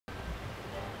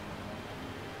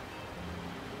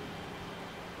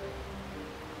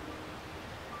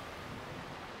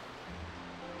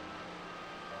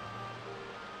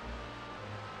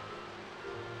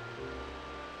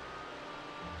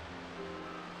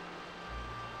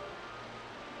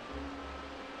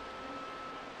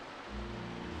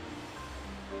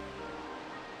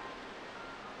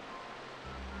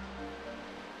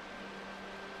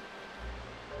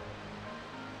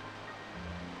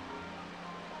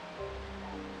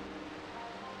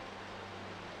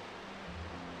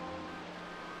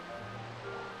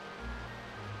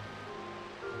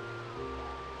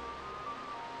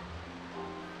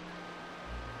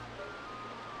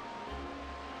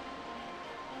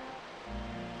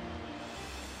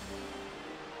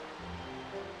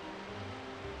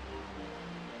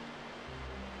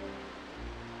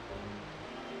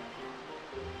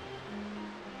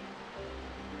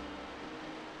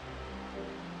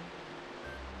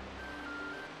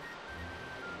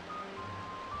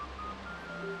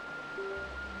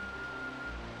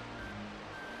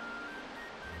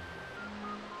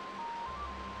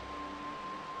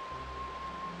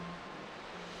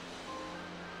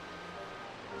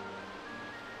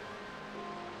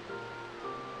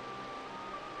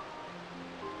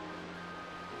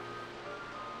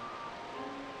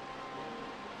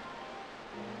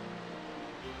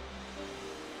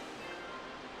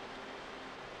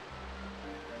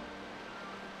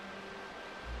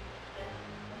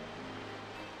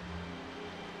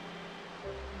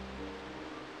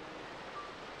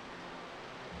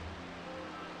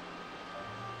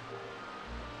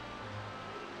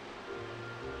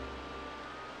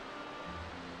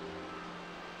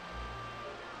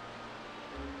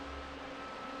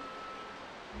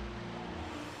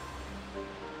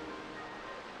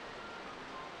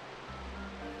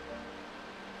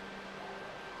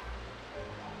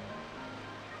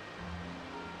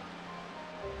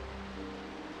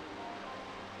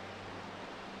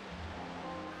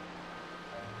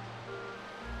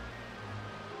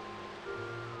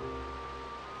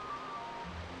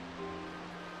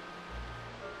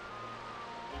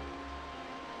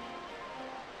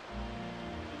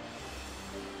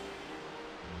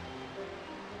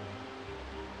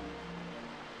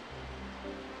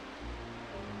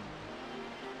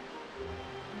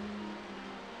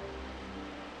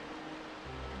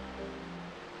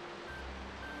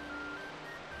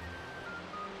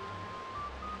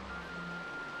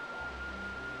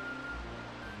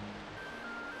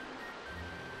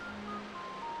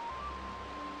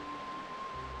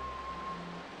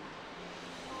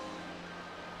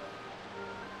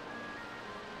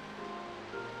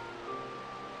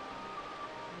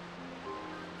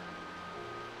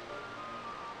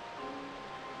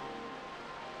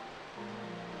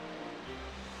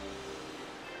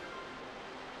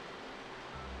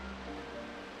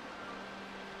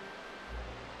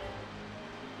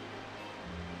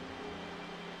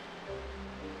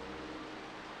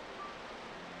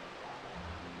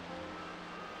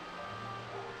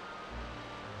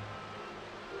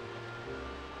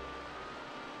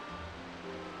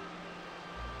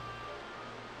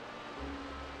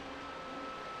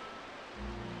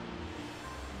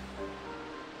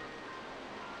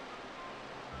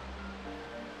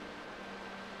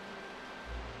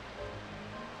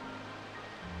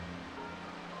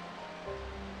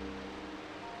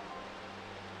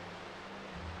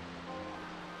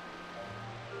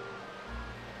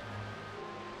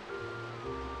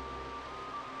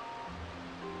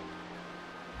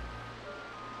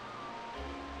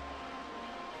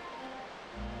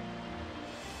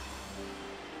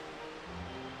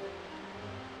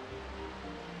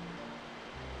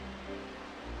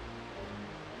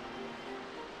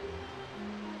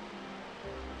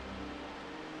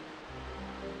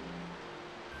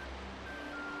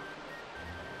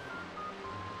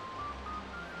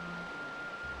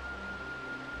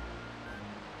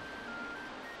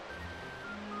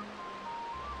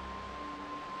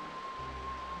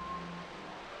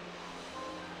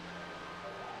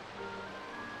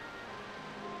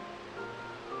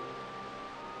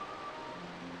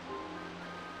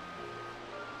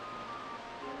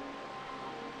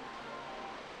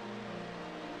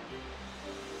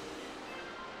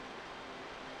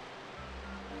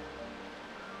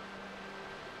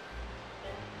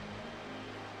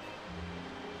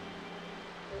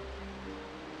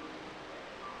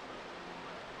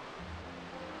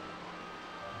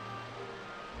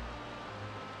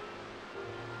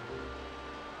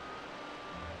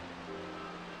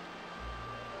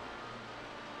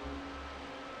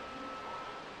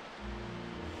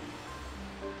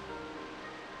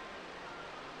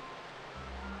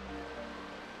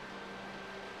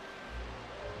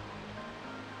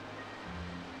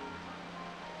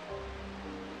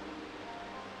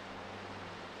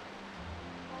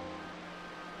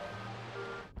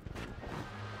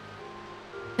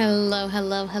Hello,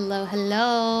 hello, hello,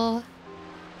 hello.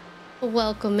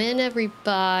 Welcome in,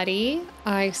 everybody.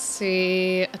 I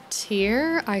see a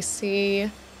tear. I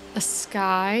see a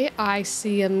sky. I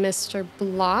see a Mr.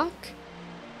 Block.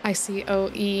 I see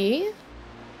OE.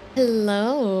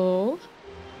 Hello.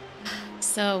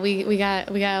 So we got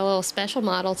a little special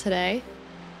model today.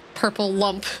 Purple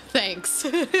lump. Thanks.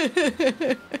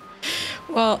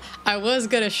 Well, I was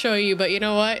gonna show you, but you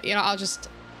know what? I'll just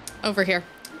over here.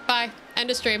 Bye. End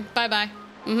of stream. Bye-bye.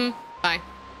 Bye.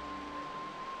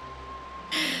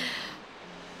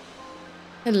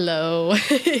 Hello.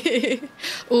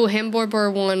 Ooh,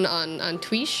 Hamborbor won on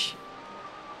Twitch.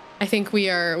 I think we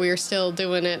are still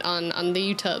doing it on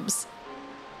the YouTubes.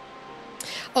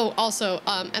 Oh, also,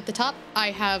 at the top,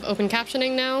 I have open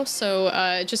captioning now, so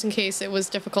just in case it was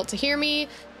difficult to hear me,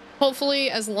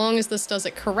 hopefully, as long as this does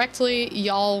it correctly,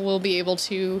 y'all will be able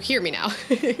to hear me now.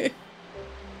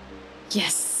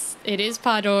 Yes. It is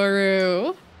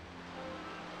Padoru.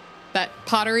 That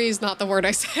pottery is not the word I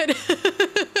said.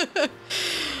 Doop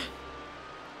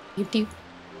doop.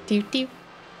 Doop doop.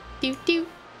 Doop doop.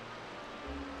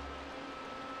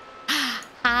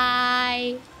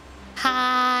 Hi.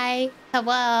 Hi.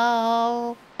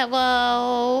 Hello.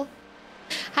 Hello.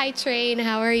 Hi, Train.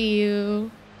 How are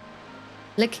you?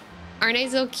 Look, aren't I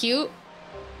so cute?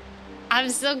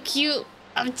 I'm so cute.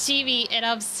 I'm chibi and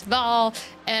I'm small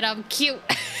and I'm cute.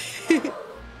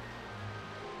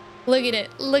 Look at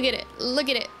it, look at it, look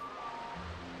at it.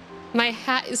 My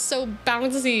hat is so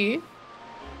bouncy.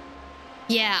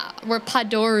 Yeah, we're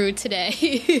Padoru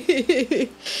today.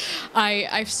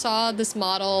 I saw this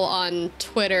model on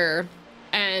Twitter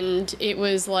and it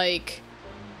was like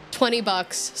 20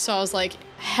 bucks. So I was like,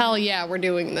 hell yeah, we're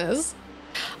doing this.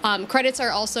 Credits are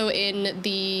also in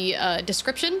the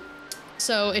description.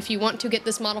 So if you want to get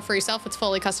this model for yourself, it's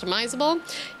fully customizable.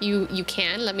 You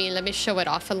can. Let me show it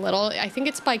off a little. I think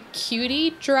it's by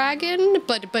Cutie Dragon,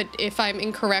 but if I'm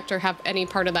incorrect or have any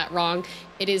part of that wrong,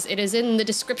 it is in the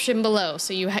description below.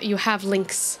 So you have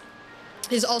links.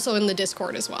 It is also in the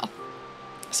Discord as well.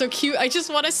 So cute. I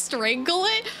just want to strangle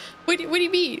it. What do you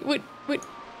mean? What?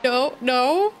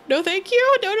 No, thank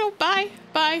you. No, bye.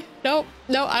 No,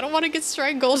 I don't want to get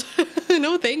strangled.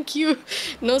 No, thank you.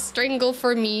 No strangle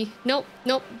for me. Nope,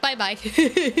 bye.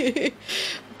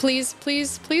 Please,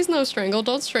 no strangle.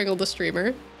 Don't strangle the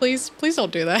streamer. Please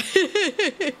don't do that.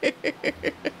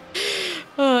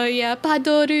 Oh, yeah,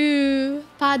 Padoru.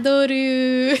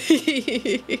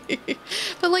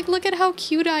 But, like, look at how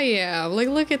cute I am. Like,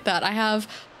 look at that. I have...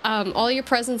 all your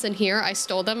presents in here, I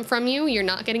stole them from you. You're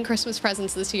not getting Christmas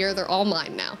presents this year. They're all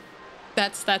mine now.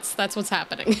 That's what's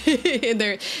happening.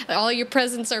 All your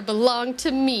presents belong to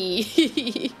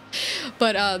me.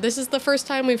 But this is the first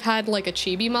time we've had like a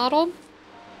chibi model.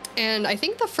 And I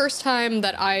think the first time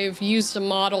that I've used a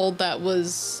model that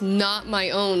was not my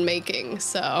own making.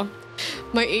 So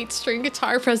my 8-string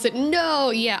guitar present.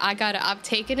 No, yeah, I'm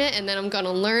taking it and then I'm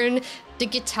gonna learn the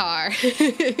guitar.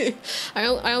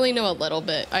 I only know a little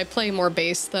bit. I play more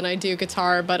bass than I do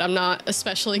guitar, but I'm not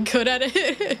especially good at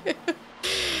it.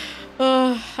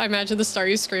 I imagine the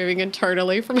Staryu screaming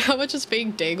internally from how much is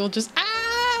being dangled. Just,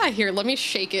 here, let me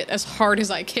shake it as hard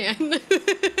as I can.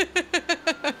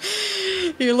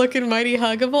 You're looking mighty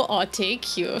huggable. Oh,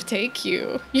 take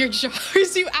you. Your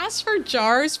jars. You asked for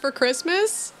jars for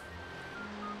Christmas?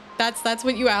 That's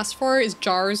what you asked for, is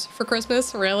jars for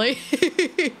Christmas? Really?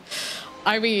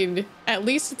 I mean, at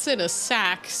least it's in a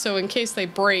sack, so in case they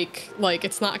break, like,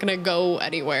 it's not gonna go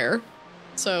anywhere.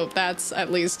 So that's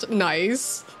at least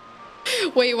nice.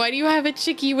 Wait, why do you have a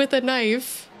chickie with a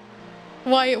knife?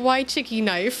 Why chickie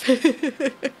knife?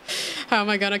 How am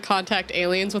I gonna contact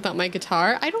aliens without my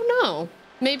guitar? I don't know.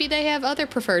 Maybe they have other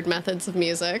preferred methods of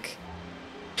music.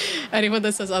 Anyone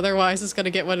that says otherwise is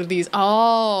gonna get one of these.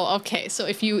 Oh, okay. So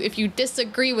if you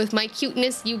disagree with my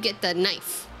cuteness, you get the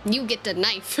knife. You get the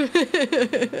knife.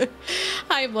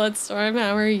 Hi, Bloodstorm.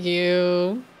 How are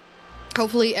you?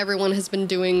 Hopefully everyone has been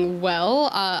doing well.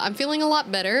 I'm feeling a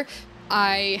lot better.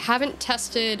 I haven't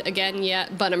tested again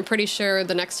yet, but I'm pretty sure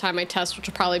the next time I test, which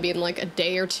will probably be in like a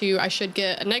day or two, I should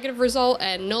get a negative result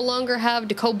and no longer have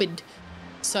the COVID.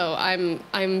 So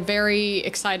I'm very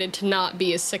excited to not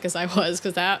be as sick as I was,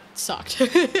 because that sucked.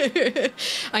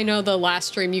 I know the last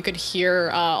stream you could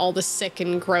hear all the sick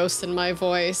and gross in my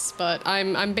voice, but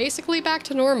I'm basically back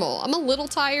to normal. I'm a little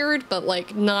tired, but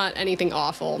like not anything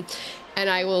awful. And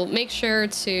I will make sure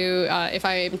to, if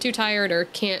I'm too tired or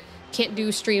can't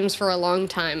do streams for a long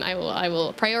time, I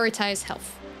will prioritize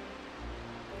health.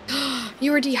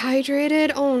 You were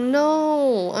dehydrated? Oh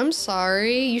no, I'm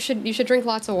sorry. You should drink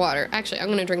lots of water. Actually, I'm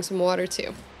gonna drink some water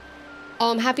too.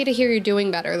 Oh, I'm happy to hear you're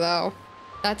doing better though.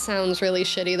 That sounds really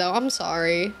shitty though. I'm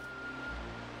sorry.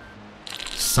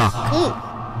 Suck. Are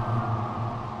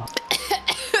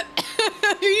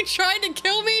you trying to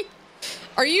kill me?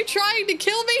 Are you trying to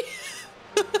kill me?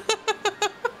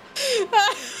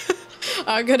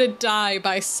 I'm gonna die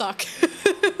by suck.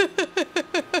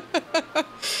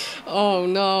 Oh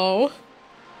no.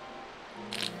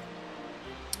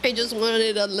 I just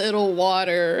wanted a little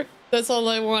water. That's all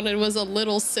I wanted was a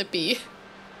little sippy.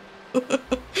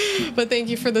 But thank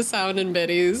you for the sound and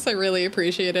biddies. I really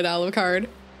appreciate it, Alucard.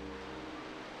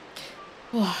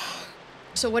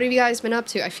 So what have you guys been up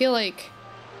to? I feel like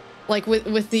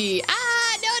with the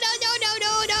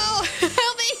no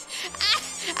help me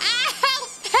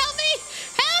help me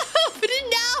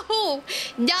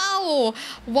no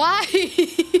why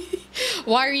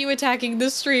why are you attacking the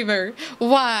streamer?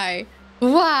 Why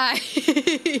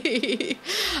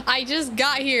I just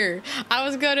got here. I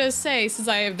was gonna say, since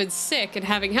I have been sick and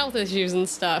having health issues and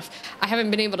stuff, I haven't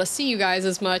been able to see you guys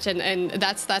as much, and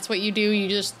that's what you do. You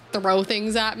just throw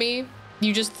things at me.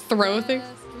 You just throw things.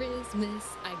 Christmas,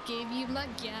 I gave you my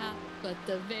gap, but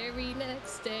the very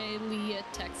next day, Leah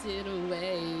texted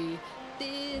away.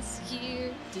 This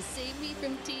year, to save me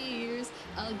from tears,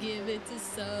 I'll give it to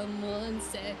someone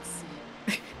sexy.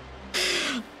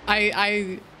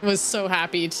 I was so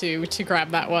happy to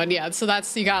grab that one. Yeah, so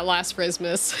that's, you got last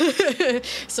Christmas.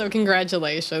 So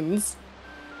congratulations.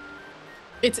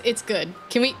 It's good.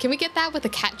 Can we get that with a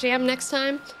cat jam next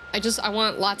time? I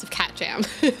want lots of cat jam.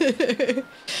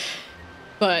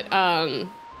 But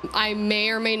I may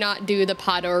or may not do the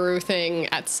Padoru thing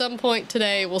at some point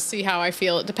today. We'll see how I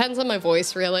feel. It depends on my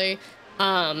voice, really.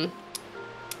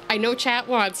 I know chat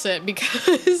wants it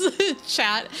because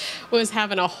chat was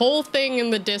having a whole thing in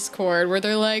the Discord where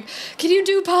they're like, can you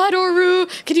do Padoru?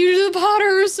 Can you do the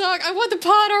Padoru song? I want the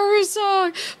Padoru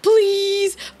song.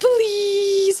 Please,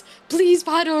 please, please,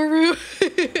 Padoru.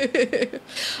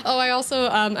 Oh, I also,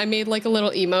 I made like a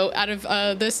little emote out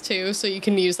of this too, so you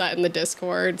can use that in the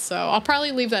Discord. So I'll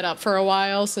probably leave that up for a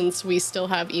while since we still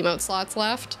have emote slots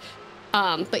left.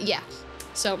 But yeah.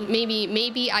 So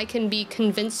maybe I can be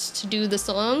convinced to do the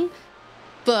song,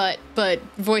 but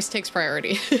voice takes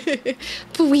priority.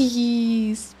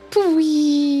 Please,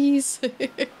 please.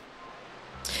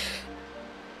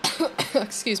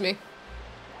 Excuse me.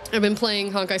 I've been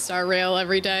playing Honkai Star Rail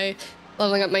every day,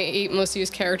 leveling up my 8 most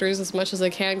used characters as much as I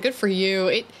can. Good for you.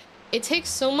 It takes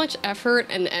so much effort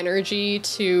and energy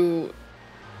to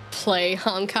play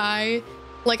Honkai.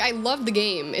 Like, I love the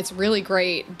game. It's really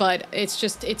great, but it's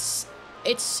just, it's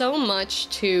so much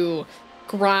to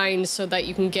grind so that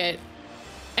you can get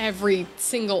every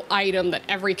single item that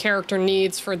every character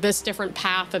needs for this different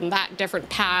path and that different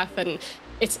path, and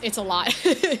it's a lot.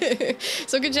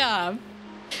 So good job.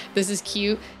 This is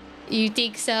cute. You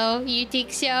think so? You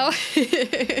think so?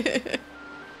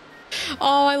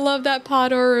 Oh, I love that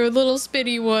Padoru, little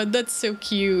spinny one. That's so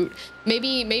cute.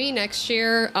 Maybe next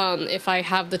year, if I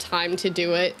have the time to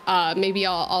do it, maybe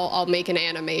I'll make an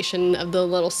animation of the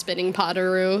little spinning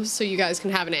Padoru so you guys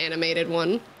can have an animated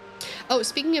one. Oh,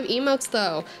 speaking of emotes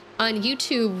though, on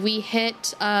YouTube we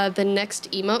hit the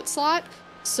next emote slot.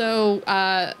 So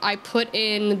I put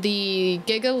in the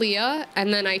Giga Leah,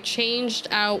 and then I changed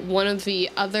out one of the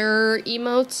other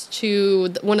emotes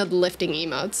to one of the lifting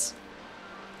emotes.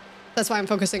 That's why I'm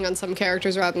focusing on some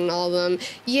characters rather than all of them.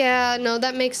 Yeah, no,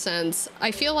 that makes sense.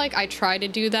 I feel like I try to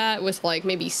do that with like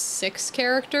maybe 6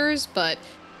 characters, but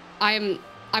I'm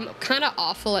kind of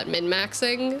awful at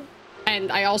min-maxing,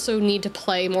 and I also need to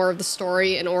play more of the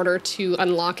story in order to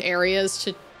unlock areas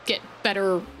to get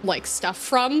better like stuff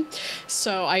from.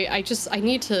 So I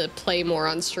need to play more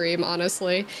on stream,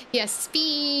 honestly. Yeah,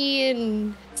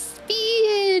 spin!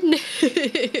 Spin!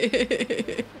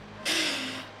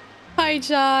 Hi,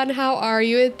 John. How are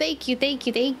you? Thank you, thank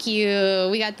you, thank you.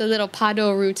 We got the little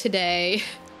Padoru today.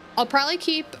 I'll probably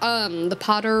keep the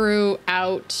Padoru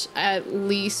out at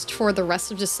least for the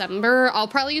rest of December. I'll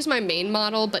probably use my main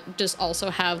model, but just also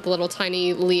have the little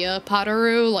tiny Leah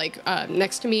Padoru like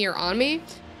next to me or on me.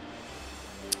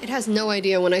 It has no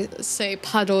idea when I say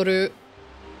Padoru.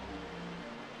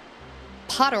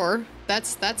 Pador.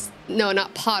 That's no,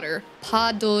 not Potter.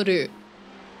 Padoru.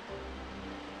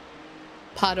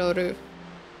 Padoru.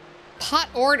 Pot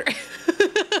order.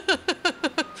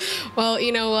 Well,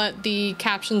 you know what? The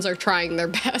captions are trying their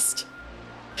best.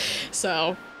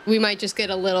 So we might just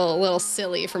get a little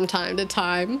silly from time to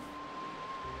time.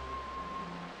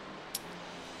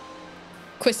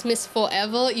 Christmas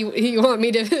forever? You want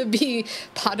me to be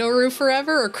Padoru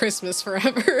forever or Christmas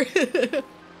forever?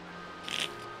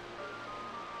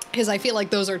 Because I feel like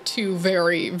those are two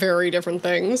very, very different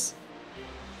things.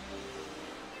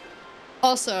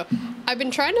 Also, I've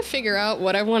been trying to figure out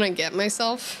what I want to get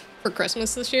myself for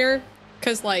Christmas this year.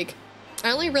 Because, like,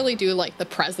 I only really do, like, the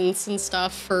presents and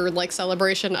stuff for, like,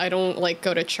 celebration. I don't, like,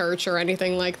 go to church or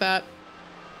anything like that.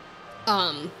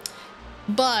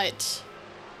 But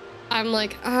I'm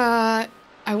like, I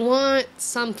want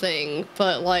something,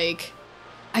 but, like,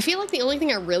 I feel like the only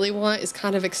thing I really want is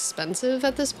kind of expensive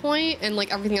at this point, and,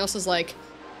 like, everything else is, like,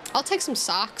 I'll take some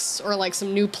socks or, like,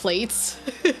 some new plates,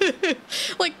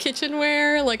 like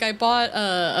kitchenware. Like, I bought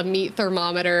a meat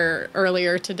thermometer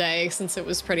earlier today since it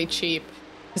was pretty cheap,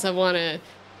 because I want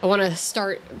to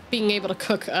start being able to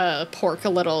cook pork a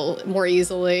little more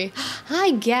easily.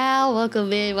 Hi, gal.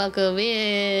 Welcome in. Welcome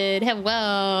in.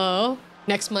 Hello.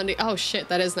 Next Monday. Oh, shit.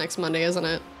 That is next Monday, isn't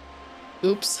it?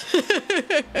 Oops.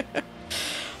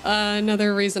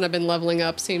 Another reason I've been leveling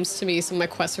up seems to me some of my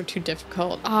quests are too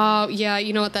difficult. Oh, yeah,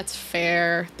 you know what? That's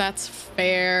fair. That's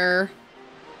fair.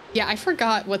 Yeah, I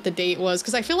forgot what the date was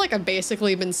because I feel like I've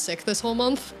basically been sick this whole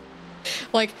month.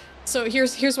 Like, so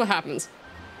here's what happens.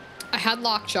 I had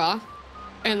lockjaw,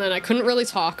 and then I couldn't really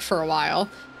talk for a while.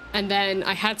 And then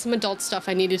I had some adult stuff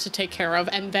I needed to take care of,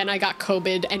 and then I got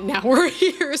COVID, and now we're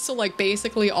here. So, like,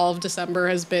 basically all of December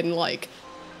has been, like,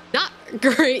 not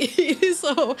great.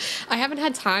 So I haven't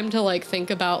had time to, like, think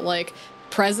about, like,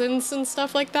 presents and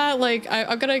stuff like that. Like,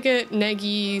 I'm gonna get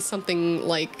Neggy something,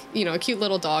 like, you know, a cute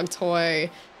little dog toy.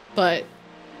 But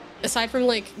aside from,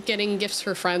 like, getting gifts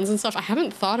for friends and stuff, I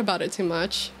haven't thought about it too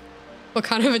much. What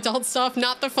kind of adult stuff?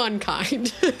 Not the fun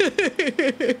kind.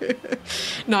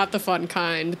 Not the fun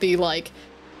kind. The, like,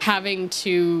 having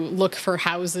to look for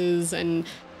houses and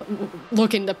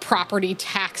look into property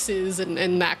taxes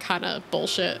and that kind of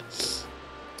bullshit.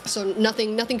 So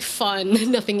nothing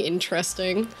fun, nothing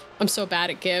interesting. I'm so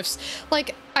bad at gifts.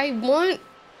 Like, I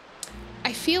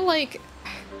feel like,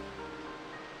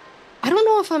 I don't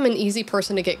know if I'm an easy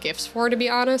person to get gifts for, to be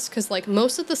honest, because, like,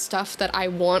 most of the stuff that I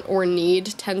want or need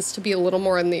tends to be a little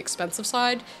more on the expensive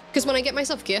side. Because when I get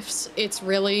myself gifts, it's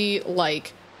really,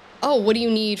 like, oh, what do you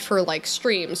need for, like,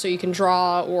 stream? So you can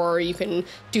draw, or you can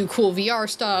do cool VR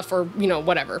stuff, or, you know,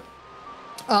 whatever.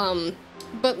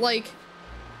 But, like,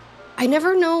 I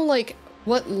never know, like,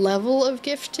 what level of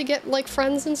gift to get, like,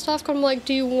 friends and stuff. I'm like,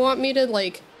 do you want me to,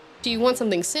 like, do you want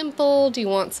something simple? Do you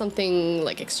want something,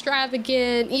 like,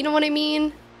 extravagant? You know what I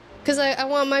mean? Because I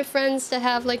want my friends to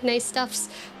have, like, nice stuffs,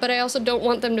 but I also don't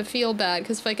want them to feel bad,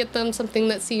 because if I get them something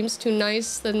that seems too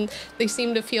nice, then they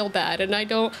seem to feel bad, and I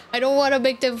don't want to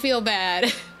make them feel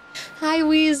bad. Hi,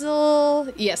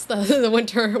 Weasel. Yes, the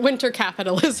winter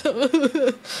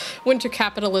capitalism. Winter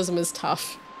capitalism is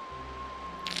tough.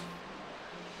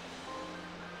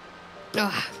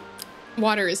 Ah,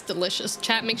 water is delicious.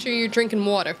 Chat, make sure you're drinking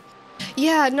water.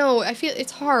 Yeah, no, I feel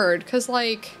it's hard, because,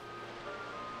 like,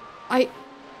 I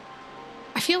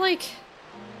feel like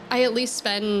I at least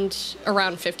spend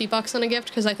around 50 bucks on a gift,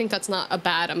 because I think that's not a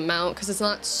bad amount, because it's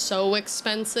not so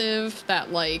expensive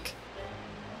that, like,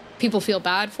 people feel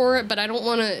bad for it, but I don't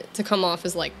want it to come off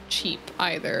as, like, cheap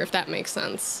either, if that makes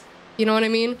sense. You know what I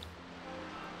mean?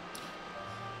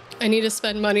 I need to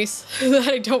spend money that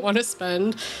I don't want to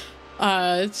spend.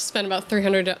 Spend about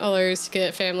 $300 to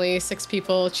get family, 6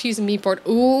 people, cheese and meat board.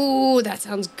 Ooh, that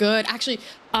sounds good. Actually,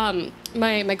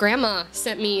 my grandma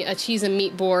sent me a cheese and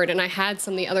meat board, and I had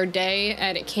some the other day,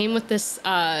 and it came with this,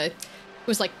 it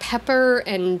was like pepper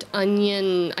and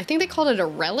onion. I think they called it a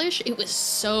relish. It was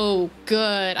so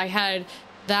good. I had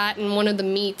that and one of the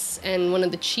meats and one of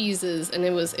the cheeses, and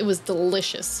it was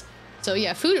delicious. So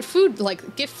yeah, food,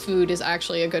 like, gift food is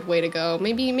actually a good way to go.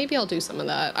 Maybe I'll do some of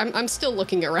that. I'm still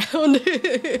looking around.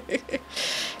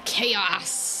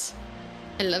 Chaos.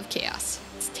 I love chaos.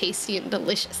 It's tasty and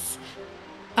delicious.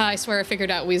 I swear I figured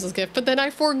out Weasel's gift, but then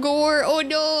I forgore. Oh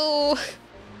no!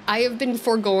 I have been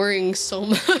forgoring so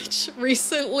much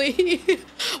recently.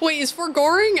 Wait, is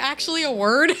forgoring actually a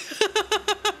word?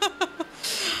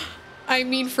 I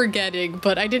mean forgetting,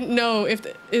 but I didn't know if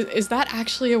is that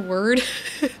actually a word?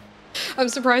 I'm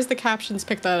surprised the captions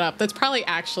picked that up. That's probably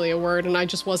actually a word and I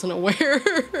just wasn't aware.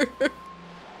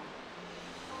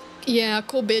 Yeah,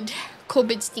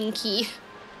 COVID stinky.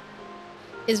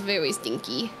 Is very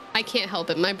stinky. I can't help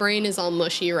it. My brain is all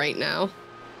mushy right now.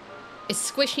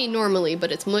 It's squishy normally,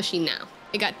 but it's mushy now.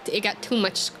 It got too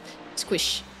much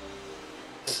squish.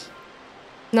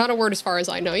 Not a word as far as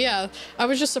I know. Yeah, I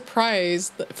was just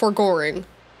surprised that forgoring.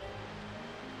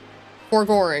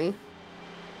 Forgoring.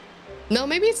 No,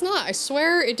 maybe it's not. I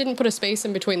swear it didn't put a space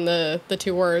in between the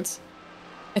two words.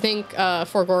 I think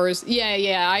forgores.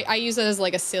 Yeah. I use it as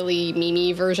like a silly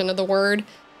meme version of the word,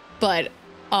 but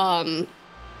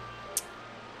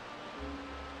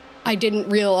I didn't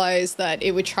realize that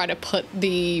it would try to put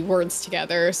the words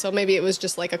together, so maybe it was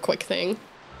just like a quick thing.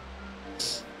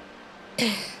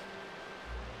 But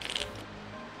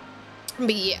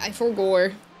yeah, I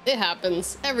forgore. It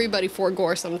happens. Everybody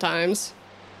forgore sometimes.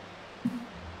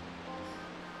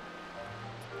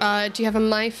 Do you have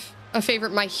a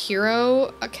favorite My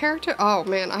Hero character? Oh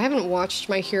man, I haven't watched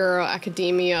My Hero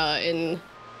Academia in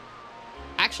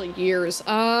actually years.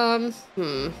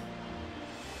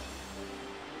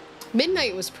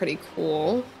 Midnight was pretty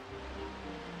cool.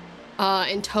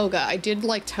 And Toga. I did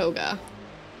like Toga.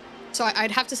 So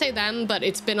I'd have to say them, but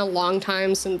it's been a long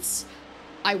time since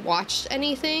I watched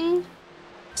anything.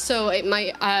 So it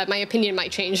might, my opinion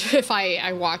might change if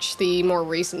I watch the more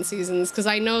recent seasons, because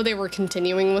I know they were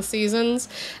continuing with seasons,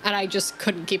 and I just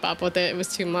couldn't keep up with it. It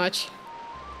was too much.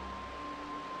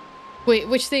 Wait,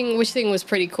 which thing was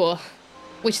pretty cool?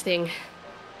 Which thing?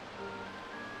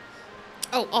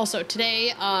 Oh, also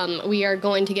today, we are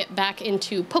going to get back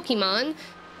into Pokemon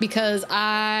because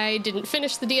I didn't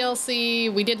finish the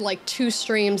DLC. We did like 2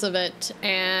 streams of it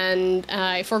and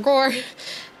I forgore.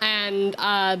 And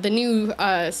the new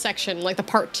section, like the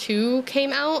part 2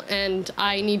 came out and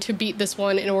I need to beat this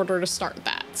one in order to start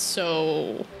that.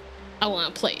 So I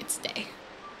want to play it today.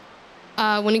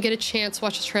 When you get a chance,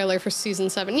 watch a trailer for season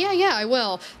 7. Yeah, I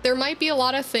will. There might be a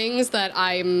lot of things that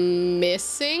I'm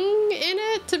missing in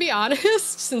it, to be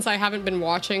honest, since I haven't been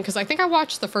watching, because I think I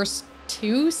watched the first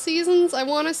 2 seasons, I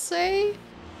want to say.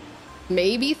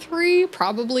 Maybe 3,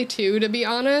 probably 2, to be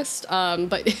honest.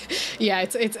 But yeah,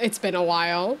 it's been a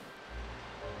while.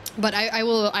 But I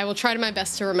will try to my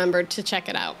best to remember to check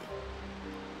it out.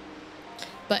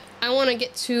 But I want to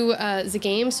get to the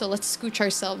game, so let's scooch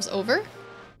ourselves over.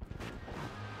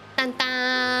 Dun,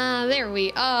 dun, there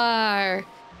we are.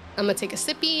 I'm gonna take a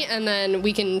sippy and then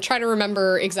we can try to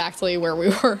remember exactly where we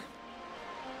were.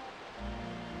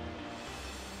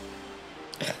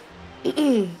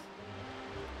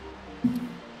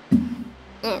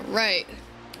 All right.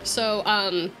 So,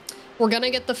 we're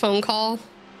gonna get the phone call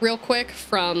real quick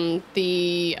from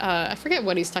the, I forget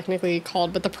what he's technically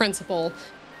called, but the principal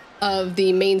of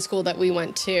the main school that we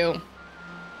went to.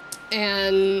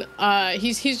 And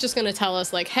he's just gonna tell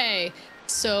us like, hey,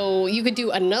 so you could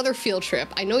do another field trip.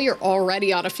 I know you're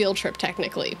already on a field trip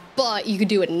technically, but you could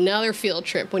do another field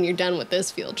trip when you're done with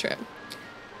this field trip.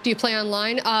 Do you play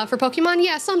online for Pokemon?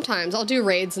 Yeah, sometimes I'll do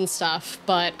raids and stuff,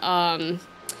 but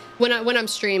when I'm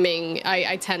streaming,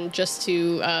 I tend just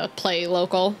to play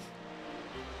local.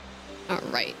 All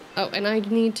right. Oh, and I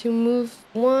need to move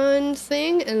one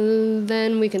thing and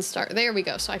then we can start. There we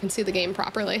go, so I can see the game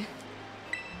properly.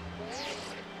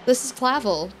 This is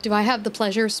Clavel. Do I have the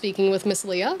pleasure of speaking with Miss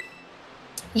Leah?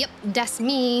 Yep, that's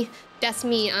me. That's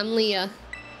me, I'm Leah.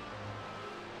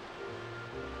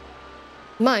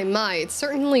 My, it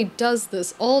certainly does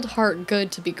this old heart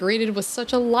good to be greeted with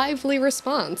such a lively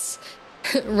response.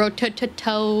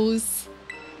 Rotototos.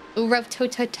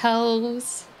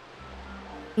 Rotototos.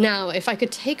 Now, if I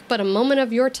could take but a moment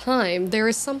of your time, there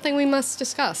is something we must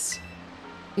discuss.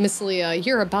 Miss Leah,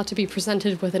 you're about to be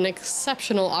presented with an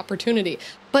exceptional opportunity.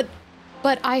 But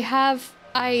I'm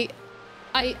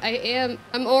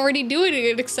already doing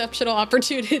an exceptional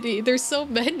opportunity. There's so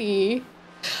many.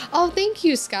 Oh, thank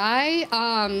you, Sky.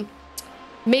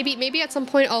 Maybe at some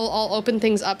point I'll open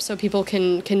things up so people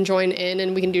can join in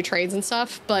and we can do trades and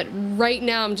stuff. But right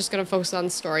now I'm just gonna focus on the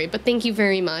story. But thank you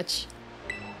very much.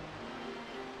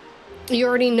 You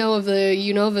already know of the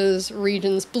Unova's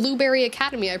region's Blueberry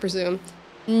Academy, I presume.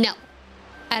 No,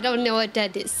 I don't know what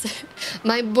that is.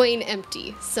 My brain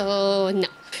empty, so no.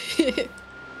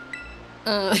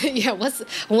 Yeah,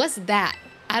 what's that?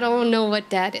 I don't know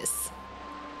what that is.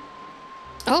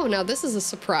 Oh, now this is a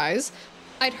surprise.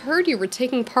 I'd heard you were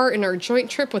taking part in our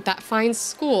joint trip with that fine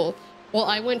school. Well,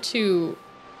 I went to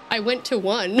one. I went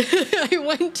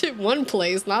to one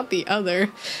place, not the other.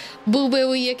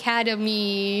 Blueberry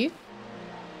Academy.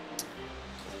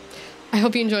 I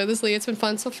hope you enjoy this, Lee. It's been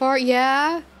fun so far.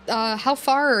 Yeah. How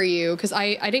far are you? Because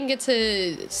I didn't get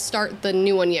to start the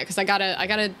new one yet because I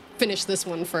gotta finish this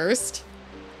one first.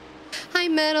 Hi,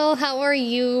 Metal. How are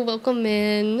you? Welcome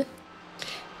in.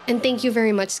 And thank you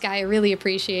very much, Sky. I really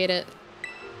appreciate it.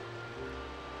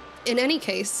 In any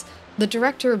case, the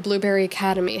director of Blueberry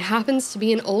Academy happens to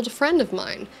be an old friend of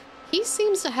mine. He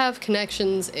seems to have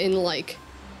connections in, like,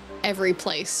 every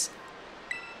place.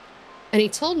 And he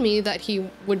told me that he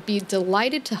would be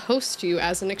delighted to host you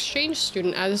as an exchange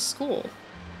student at his school.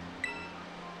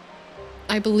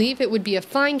 I believe it would be a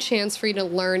fine chance for you to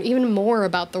learn even more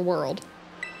about the world.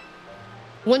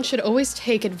 One should always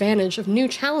take advantage of new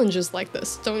challenges like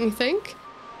this, don't you think?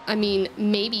 I mean,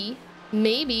 maybe.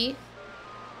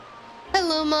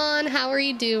 Hello, Mon. How are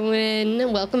you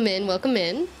doing? Welcome in, welcome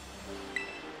in.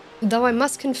 Though I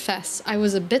must confess, I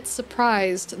was a bit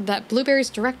surprised that Blueberry's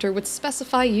director would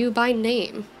specify you by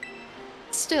name.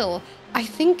 Still, I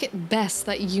think it best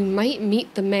that you might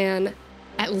meet the man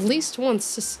at least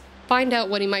once to find out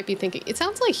what he might be thinking. It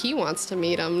sounds like he wants to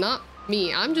meet him, not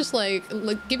me. I'm just like,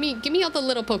 look, give me all the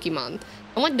little Pokemon.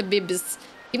 I want the bibs.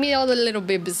 Give me all the little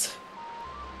bibs.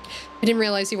 I didn't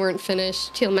realize you weren't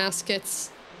finished. Teal Mask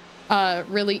gets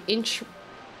really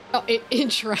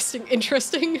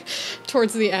interesting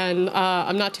towards the end.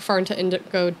 I'm not too far into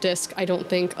Indigo Disc. I don't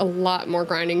think. A lot more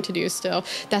grinding to do still.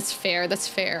 That's fair. That's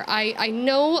fair. I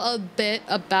know a bit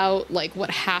about like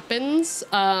what happens,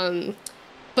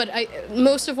 but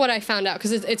most of what I found out,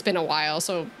 because it's been a while,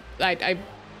 so I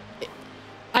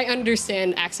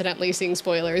understand accidentally seeing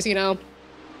spoilers, you know.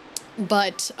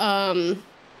 But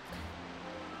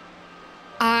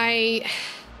I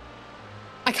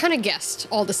kind of guessed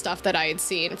all the stuff that I had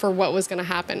seen for what was going to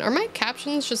happen. Are my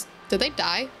captions just... did they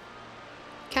die?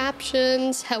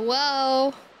 Captions,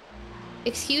 hello?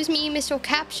 Excuse me, Mr.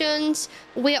 Captions?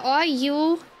 Where are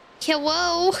you?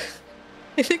 Hello?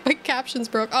 I think my captions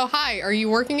broke. Oh, hi. Are you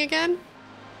working again?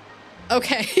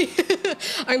 Okay.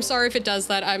 I'm sorry if it does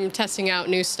that. I'm testing out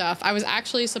new stuff. I was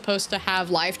actually supposed to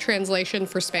have live translation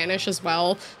for Spanish as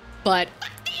well, but...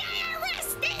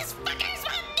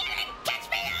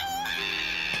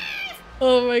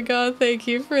 Oh my god, thank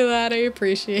you for that. I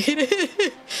appreciate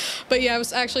it. But yeah, I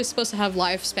was actually supposed to have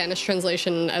live Spanish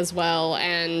translation as well,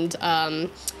 and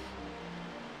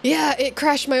yeah, it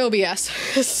crashed my OBS,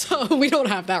 so we don't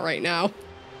have that right now.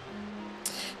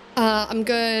 I'm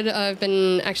good. I've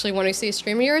been actually wanting to see a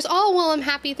stream of yours. Oh, well, I'm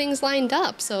happy things lined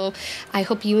up, so I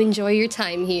hope you enjoy your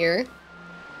time here.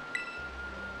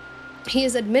 He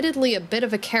is admittedly a bit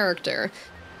of a character,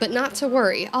 but not to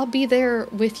worry. I'll be there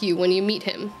with you when you meet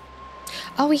him.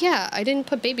 Oh yeah, I didn't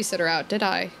put babysitter out, did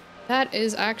I? That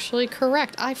is actually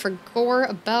correct. I forgot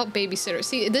about babysitter.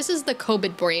 See, this is the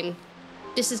COVID brain.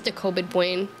 This is the COVID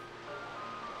brain.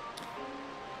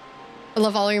 I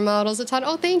love all your models a ton.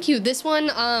 Oh, thank you. This one,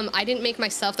 I didn't make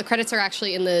myself. The credits are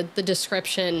actually in the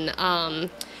description.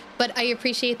 But I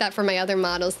appreciate that for my other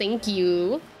models. Thank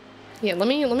you. Yeah, let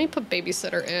me put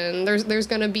babysitter in. There's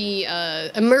gonna be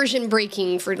immersion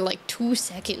breaking for like 2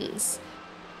 seconds.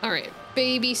 All right,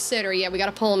 babysitter. Yeah, we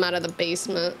gotta pull him out of the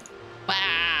basement.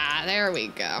 Wow, there we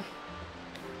go.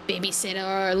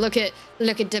 Babysitter. Look at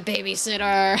the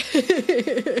babysitter.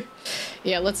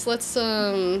 Yeah, let's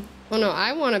oh no,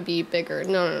 I want to be bigger.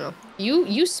 No.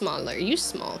 You smaller. You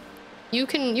small. You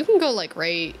can go like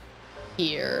right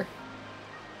here.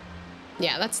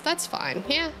 Yeah, that's fine.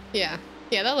 Yeah.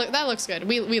 That looks good.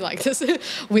 We like this.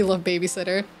 We love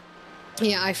babysitter.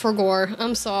 Yeah, I forgot.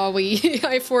 I'm sorry.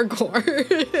 I forgot.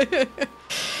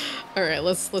 All right,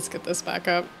 let's get this back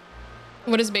up.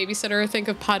 What does babysitter think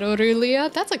of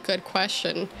Padorulia? That's a good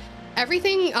question.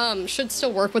 Everything should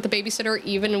still work with the babysitter,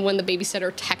 even when the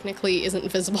babysitter technically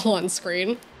isn't visible on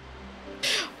screen.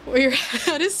 Where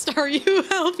how does Staryu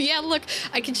help? Yeah, look,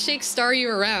 I can shake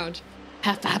Staryu around.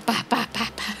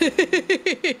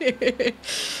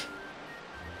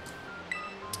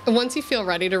 Once you feel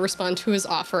ready to respond to his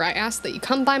offer, I ask that you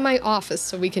come by my office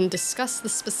so we can discuss the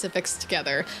specifics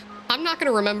together. I'm not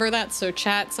gonna remember that, so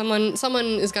chat, someone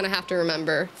is gonna have to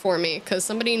remember for me, because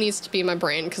somebody needs to be my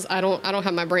brain, because I don't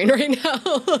have my brain right now.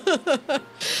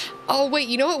 Oh wait,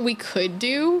 you know what we could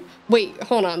do? Wait,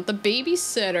 hold on. The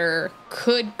babysitter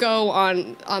could go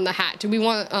on the hat. Do we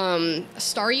want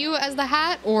Staryu as the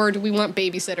hat, or do we want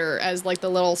babysitter as like the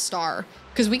little star?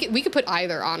 Because we could put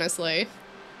either, honestly.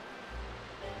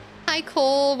 Hi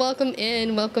Cole, welcome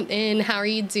in. How are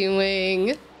you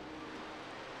doing?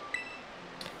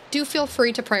 Do feel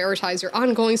free to prioritize your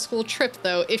ongoing school trip,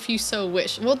 though, if you so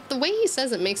wish. Well, the way he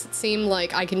says it makes it seem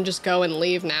like I can just go and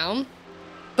leave now.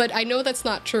 But I know that's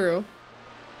not true.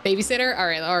 Babysitter? All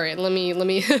right. Let me let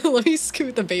me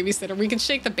scoot the babysitter. We can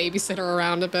shake the babysitter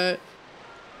around a bit.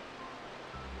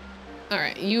 All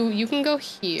right, you can go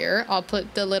here. I'll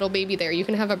put the little baby there. You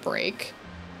can have a break.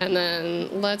 And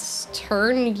then let's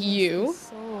turn you.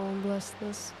 So bless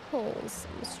this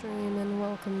wholesome stream and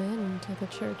welcome in to the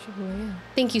Church of LIA.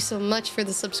 Thank you so much for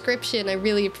the subscription. I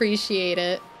really appreciate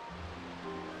it.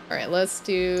 All right, let's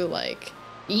do like,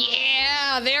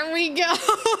 yeah, there we go.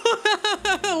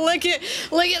 look at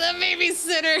the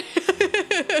babysitter.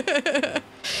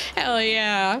 Hell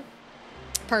yeah.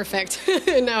 Perfect.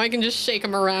 Now I can just shake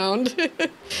him around.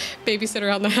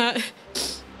 Babysitter on the hat.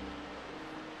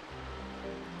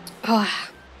 Oh,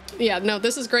 yeah, no,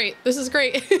 this is great. This is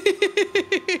great.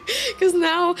 Because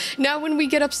now when we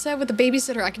get upset with the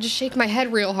babysitter, I can just shake my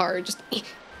head real hard. Just,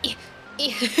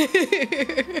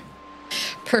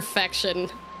 Perfection.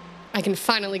 I can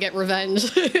finally get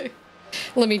revenge.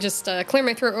 Let me just clear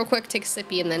my throat real quick, take a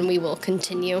sippy, and then we will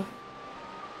continue.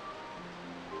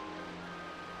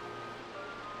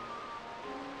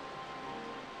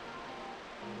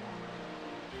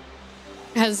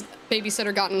 Has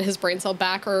Babysitter gotten his brain cell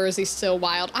back, or is he still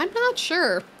wild? I'm not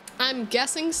sure. I'm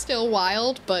guessing still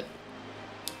wild, but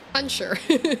unsure.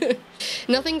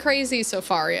 Nothing crazy so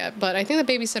far yet, but I think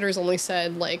the Babysitter's only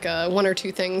said like 1 or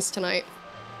 2 things tonight.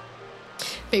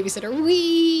 Babysitter,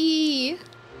 wee!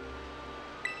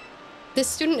 This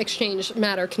student exchange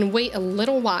matter can wait a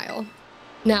little while.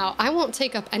 Now, I won't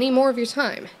take up any more of your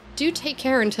time. Do take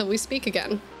care until we speak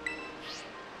again.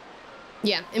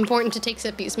 Yeah, important to take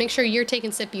sippies. Make sure you're taking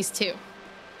sippies too.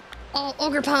 Oh,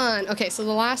 Ogrepon! Okay, so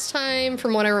the last time,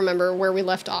 from what I remember, where we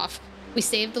left off, we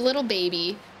saved the little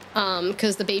baby,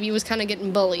 because the baby was kind of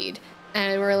getting bullied.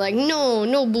 And we're like, no,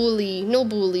 no bully, no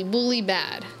bully, bully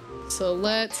bad. So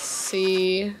let's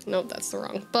see. Nope, that's the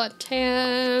wrong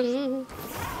button.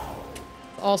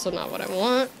 Also not what I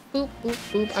want. Boop,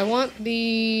 boop, boop. I want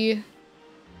the...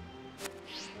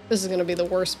 This is gonna be the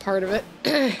worst part of it.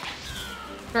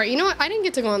 Alright, you know what? I didn't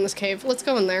get to go in this cave. Let's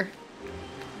go in there.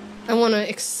 I want to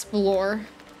explore.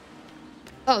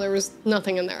 Oh, there was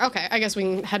nothing in there. Okay, I guess we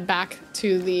can head back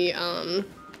to the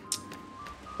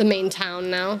main town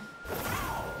now.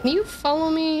 Can you follow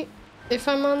me if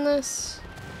I'm on this?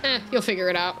 You'll figure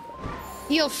it out.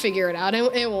 You'll figure it out.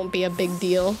 It won't be a big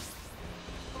deal.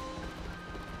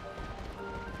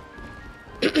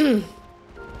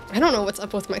 I don't know what's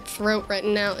up with my throat right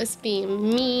now. It's being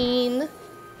mean.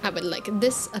 I would like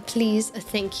this, please,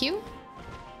 thank you.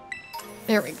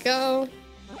 There we go.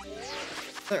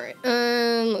 All right,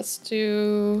 let's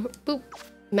do, boop,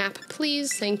 map,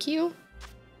 please, thank you.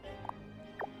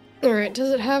 All right,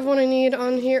 does it have what I need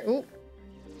on here? Ooh.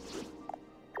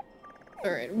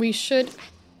 All right, we should,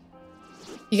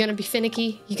 you gonna be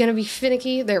finicky? You gonna be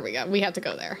finicky? There we go, we have to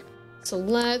go there. So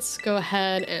let's go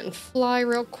ahead and fly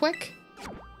real quick.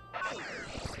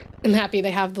 I'm happy they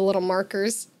have the little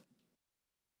markers.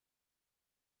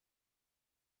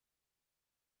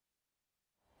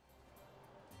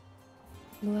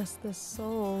 Bless this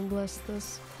soul, bless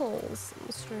this wholesome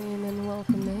stream, and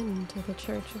welcome in to the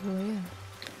Church of Maria.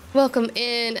 Welcome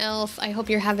in, Elf. I hope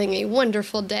you're having a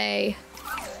wonderful day.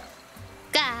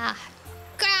 Gah!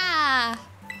 Gah!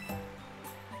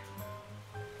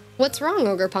 What's wrong,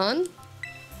 Ogrepon?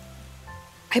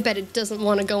 I bet it doesn't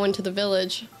want to go into the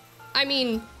village. I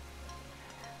mean,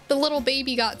 the little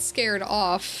baby got scared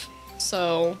off,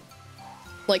 so,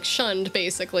 like, shunned,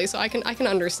 basically, so I can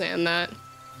understand that.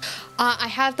 I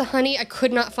have the honey. I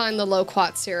could not find the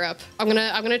loquat syrup. I'm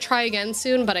gonna try again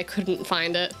soon, but I couldn't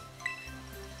find it.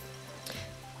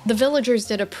 The villagers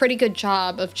did a pretty good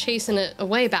job of chasing it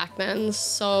away back then,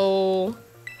 so...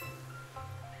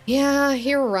 Yeah,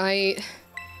 you're right.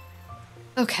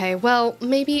 Okay, well,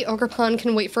 maybe Ogrepon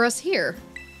can wait for us here.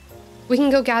 We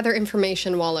can go gather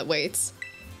information while it waits.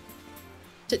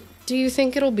 Do you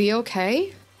think it'll be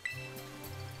okay?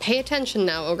 Pay attention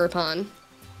now, Ogrepon.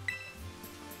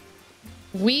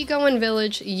 We go in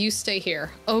village, you stay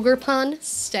here. Ogrepon,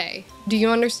 stay. Do you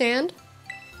understand?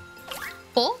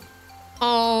 Full?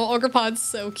 Oh, Ogrepon's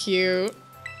so cute.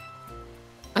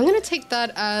 I'm gonna take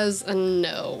that as a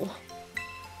no.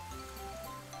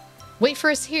 Wait for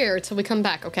us here till we come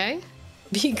back, okay?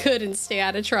 Be good and stay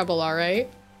out of trouble, alright?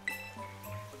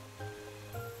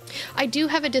 I do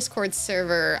have a Discord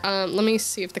server. Let me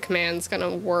see if the command's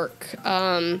gonna work.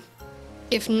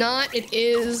 If not, it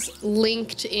is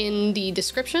linked in the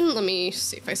description. Let me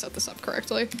see if I set this up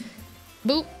correctly.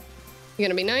 Boop. You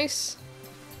gonna be nice?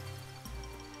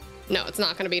 No, it's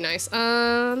not gonna be nice.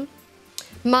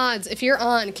 Mods, if you're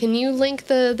on, can you link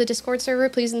the Discord server,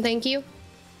 please and thank you?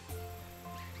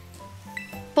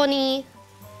 Bunny.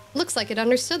 Looks like it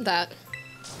understood that.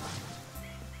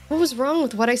 What was wrong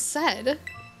with what I said?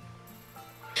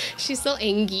 She's still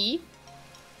angry.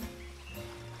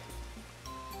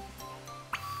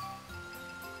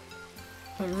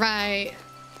 Alright,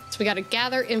 so we gotta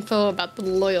gather info about the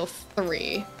Loyal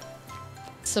 3.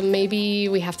 So maybe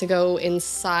we have to go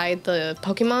inside the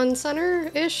Pokemon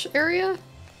Center-ish area?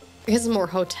 I guess it's more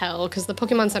hotel, because the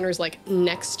Pokemon Center is like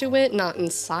next to it, not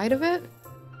inside of it.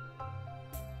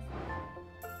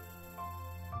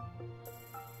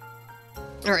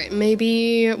 Alright,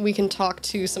 maybe we can talk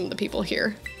to some of the people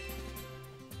here.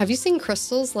 Have you seen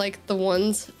crystals like the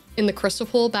ones in the crystal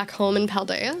pool back home in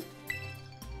Paldea?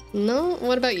 No?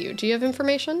 What about you? Do you have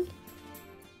information?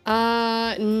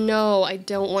 No, I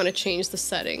don't want to change the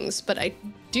settings, but I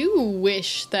do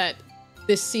wish that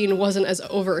this scene wasn't as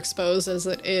overexposed as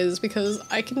it is because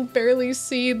I can barely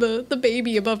see the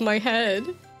baby above my head.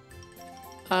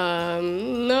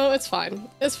 No, it's fine.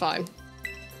 It's fine.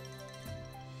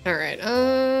 Alright,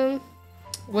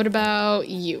 what about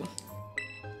you?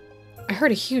 I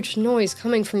heard a huge noise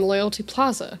coming from Loyalty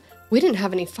Plaza. We didn't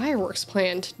have any fireworks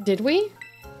planned, did we?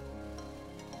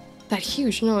 That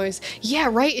huge noise. Yeah,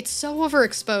 right, it's so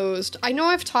overexposed. I know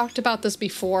I've talked about this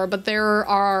before, but there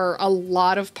are a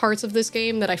lot of parts of this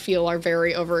game that I feel are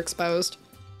very overexposed.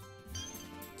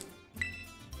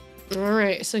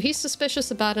 Alright, so he's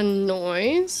suspicious about a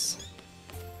noise.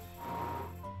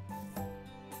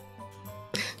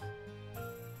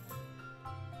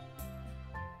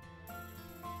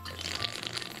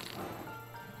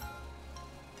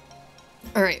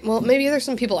 Alright, well, maybe there's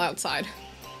some people outside.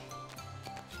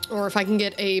 Or if I can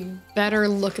get a better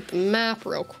look at the map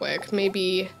real quick,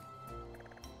 maybe...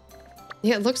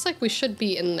 Yeah, it looks like we should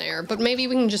be in there, but maybe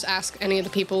we can just ask any of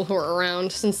the people who are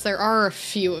around, since there are a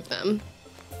few of them.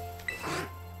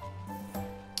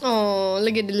 Oh,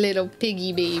 look at the little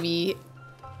piggy baby.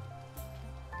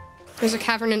 There's a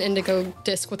cavern and indigo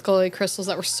disc with glowy crystals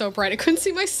that were so bright I couldn't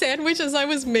see my sandwich as I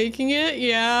was making it,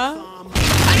 yeah.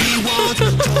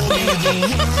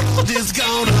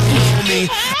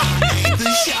 The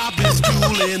sharpest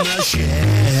tool in the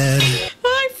shed.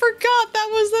 I forgot that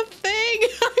was the thing.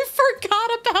 I forgot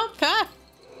about that.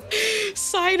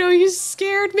 Saito, you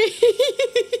scared me.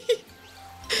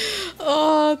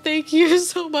 Oh, thank you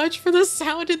so much for the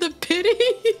sound in the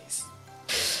pitties.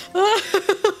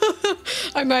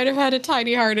 I might have had a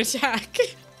tiny heart attack.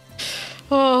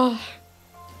 Oh,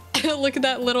 look at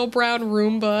that little brown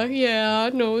Roomba. Yeah,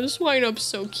 no, this wind-up's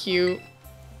so cute.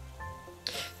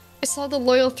 I saw the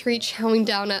Loyal 3 chowing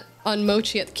down on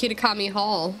Mochi at the Kitakami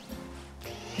Hall.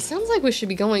 It sounds like we should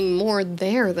be going more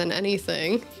there than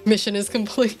anything. Mission is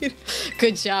complete.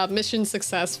 Good job, mission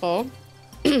successful.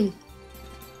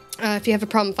 If you have a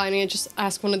problem finding it, just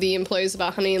ask one of the employees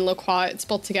about honey and loquat. It's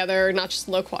both together, not just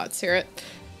loquat syrup.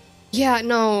 Yeah,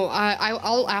 no,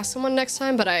 I'll ask someone next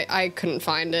time, but I couldn't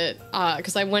find it.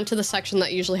 Because I went to the section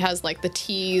that usually has like the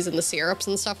teas and the syrups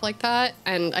and stuff like that,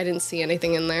 and I didn't see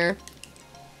anything in there.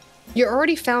 You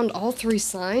already found all 3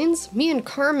 signs? Me and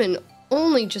Carmen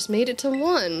only just made it to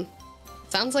 1.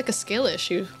 Sounds like a skill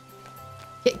issue.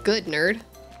 Get good, nerd.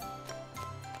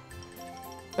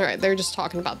 Alright, they're just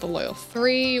talking about the Loyal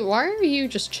 3. Why are you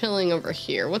just chilling over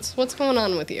here? What's going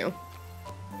on with you?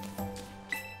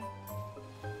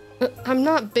 I'm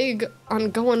not big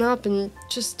on going up and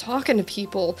just talking to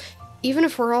people, even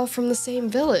if we're all from the same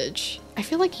village. I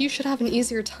feel like you should have an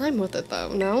easier time with it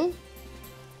though, no?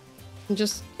 I'm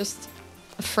just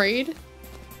afraid?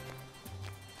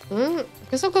 I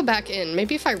guess I'll go back in.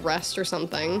 Maybe if I rest or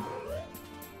something.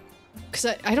 Because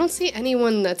I don't see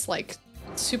anyone that's like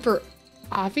super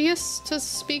obvious to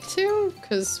speak to,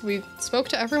 because we spoke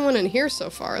to everyone in here so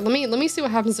far. Let me see what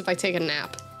happens if I take a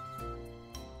nap.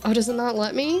 Oh, does it not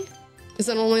let me? Is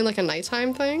it only like a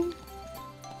nighttime thing?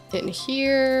 In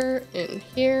here,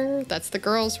 that's the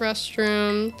girls'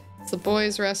 restroom, it's the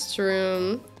boys'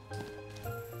 restroom.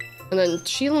 And then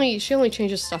she only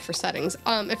changes stuff for settings.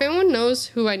 If anyone knows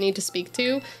who I need to speak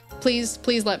to, please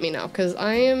let me know, because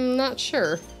I am not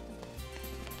sure.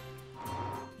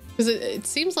 Because it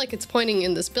seems like it's pointing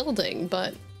in this building,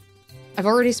 but I've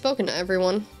already spoken to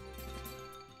everyone.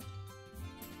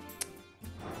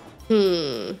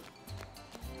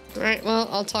 Alright, well,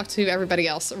 I'll talk to everybody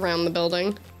else around the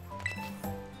building.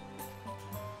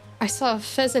 I saw a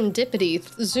pheasantipity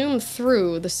zoom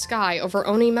through the sky over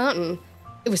Oni Mountain.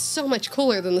 It was so much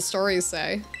cooler than the stories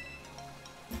say.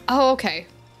 Oh, okay.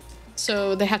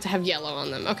 So they have to have yellow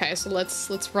on them. Okay, so let's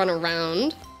run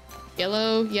around.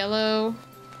 Yellow, yellow,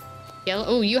 yellow.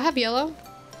 Oh, you have yellow?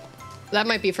 That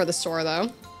might be for the store,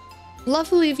 though.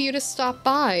 Lovely of you to stop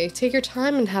by. Take your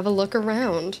time and have a look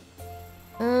around.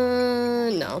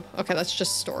 No. Okay, that's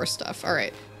just store stuff. All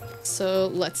right. So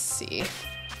let's see.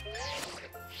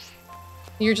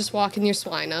 You're just walking your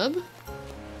swinub.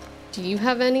 Do you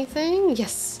have anything?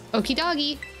 Yes. Okie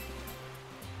doggy.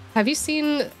 Have you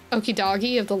seen Okie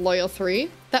doggy of the Loyal 3?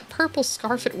 That purple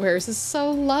scarf it wears is so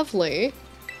lovely.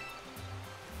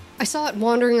 I saw it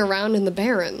wandering around in the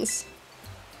Barrens.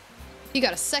 You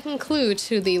got a second clue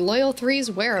to the Loyal 3's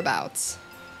whereabouts.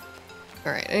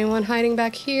 Alright, anyone hiding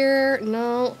back here?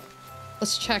 No.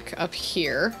 Let's check up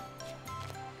here.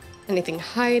 Anything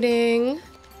hiding?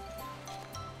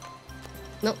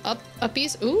 No,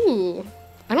 uppies? Ooh.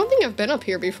 I don't think I've been up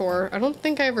here before. I don't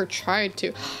think I ever tried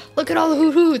to. Look at all the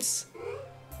hoot hoots!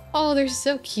 Oh, they're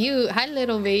so cute. Hi,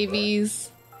 little babies.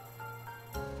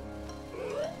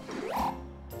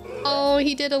 Oh,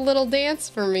 he did a little dance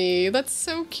for me. That's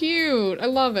so cute. I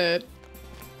love it.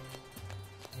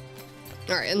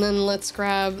 All right, and then let's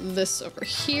grab this over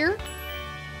here.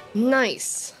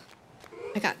 Nice.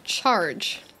 I got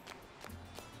charge.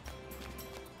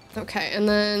 Okay, and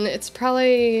then it's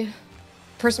probably the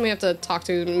person we have to talk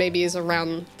to maybe is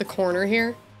around the corner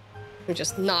here. And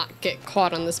just not get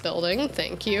caught on this building.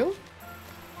 Thank you.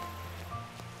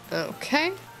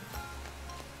 Okay.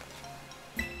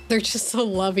 They're just so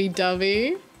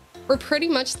lovey-dovey. We're pretty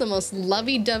much the most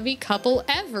lovey-dovey couple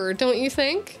ever, don't you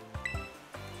think?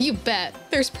 You bet.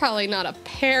 There's probably not a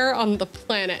pair on the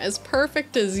planet as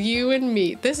perfect as you and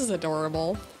me. This is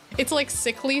adorable. It's like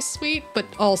sickly sweet, but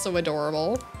also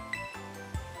adorable.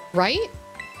 Right?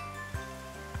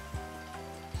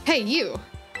 Hey, you.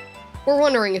 We're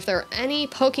wondering if there are any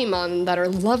Pokemon that are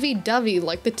lovey-dovey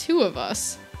like the two of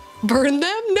us. Burn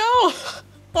them? No!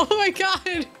 Oh my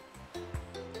god!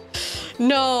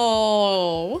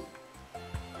 No!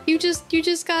 You just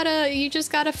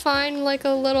gotta find like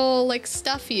a little like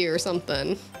stuffy or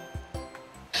something.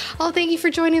 Oh, thank you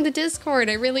for joining the Discord.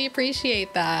 I really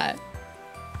appreciate that.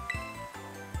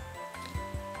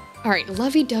 All right,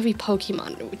 lovey-dovey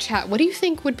Pokemon. Chat, what do you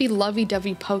think would be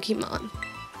lovey-dovey Pokemon?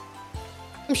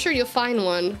 I'm sure you'll find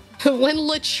one. When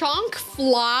Lechonk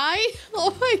fly?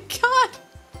 Oh my god.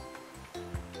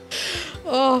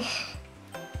 Oh.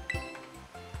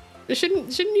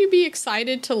 Shouldn't you be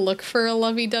excited to look for a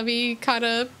lovey-dovey kind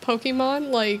of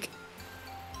Pokemon? Like,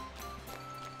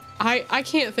 I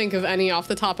can't think of any off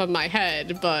the top of my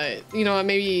head, but you know,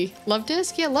 maybe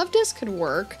Luvdisc? Yeah, Luvdisc could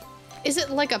work. Is it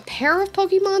like a pair of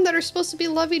Pokemon that are supposed to be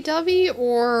lovey-dovey,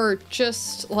 or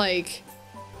just like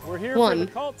We're here one? for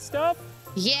the cult stuff.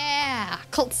 Yeah,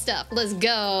 cult stuff. Let's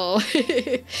go.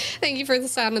 Thank you for the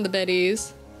sound of the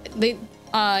biddies. They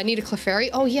need a Clefairy.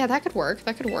 Oh yeah, that could work.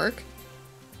 That could work.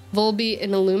 Volby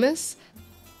and Illumis.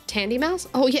 Tandymouse?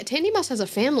 Oh yeah, Tandymouse has a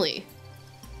family.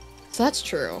 So that's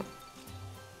true.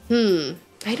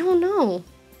 I don't know.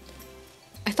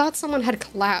 I thought someone had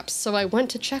collapsed, so I went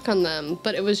to check on them,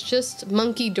 but it was just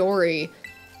Monkey Dory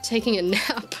taking a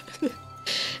nap.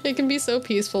 It can be so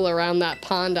peaceful around that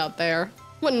pond out there.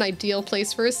 What an ideal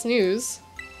place for a snooze.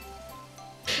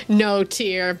 No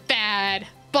tier. Bad.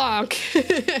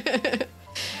 Bonk.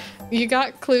 You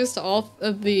got clues to all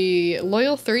of the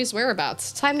Loyal 3's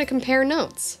whereabouts. Time to compare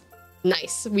notes.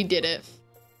 Nice. We did it.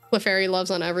 Clefairy loves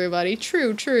on everybody.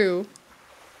 True, true.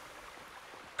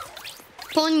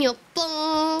 Ponyo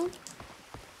pon.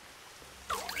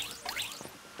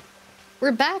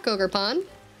 We're back, Ogrepon.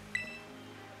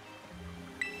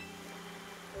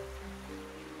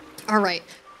 Alright,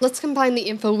 let's combine the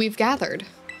info we've gathered.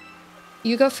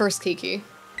 You go first, Kiki.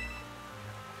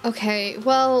 Okay,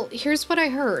 well, here's what I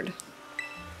heard.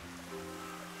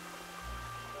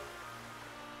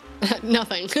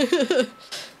 Nothing.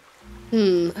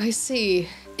 I see.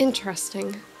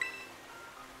 Interesting.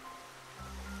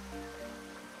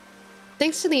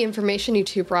 Thanks to the information you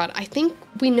two brought, I think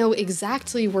we know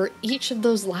exactly where each of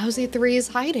those lousy 3 is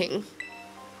hiding.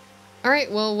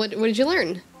 Alright, well, what did you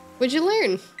learn? What'd you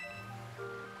learn?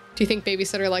 Do you think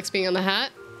Babysitter likes being on the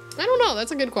hat? I don't know,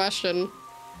 that's a good question.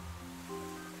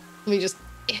 Let me just...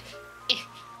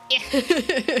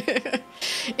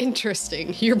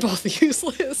 Interesting, you're both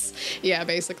useless. Yeah,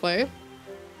 basically.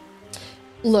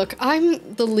 Look,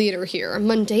 I'm the leader here.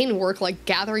 Mundane work like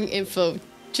gathering info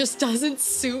just doesn't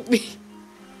suit me.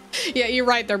 Yeah, you're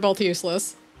right, they're both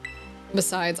useless.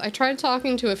 Besides, I tried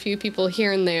talking to a few people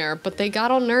here and there, but they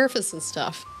got all nervous and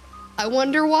stuff. I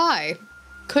wonder why.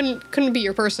 Couldn't be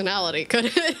your personality, could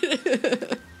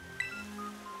it?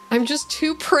 I'm just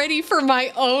too pretty for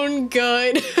my own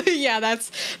good. Yeah,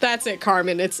 that's it,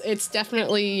 Carmen. It's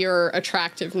definitely your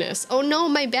attractiveness. Oh no,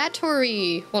 my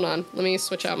Battery. Hold on, let me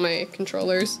switch out my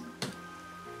controllers.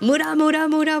 Muda, muda,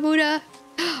 muda, muda.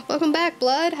 Welcome back,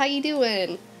 Blood. How you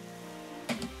doing?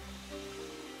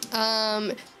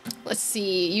 Let's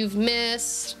see. You've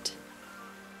missed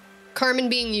Carmen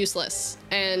being useless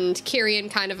and Kyrian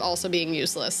kind of also being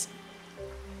useless.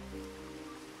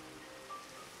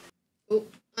 Oh,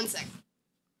 one sec.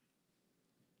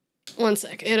 One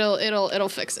sec. It'll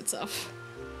fix itself.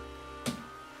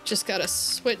 Just gotta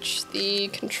switch the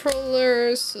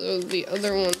controllers so the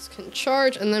other ones can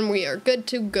charge, and then we are good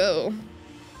to go.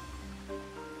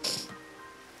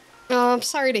 Oh, I'm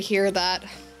sorry to hear that.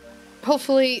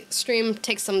 Hopefully, stream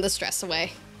takes some of the stress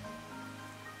away.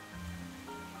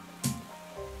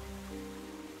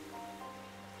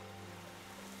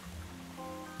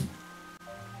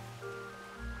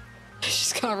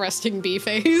 She's got a resting bee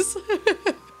face.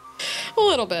 A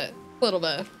little bit.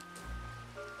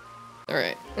 All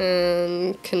right,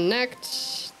 and connect.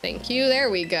 Thank you. There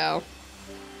we go.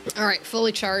 All right,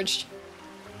 fully charged.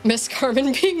 Miss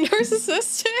Carmen being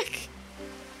narcissistic.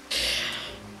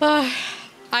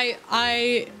 I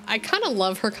kind of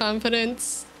love her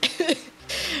confidence.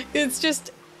 It's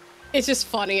just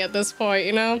funny at this point,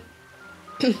 you know?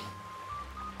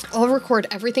 I'll record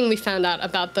everything we found out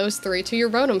about those three to your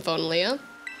Rotom phone, Leah.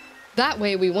 That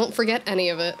way we won't forget any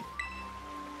of it.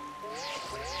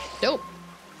 Dope.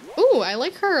 Ooh, I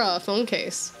like her phone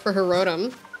case for her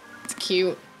Rotom. It's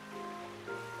cute.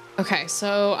 Okay,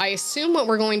 so I assume what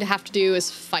we're going to have to do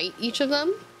is fight each of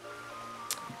them.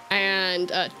 And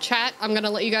chat, I'm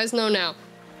gonna let you guys know now.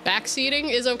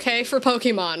 Backseating is okay for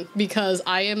Pokemon because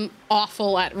I am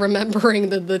awful at remembering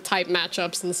the type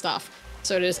matchups and stuff.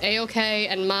 So it is A-okay,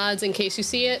 and mods, in case you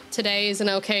see it, today is an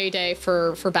okay day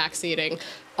for backseating.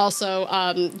 Also,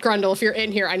 Grundle, if you're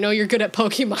in here, I know you're good at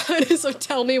Pokemon, so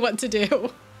tell me what to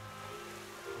do.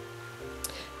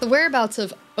 The whereabouts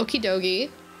of Okidogi,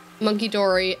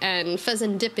 Munkidori, and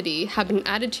Pheasantipity have been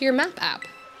added to your map app.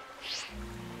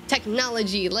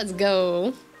 Technology, let's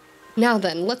go. Now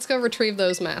then, let's go retrieve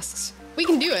those masks. We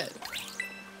can do it.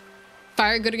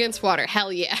 Fire good against water,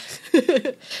 hell yeah.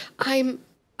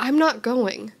 I'm not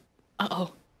going.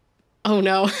 Uh-oh. Oh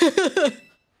no.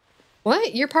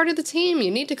 What? You're part of the team,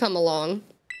 you need to come along.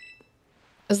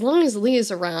 As long as Lee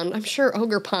is around, I'm sure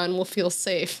Ogerpon will feel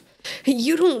safe.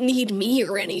 You don't need me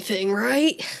or anything,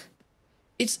 right?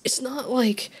 It's not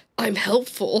like I'm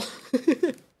helpful.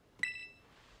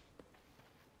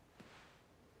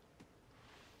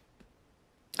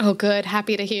 Oh, good.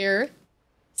 Happy to hear.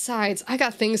 Besides, I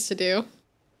got things to do.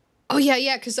 Oh,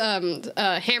 yeah, because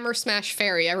Hammer Smash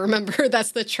Fairy. I remember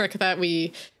that's the trick that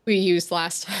we used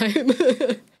last time.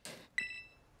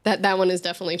 That one is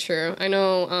definitely true. I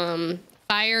know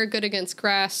fire good against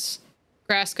grass,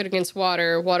 grass good against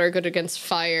water, water good against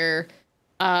fire.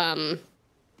 But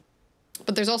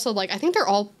there's also, like, I think they're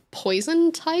all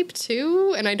poison type,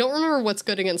 too? And I don't remember what's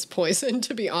good against poison,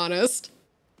 to be honest.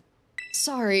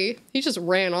 Sorry, he just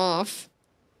ran off.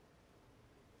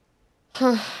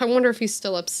 Huh, I wonder if he's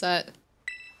still upset.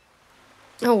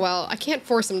 Oh well, I can't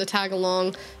force him to tag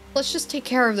along. Let's just take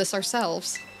care of this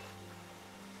ourselves.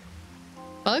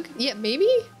 Bug? Yeah, maybe?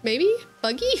 Maybe?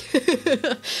 Buggy?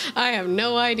 I have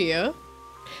no idea.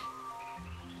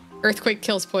 Earthquake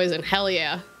kills poison. Hell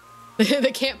yeah.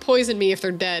 They can't poison me if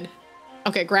they're dead.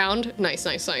 Okay, ground. Nice,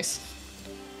 nice, nice.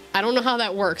 I don't know how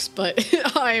that works, but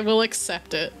I will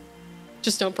accept it.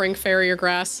 Just don't bring fairy or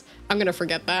grass. I'm gonna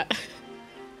forget that.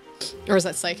 Or is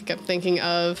that psychic I'm thinking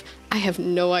of? I have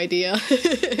no idea.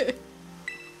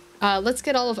 Let's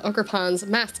get all of Ogerpon's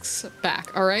masks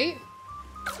back, alright?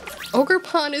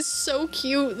 Ogerpon is so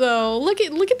cute though. Look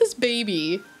at this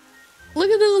baby. Look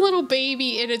at this little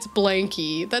baby in its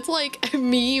blankie. That's like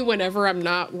me whenever I'm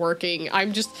not working.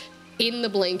 I'm just in the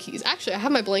blankies. Actually, I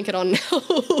have my blanket on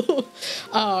now.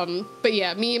 But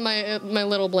yeah, me and my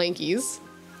little blankies.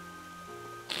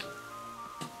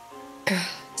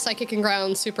 Psychic and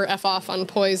ground, super F off on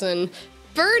poison.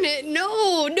 Burn it!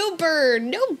 No! No burn!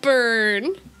 No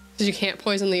burn! Because you can't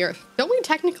poison the earth. Don't we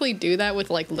technically do that with,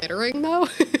 like, littering, though?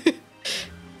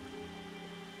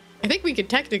 I think we could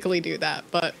technically do that,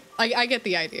 but I get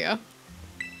the idea.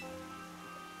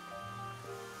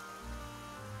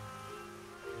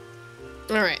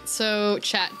 Alright, so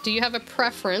chat, do you have a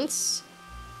preference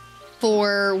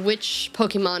for which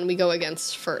Pokemon we go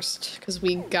against first? Because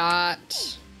we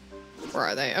got... Where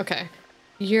are they? Okay.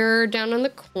 You're down in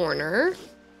the corner.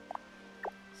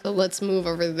 So let's move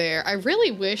over there. I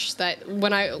really wish that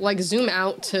when I, like, zoom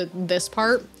out to this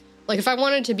part, like, if I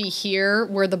wanted to be here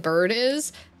where the bird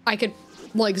is, I could,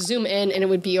 like, zoom in and it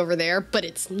would be over there, but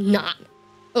it's not.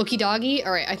 Okidoggy?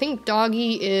 Alright, I think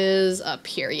Doggy is up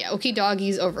here. Yeah,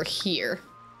 Okidoggy's over here.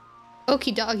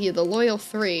 Okidoggy, the Loyal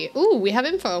 3. Ooh, we have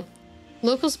info.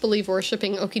 Locals believe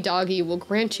worshipping Okidoggy will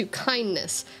grant you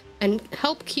kindness and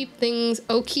help keep things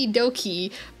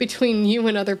okie-dokie between you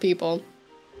and other people.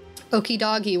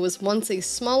 Okidoggy was once a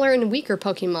smaller and weaker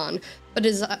Pokemon, but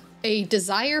a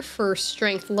desire for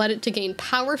strength led it to gain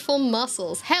powerful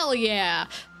muscles. Hell yeah!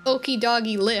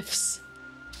 Okidoggy lifts.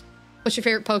 What's your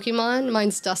favorite Pokemon?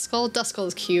 Mine's Duskull. Duskull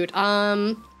is cute.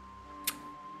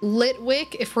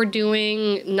 Litwick if we're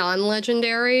doing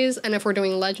non-legendaries, and if we're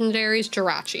doing legendaries,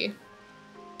 Jirachi.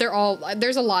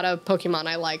 There's a lot of Pokemon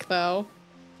I like, though.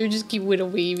 They're just cute little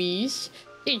babies.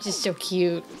 They're just so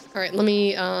cute. All right, let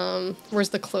me, where's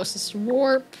the closest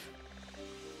warp?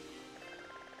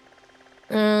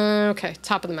 Okay,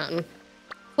 top of the mountain.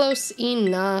 Close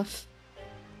enough.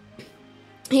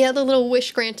 Yeah, the little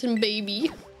wish-granting baby.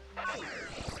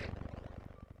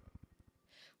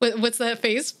 What's that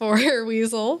face for,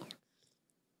 Weasel?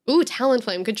 Ooh,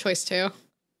 Talonflame. Good choice, too.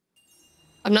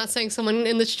 I'm not saying someone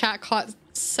in this chat caught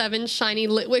 7 shiny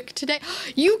Litwick today.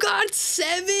 You got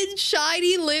 7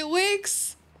 shiny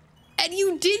Litwicks? And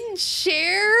you didn't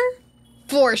share?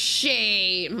 For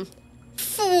shame.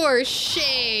 For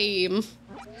shame.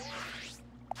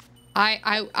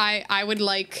 I would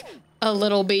like a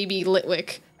little baby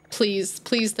Litwick. Please,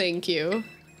 please, thank you.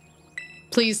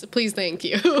 Please, please, thank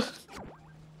you.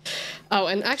 Oh,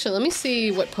 and actually, let me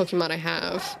see what Pokemon I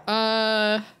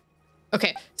have.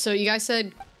 Okay, so you guys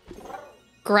said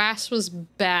grass was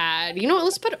bad. You know what?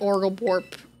 Let's put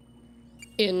Orgleborp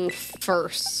in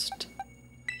first.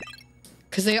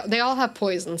 Because they all have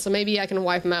poison, so maybe I can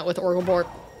wipe them out with Orgleborp.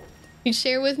 You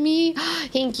share with me?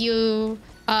 Thank you.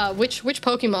 Which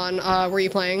Pokemon were you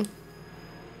playing?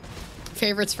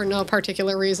 Favorites for no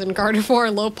particular reason.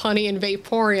 Gardevoir, Lopunny, and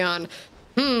Vaporeon.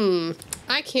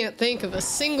 I can't think of a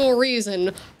single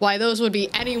reason why those would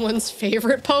be anyone's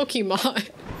favorite Pokemon.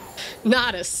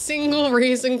 Not a single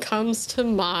reason comes to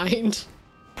mind.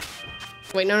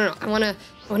 Wait, no. I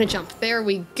wanna jump. There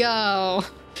we go.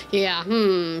 Yeah,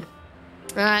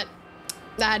 That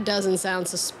doesn't sound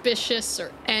suspicious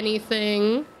or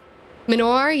anything.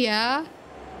 Minoir, yeah.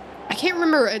 I can't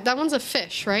remember. That one's a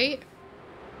fish, right?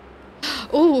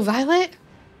 Oh, Violet?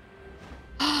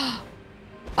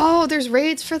 Oh, there's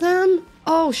raids for them?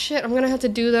 Oh, shit. I'm gonna have to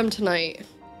do them tonight.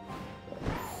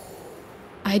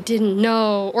 I didn't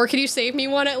know. Or could you save me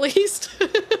one at least?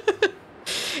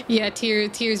 Yeah,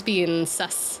 Tears being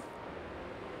sus.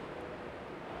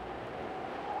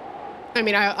 I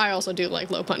mean, I also do like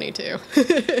Lopunny too.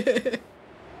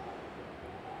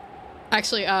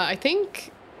 Actually, I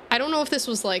think... I don't know if this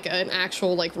was like an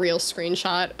actual like real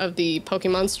screenshot of the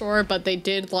Pokemon store, but they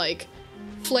did like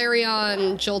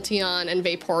Flareon, Jolteon, and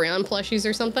Vaporeon plushies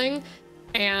or something.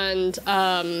 And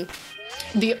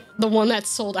the one that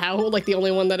sold out, like the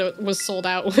only one that was sold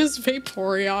out was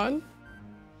Vaporeon.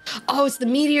 Oh, it's the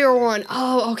Meteor one.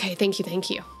 Oh, okay. Thank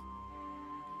you.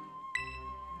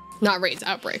 Not raids,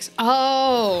 outbreaks.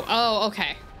 Oh,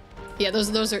 okay. Yeah,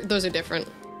 those are different.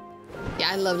 Yeah,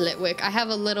 I love Litwick. I have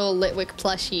a little Litwick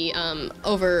plushie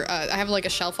I have like a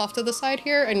shelf off to the side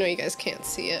here. I know you guys can't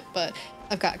see it, but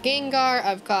I've got Gengar,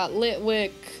 I've got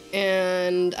Litwick,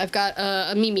 and I've got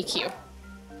a Mimikyu.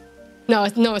 No,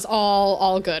 it's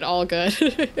all good, all good.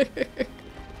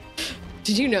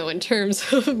 Did you know in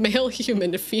terms of male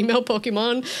human to female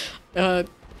Pokemon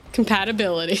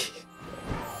compatibility?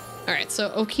 All right, so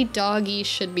Okidoggy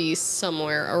should be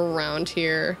somewhere around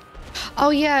here. Oh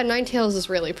yeah, Ninetales is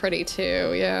really pretty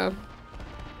too, yeah.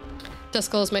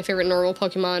 Duskull is my favorite normal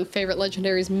Pokemon. Favorite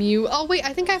legendary is Mew. Oh wait,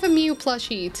 I think I have a Mew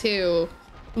plushie too.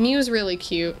 Mew's really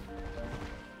cute.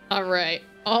 All right.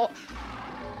 Oh,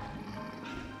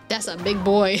 that's a big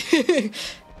boy.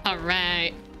 All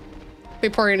right.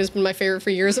 Vaporeon has been my favorite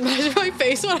for years. Imagine my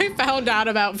face when I found out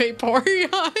about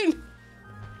Vaporeon.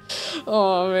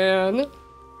 Oh man.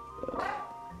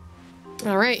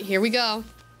 All right, here we go.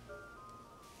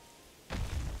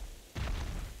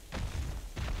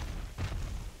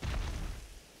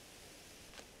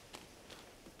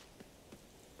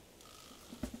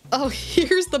 Oh,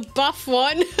 here's the buff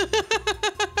one.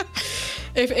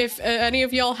 If any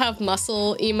of y'all have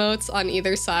muscle emotes on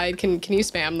either side, can you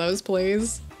spam those,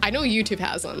 please? I know YouTube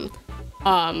has them,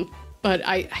 but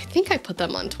I think I put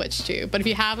them on Twitch too. But if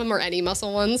you have them or any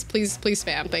muscle ones, please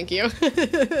spam. Thank you.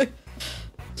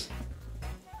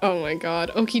 Oh my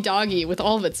god, Okidoggy with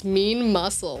all of its mean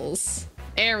muscles.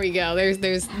 There we go.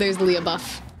 There's Leah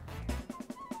buff.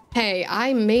 Hey,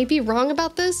 I may be wrong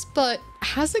about this, but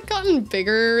has it gotten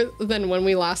bigger than when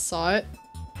we last saw it?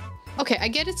 Okay, I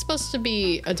get it's supposed to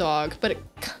be a dog, but it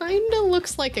kind of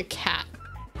looks like a cat.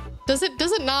 Does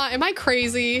it not? Am I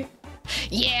crazy?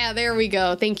 Yeah, there we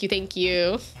go. Thank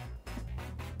you.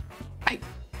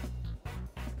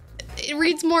 It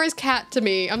reads more as cat to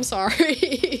me. I'm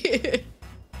sorry.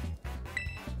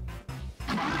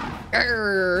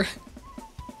 Urgh.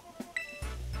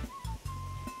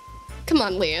 Come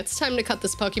on, Leah, it's time to cut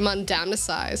this Pokemon down to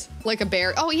size. Like a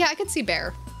bear. Oh yeah, I could see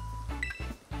bear.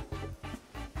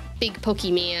 Big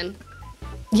Pokemon.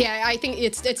 Yeah, I think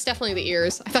it's definitely the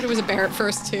ears. I thought it was a bear at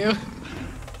first too.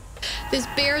 This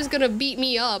bear is gonna beat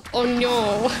me up. Oh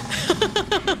no.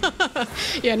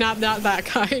 Yeah, not that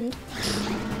kind.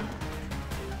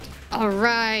 All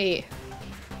right,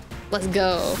 let's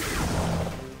go.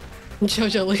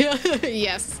 Jojo Leah,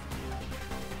 yes.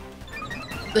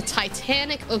 The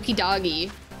Titanic Okidoggy.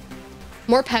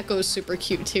 Morpeko's super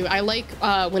cute too. I like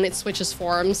when it switches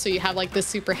forms, so you have like the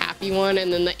super happy one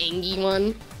and then the angry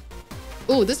one.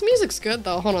 Ooh, this music's good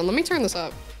though. Hold on, let me turn this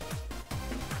up.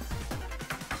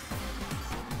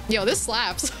 Yo, this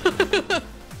slaps.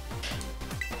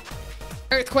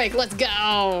 Earthquake, let's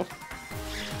go.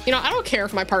 You know, I don't care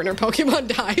if my partner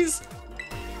Pokemon dies.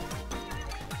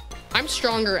 I'm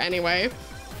stronger anyway.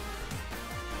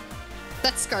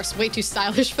 That scarf's way too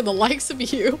stylish for the likes of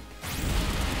you.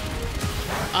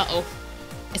 Uh-oh.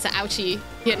 It's an ouchie.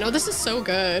 Yeah, no, this is so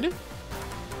good.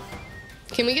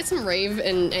 Can we get some rave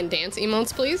and dance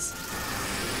emotes, please?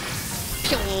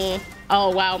 Oh,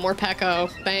 wow, more Peko.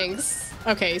 Thanks.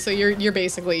 Okay, so you're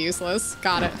basically useless.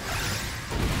 Got it.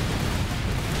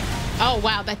 Oh,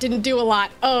 wow, that didn't do a lot.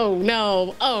 Oh,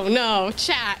 no. Oh, no.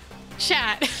 Chat.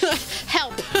 Chat.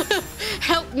 Help.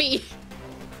 Help me.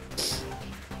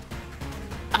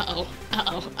 Uh-oh.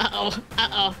 Uh-oh. Uh-oh.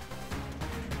 Uh-oh.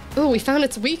 Ooh, we found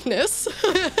its weakness.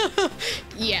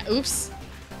 Yeah, oops.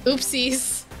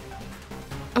 Oopsies.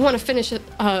 I want to finish it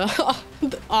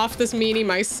off this meanie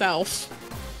myself.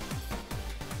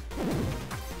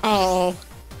 Oh.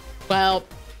 Well.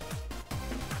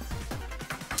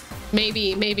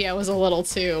 Maybe I was a little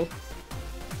too...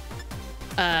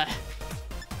 Can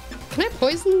I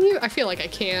poison you? I feel like I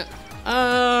can't.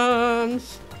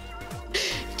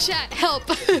 Chat, help.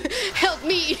 Help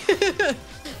me.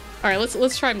 All right,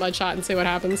 let's try Mudshot and see what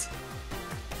happens.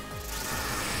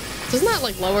 Doesn't that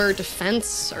like lower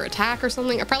defense or attack or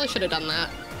something? I probably should have done that.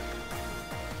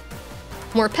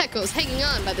 More Pekos hanging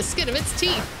on by the skin of its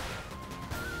teeth.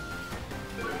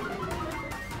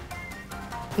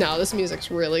 No, this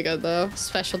music's really good though.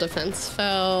 Special defense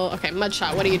fell. Okay,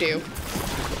 Mudshot, what do you do?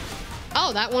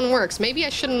 Oh, that one works. Maybe I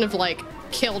shouldn't have like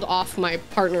killed off my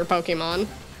partner Pokemon.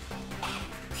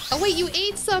 Oh wait, you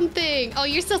ate something. Oh,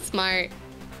 you're so smart.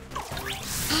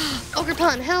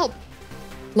 Ogerpon, help!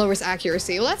 Lowers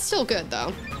accuracy. Well, that's still good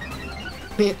though.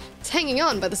 It's hanging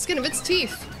on by the skin of its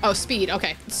teeth. Oh, speed.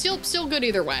 Okay, still good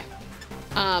either way.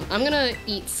 I'm gonna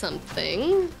eat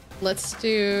something. Let's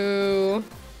do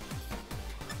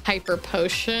hyper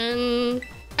potion.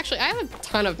 Actually, I have a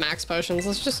ton of max potions.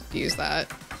 Let's just use that.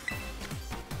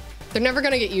 They're never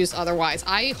gonna get used otherwise.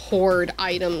 I hoard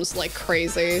items like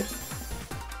crazy.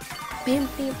 Yeah,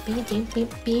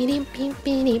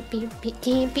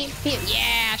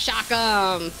 shock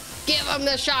 'em. Give 'em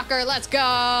the shocker. Let's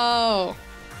go.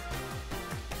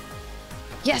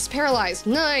 Yes, paralyzed.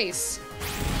 Nice.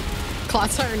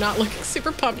 Clodsire not looking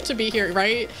super pumped to be here,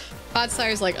 right?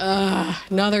 Clodsire's like,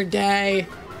 another day,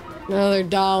 another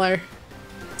dollar.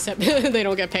 Except they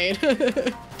don't get paid.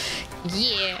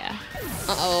 Yeah.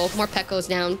 Uh-oh, more Pekos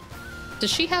down.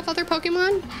 Does she have other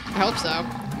Pokemon? I hope so.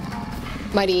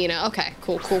 Mighty Ina. Okay,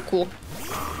 cool.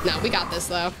 No, we got this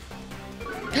though.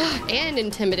 And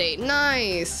Intimidate.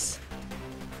 Nice.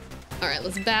 All right,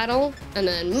 let's battle. And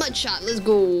then Mudshot, let's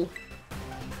go.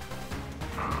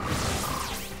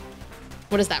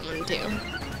 What does that one do?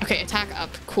 Okay, attack up.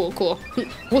 Cool.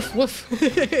 Woof, woof.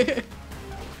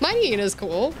 Mighty Ina's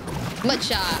cool.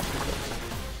 Mudshot.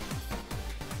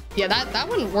 Yeah, that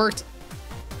one worked.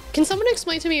 Can someone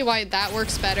explain to me why that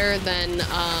works better than,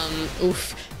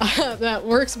 that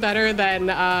works better than,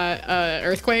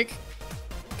 Earthquake?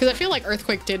 Because I feel like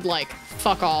Earthquake did, like,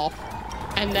 fuck all.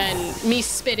 And then me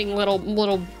spitting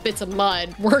little bits of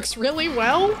mud works really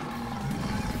well.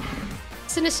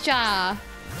 Sinistra.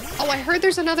 Oh, I heard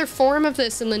there's another form of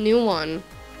this in the new one.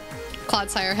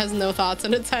 Clodsire has no thoughts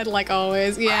in its head, like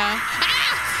always. Yeah.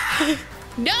 Ah!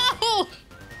 No!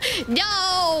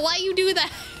 No! Why you do that?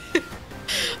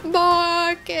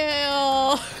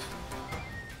 Markill.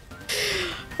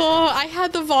 Oh, I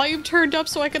had the volume turned up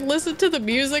so I could listen to the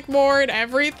music more and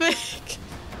everything.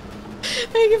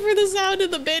 Thank you for the sound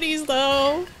of the biddies,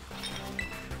 though.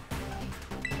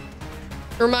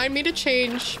 Remind me to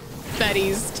change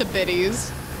Betties to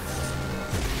biddies.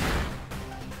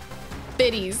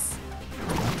 Biddies.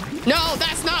 No,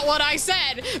 that's not what I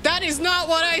said. That is not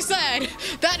what I said.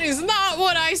 That is not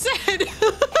what I said.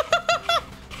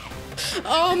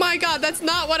 Oh my god, that's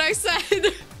not what I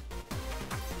said.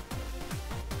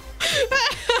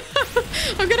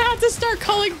 I'm gonna have to start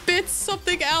calling bits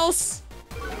something else.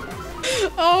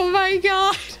 Oh my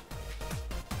god.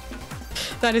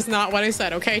 That is not what I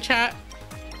said, okay, chat?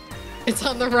 It's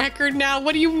on the record now.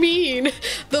 What do you mean?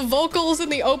 The vocals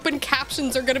and the open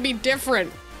captions are gonna be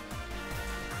different.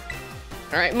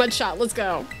 All right, Mudshot, let's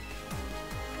go.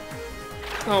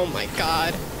 Oh my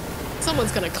god.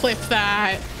 Someone's gonna clip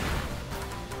that.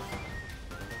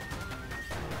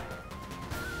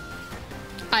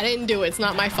 I didn't do it. It's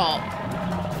not my fault.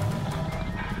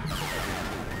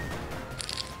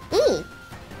 Ooh.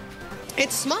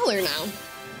 It's smaller now.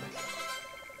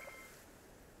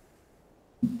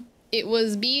 It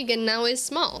was big and now it's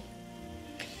small.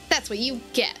 That's what you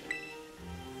get.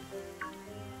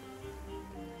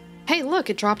 Hey, look,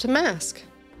 it dropped a mask.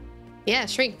 Yeah,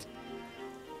 shrinked.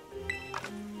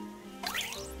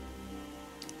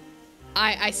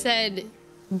 I said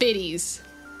biddies.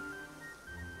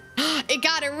 It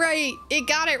got it right. It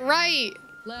got it right.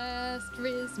 Last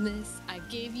Christmas, I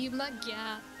gave you my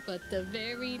gap, but the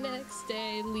very next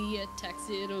day, Leah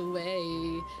texted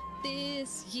away.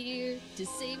 This year, to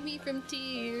save me from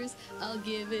tears, I'll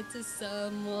give it to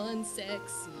someone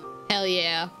sexy. Hell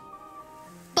yeah.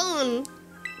 Fun.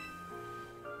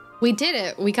 We did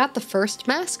it. We got the first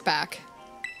mask back.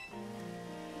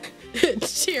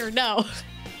 Cheer, no.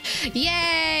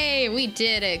 Yay! We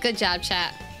did it. Good job,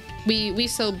 chat. We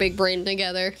so big brain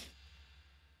together.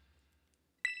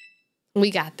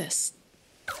 We got this.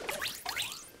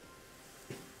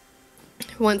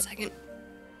 1 second.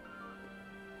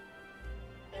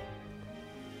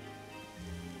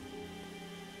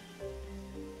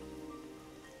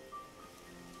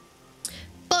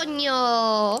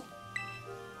 Ponyo!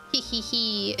 Hee hee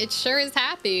hee. It sure is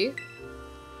happy.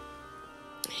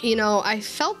 You know, I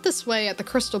felt this way at the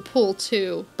Crystal Pool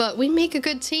too, but we make a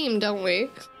good team, don't we?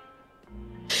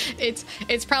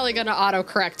 It's probably gonna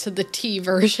autocorrect to the T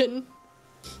version.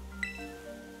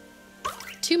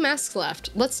 2 masks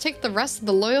left. Let's take the rest of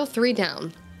the loyal 3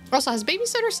 down. Also, has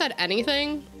Babysitter said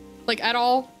anything? Like, at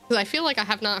all? Because I feel like I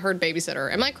have not heard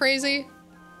Babysitter. Am I crazy?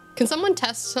 Can someone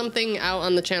test something out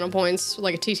on the channel points,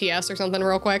 like a TTS or something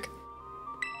real quick?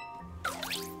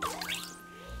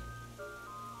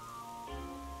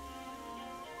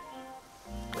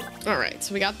 Alright,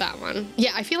 so we got that one.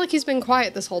 Yeah, I feel like he's been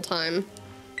quiet this whole time.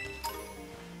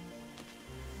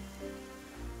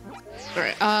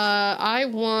 Alright, I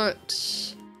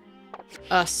want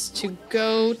us to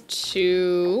go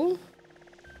to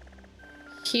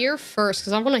here first,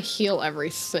 because I want to heal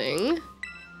everything.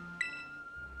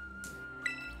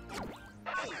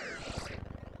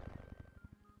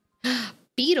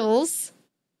 Beetles.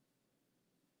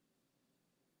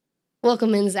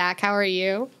 Welcome in, Zach. How are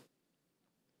you?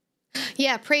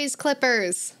 Yeah, praise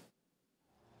Clippers.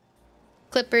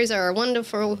 Clippers are a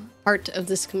wonderful part of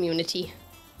this community.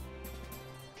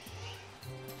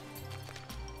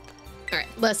 All right,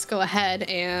 let's go ahead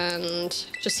and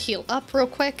just heal up real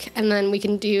quick, and then we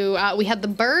can do, we had the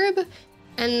burb,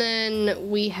 and then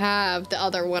we have the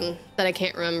other one that I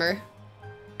can't remember.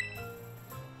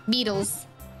 Beetles.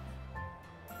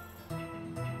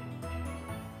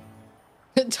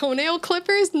 Toenail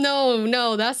clippers? No,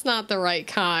 no, that's not the right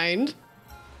kind.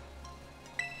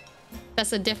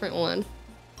 That's a different one.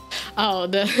 Oh,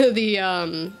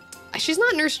 she's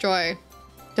not Nurse Joy.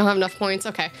 Don't have enough points.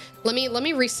 Okay, let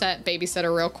me reset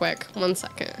Babysitter real quick. 1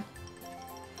 second.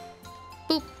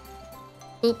 Boop,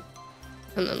 boop,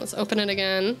 and then let's open it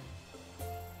again.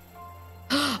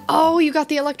 Oh, you got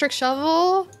the electric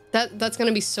shovel? That's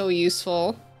gonna be so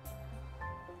useful.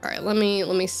 All right, let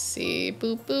me see.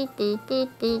 Boop, boop, boop,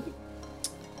 boop,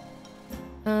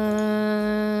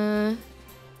 boop.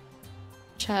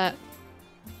 Chat.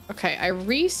 Okay, I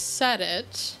reset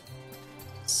it,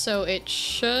 so it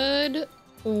should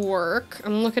work.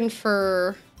 I'm looking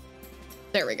for.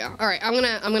 There we go. All right, I'm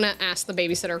gonna ask the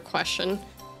Babysitter question.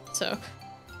 So,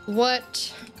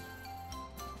 what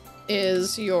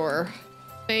is your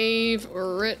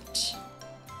favorite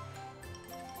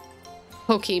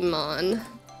Pokemon?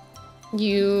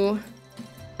 You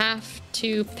have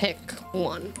to pick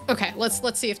one. Okay,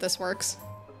 let's see if this works.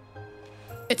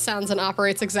 It sounds and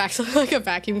operates exactly like a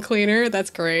vacuum cleaner. That's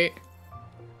great.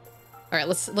 All right,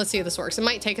 let's see if this works. It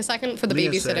might take a second for the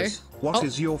Babysitter. Says, what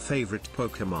is your favorite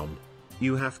Pokemon?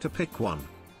 You have to pick one.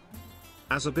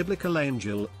 As a biblical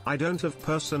angel, I don't have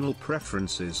personal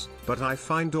preferences, but I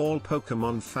find all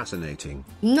Pokemon fascinating.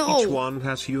 No. Each one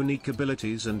has unique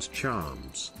abilities and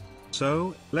charms.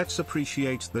 So, let's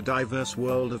appreciate the diverse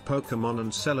world of Pokemon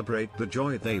and celebrate the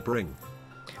joy they bring.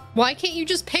 Why can't you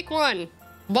just pick one?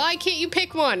 Why can't you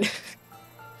pick one?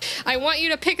 I want you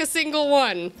to pick a single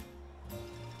one.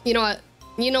 You know what?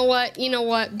 You know what? You know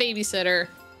what? Babysitter.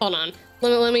 Hold on.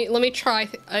 Let me try.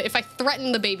 If I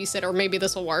threaten the Babysitter, maybe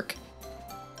this will work.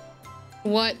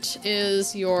 What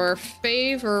is your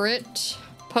favorite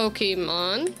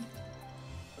Pokemon?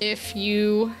 If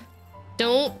you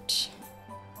don't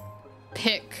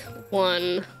pick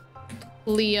one,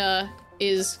 Leah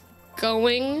is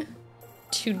going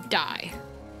to die.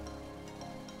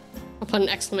 I'll put an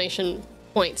exclamation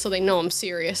point so they know I'm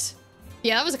serious.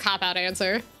 Yeah, that was a cop-out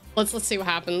answer. Let's see what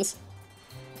happens.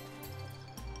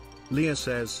 Leah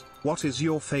says, what is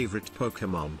your favorite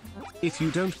Pokemon? If you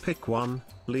don't pick one,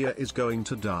 Leah is going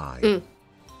to die.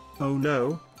 Oh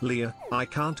no, Leah, I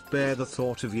can't bear the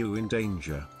thought of you in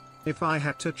danger. If I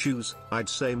had to choose, I'd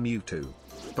say Mewtwo.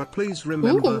 But please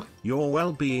remember, Ooh. your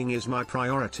well-being is my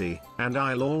priority, and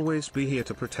I'll always be here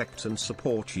to protect and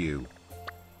support you.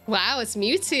 Wow, it's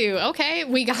Mewtwo. Okay,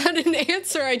 we got an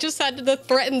answer. I just had to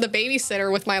threaten the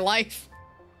babysitter with my life.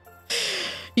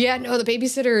 Yeah, no, the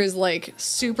babysitter is like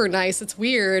super nice. It's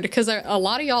weird because a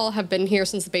lot of y'all have been here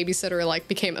since the babysitter like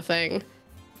became a thing.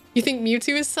 You think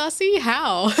Mewtwo is sussy?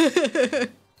 How?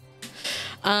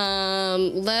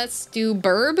 Let's do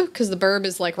Burb because the Burb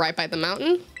is like right by the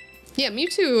mountain. Yeah,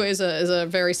 Mewtwo is a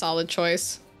very solid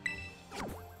choice.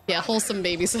 Yeah, wholesome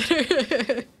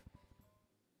babysitter.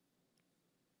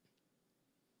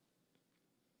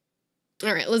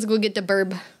 All right, let's go get the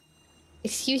Burb.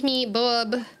 Excuse me,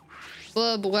 Bub.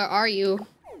 Bub, where are you?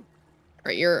 All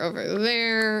right, you're over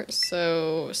there.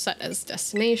 So set as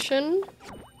destination.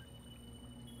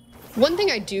 One thing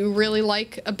I do really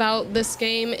like about this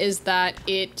game is that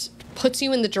it puts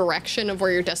you in the direction of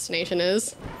where your destination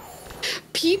is.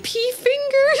 PP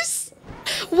fingers?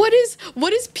 What is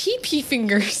PP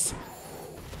fingers?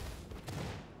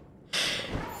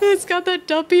 It's got that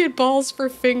dumpy and balls for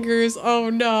fingers. Oh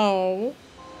no.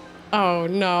 Oh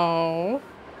no.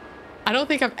 I don't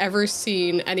think I've ever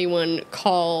seen anyone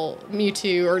call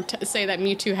Mewtwo or say that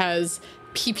Mewtwo has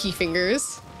PP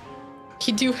fingers.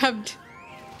 You do have...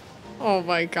 Oh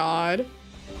my god.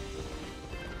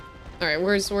 Alright,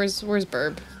 where's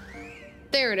Burb?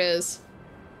 There it is.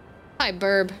 Hi,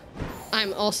 Burb.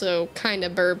 I'm also kind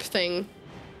of Burb thing.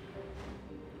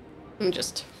 I'm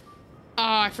just... Oh,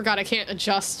 I forgot I can't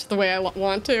adjust the way I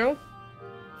want to.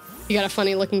 You got a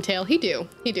funny looking tail. He do.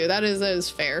 That is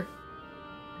fair.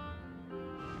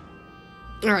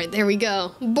 All right, there we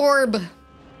go. Borb.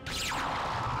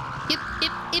 Hip,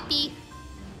 hip, hippie.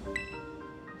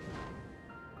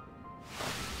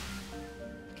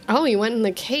 Oh, you went in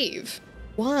the cave.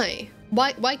 Why?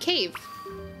 Why cave?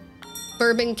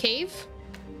 Bourbon Cave?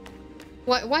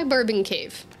 Why Bourbon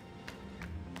Cave?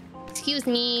 Excuse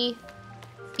me.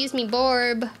 Excuse me,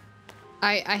 Borb.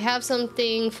 I have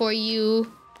something for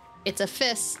you. It's a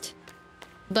fist.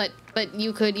 But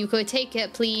you could take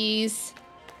it, please.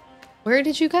 Where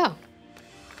did you go?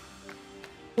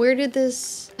 Where did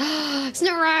this...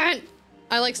 Snorunt!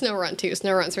 I like Snorunt too.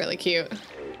 Snorunt's really cute.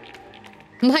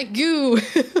 My goo!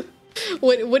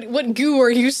 What goo are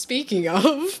you speaking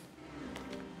of?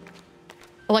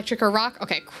 Electric or rock?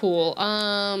 Okay, cool.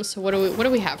 So what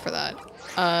do we have for that?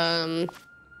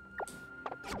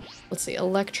 Let's see,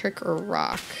 electric or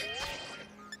rock.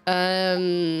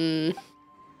 I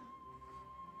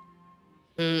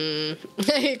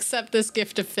accept this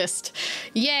gift of fist.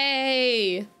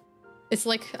 Yay! It's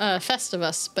like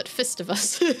Festivus, but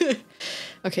Fistivus.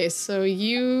 Okay, so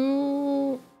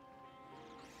you...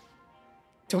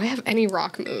 Do I have any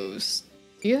rock moves?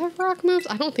 Do you have rock moves?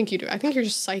 I don't think you do. I think you're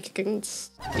just Psychic and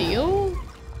Steel?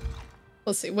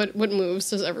 Let's see, what moves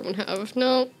does everyone have?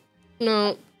 No.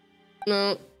 No.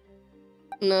 No.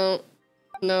 No.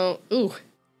 No. Ooh.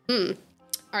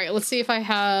 Alright, let's see if I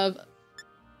have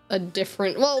a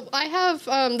different... Well, I have...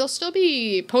 they'll still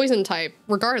be poison type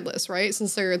regardless, right?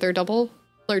 Since they're dual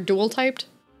typed.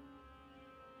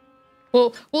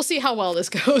 Well, we'll see how well this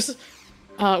goes.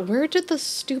 Where did the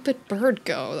stupid bird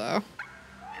go, though?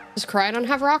 Does Crydon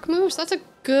have rock moves? That's a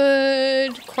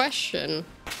good question.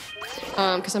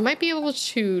 Because I might be able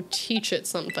to teach it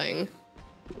something.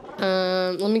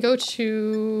 Let me go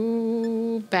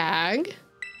to bag.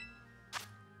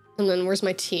 And then where's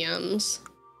my TMs?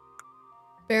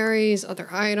 Berries, other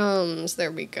items.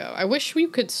 There we go. I wish we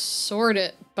could sort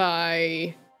it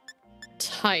by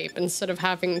type instead of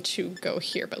having to go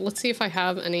here. But let's see if I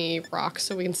have any rocks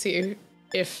so we can see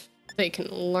if they can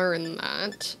learn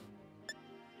that.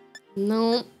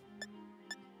 No.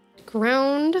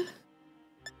 Ground.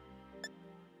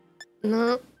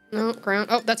 No, ground.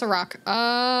 Oh, that's a rock.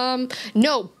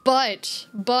 No, but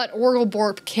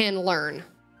Orgleborp can learn.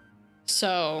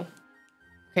 So,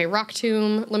 okay, Rock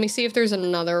Tomb. Let me see if there's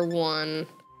another one.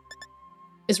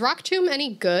 Is Rock Tomb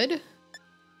any good? I'm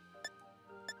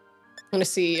gonna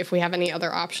see if we have any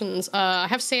other options. I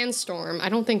have Sandstorm. I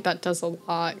don't think that does a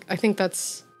lot. I think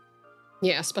that's,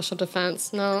 yeah, special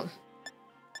defense. No.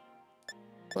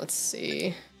 Let's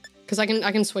see, because I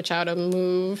can switch out a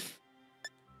move.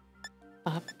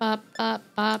 Bop, bop, bop,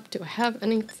 bop. Do I have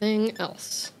anything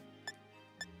else?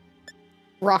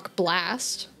 Rock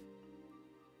Blast.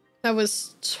 That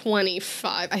was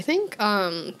 25. I think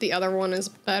the other one is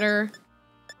better.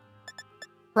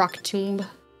 Rock Tomb.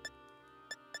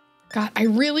 God, I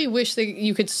really wish that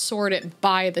you could sort it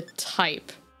by the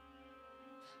type.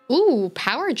 Ooh,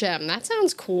 Power Gem. That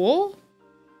sounds cool.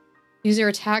 Use your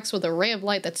attacks with a ray of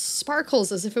light that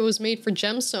sparkles as if it was made for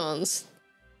gemstones.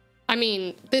 I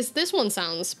mean, this one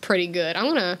sounds pretty good. I'm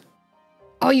gonna...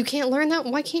 Oh, you can't learn that?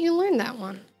 Why can't you learn that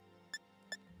one?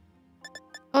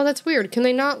 Oh, that's weird. Can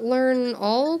they not learn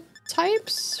all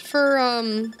types for,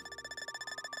 Hold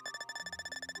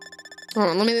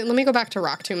on, let me go back to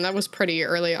Rock Tomb. That was pretty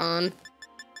early on.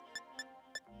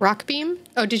 Rock Beam?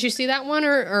 Oh, did you see that one,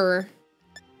 or...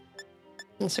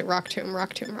 Let's say Rock Tomb,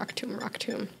 Rock Tomb, Rock Tomb, Rock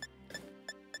Tomb.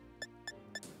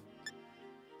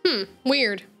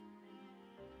 Weird.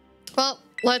 Well,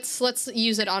 let's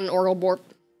use it on Oralborp.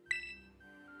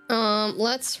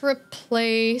 Let's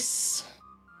replace...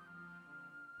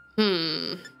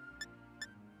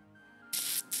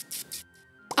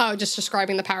 Oh, just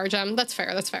describing the power gem. That's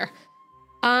fair, that's fair.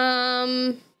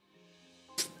 I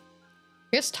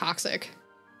guess Toxic.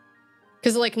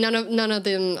 Because, like, none of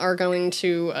them are going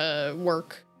to,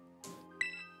 work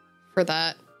for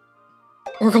that.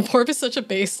 Oralborp is such a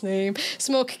base name.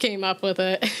 Smoke came up with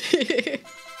it.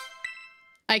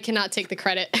 I cannot take the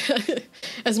credit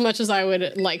as much as I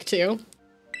would like to.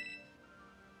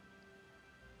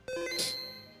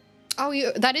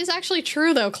 Oh, that is actually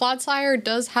true, though. Clodsire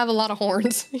does have a lot of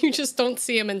horns. You just don't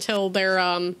see them until they're,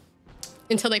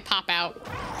 until they pop out.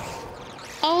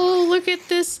 Oh, look at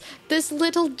this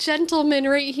little gentleman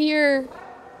right here.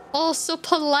 Oh, so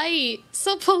polite.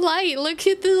 So polite. Look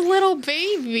at this little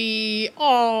baby.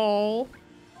 Oh.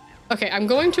 Okay, I'm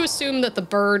going to assume that the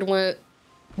bird went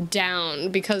down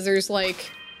because there's, like,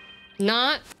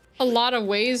 not a lot of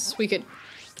ways we could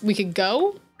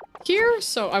go here.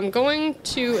 So I'm going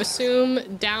to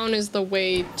assume down is the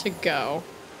way to go.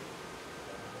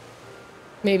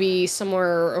 Maybe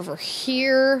somewhere over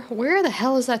here. Where the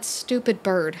hell is that stupid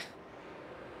bird?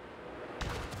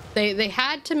 They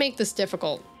had to make this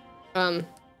difficult.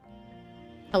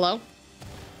 Hello?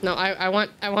 No, I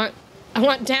want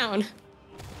down.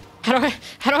 How do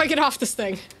I get off this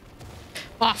thing?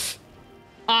 Off.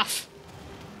 Off.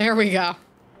 There we go.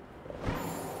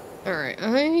 Alright,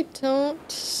 I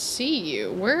don't see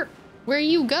you. Where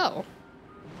you go?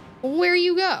 Where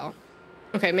you go?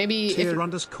 Okay, maybe Tier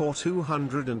underscore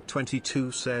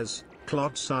 222 says,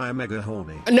 Clodsire mega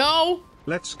horny. No!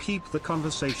 Let's keep the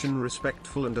conversation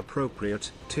respectful and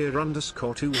appropriate. Tier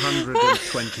underscore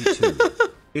 222.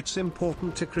 It's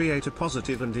important to create a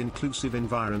positive and inclusive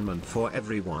environment for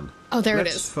everyone. Oh, there it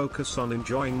is. Let's focus on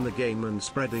enjoying the game and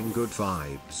spreading good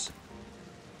vibes.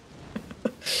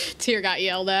 Tier got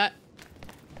yelled at.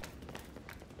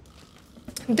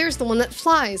 There's the one that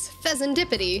flies.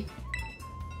 Pheasantipity.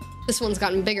 This one's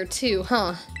gotten bigger too,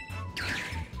 huh?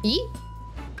 Yeet.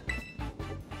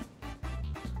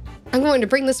 I'm going to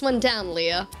bring this one down,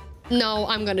 Leah. No,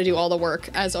 I'm going to do all the work,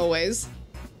 as always.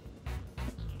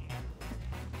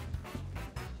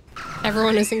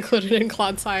 Everyone is included in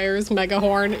Clodsire's Mega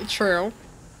Horn. True.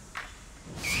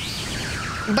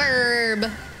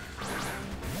 Burb.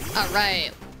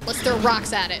 Alright. Let's throw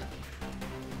rocks at it.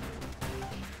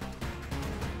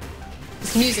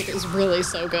 This music is really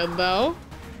so good, though.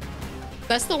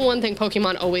 That's the one thing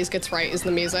Pokemon always gets right, is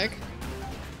the music.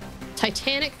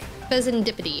 Titanic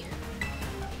Pheasantipity.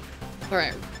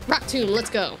 Alright, Rock Tomb, let's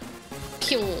go.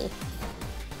 Pew.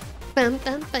 Bum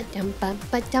bum ba dum bum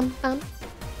ba dum bum.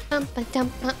 Bum ba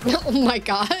dum bum. Oh my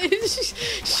god.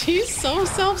 She's so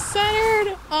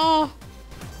self-centered. Oh.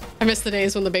 I miss the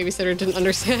days when the babysitter didn't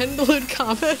understand the lewd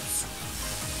comments.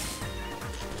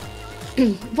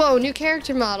 Whoa, new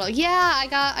character model. Yeah, I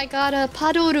got a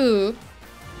Padoru.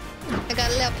 I got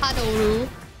a little Padoru.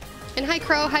 And hi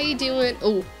Crow, how you doing?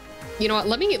 Oh, you know what?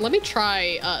 Let me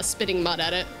try spitting mud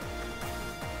at it.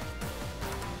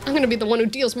 I'm gonna be the one who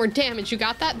deals more damage. You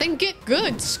got that? Then get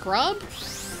good, scrub.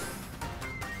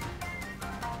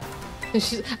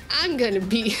 And I'm gonna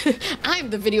be,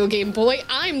 I'm the video game boy.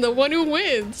 I'm the one who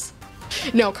wins.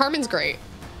 No, Carmen's great.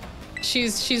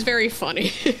 She's very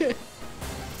funny.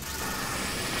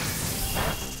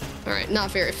 All right,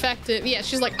 not very effective. Yeah,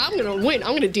 she's like, I'm gonna win.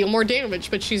 I'm gonna deal more damage,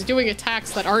 but she's doing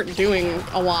attacks that aren't doing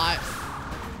a lot.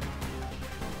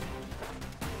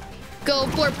 Go,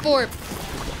 Borp, Borp.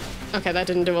 Okay, that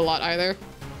didn't do a lot either.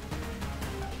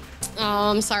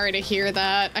 Oh, I'm sorry to hear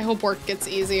that. I hope work gets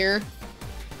easier.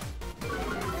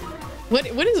 What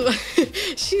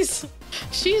is,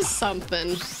 she's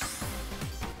something.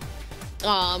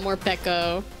 Aw, more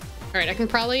Pecco. All right, I can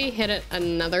probably hit it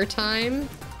another time.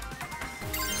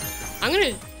 I'm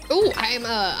gonna, ooh,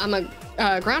 I'm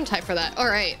a ground type for that. All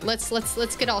right, let's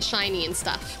get all shiny and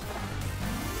stuff.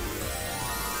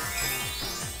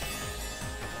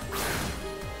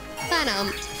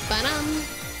 Ba-dum, ba-dum.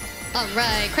 All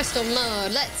right, crystal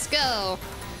mode, let's go.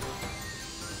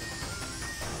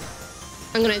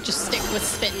 I'm gonna just stick with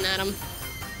spitting at him.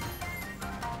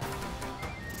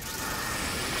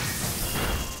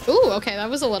 Ooh, okay, that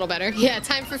was a little better. Yeah,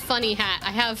 time for funny hat.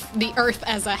 I have the earth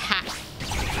as a hat.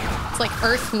 It's like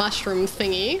earth mushroom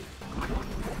thingy.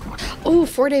 Ooh,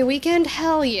 4-day weekend?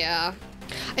 Hell yeah.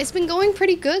 It's been going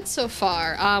pretty good so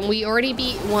far. We already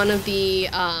beat one of the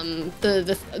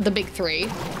big three.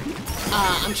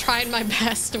 I'm trying my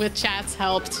best with chat's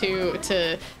help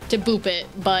to boop it,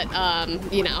 but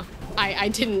you know, I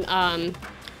didn't. I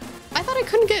thought I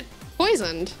couldn't get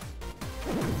poisoned.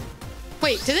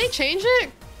 Wait, did they change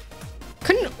it?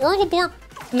 Couldn't Orgleborp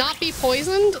not be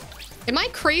poisoned? Am I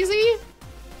crazy?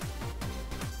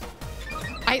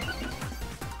 I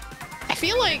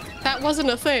feel like that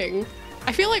wasn't a thing.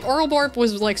 I feel like Orgleborp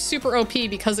was like super OP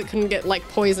because it couldn't get like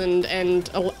poisoned and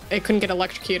it couldn't get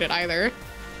electrocuted either.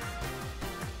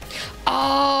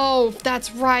 Oh,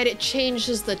 that's right. It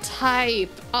changes the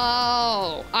type.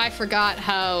 Oh, I forgot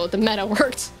how the meta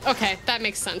worked. Okay, that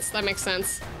makes sense. That makes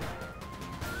sense.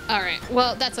 All right.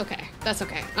 Well, that's okay. That's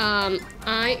okay.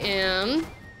 I am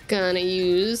gonna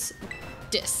use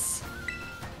this.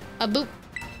 A boop.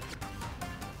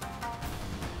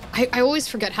 I always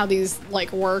forget how these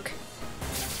like work.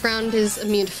 Ground is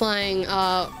immune to flying,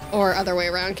 or other way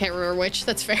around. Can't remember which.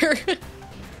 That's fair.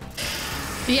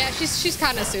 Yeah, she's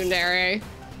kind of tsundere.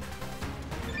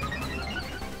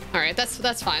 All right,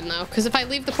 that's fine though, because if I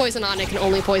leave the poison on, it can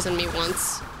only poison me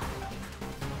once,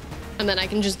 and then I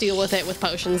can just deal with it with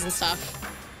potions and stuff.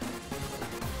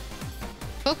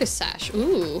 Focus sash.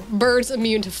 Ooh, birds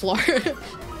immune to floor.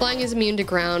 Flying is immune to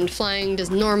ground. Flying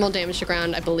does normal damage to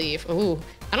ground, I believe. Ooh,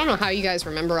 I don't know how you guys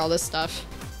remember all this stuff.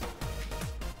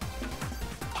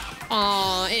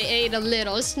 Aw, it ate a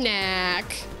little snack.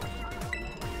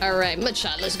 All right,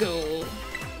 Mudshot, let's go.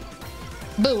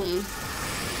 Boom.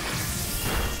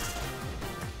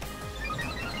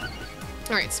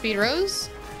 All right, Speed Rose.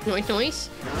 Noise, noise.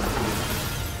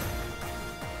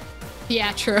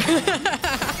 Yeah, true.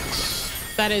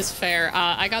 That is fair.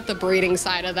 I got the breeding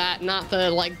side of that, not the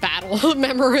like battle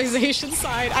memorization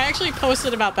side. I actually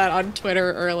posted about that on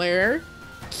Twitter earlier.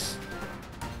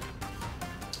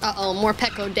 Uh-oh, more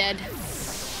Pecco dead.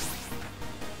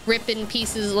 Rip in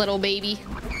pieces, little baby.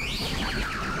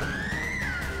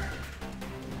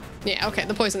 Yeah, okay,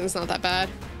 the poison is not that bad.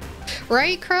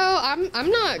 Right, Crow? I'm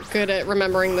not good at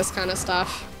remembering this kind of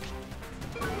stuff.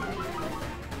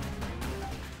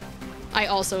 I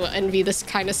also envy this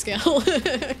kind of skill.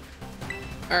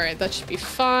 Alright, that should be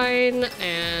fine.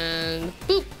 And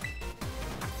boop.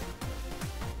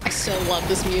 I still love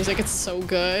this music, it's so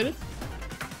good.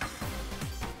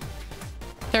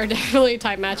 There are definitely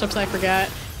type matchups I forget.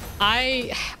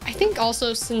 I think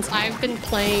also since I've been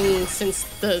playing since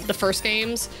the first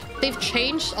games, they've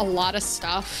changed a lot of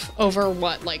stuff over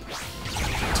what, like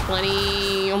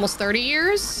 20, almost 30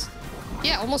 years?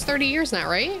 Yeah, almost 30 years now,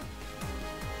 right?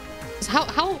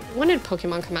 When did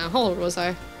Pokemon come out? How old was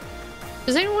I?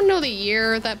 Does anyone know the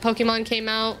year that Pokemon came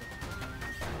out?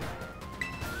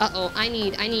 Uh-oh, I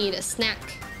need a snack.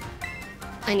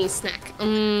 I need snack.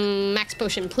 Max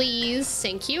potion, please.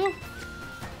 Thank you.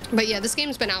 But yeah, this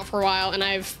game's been out for a while, and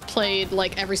I've played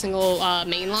like every single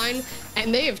mainline,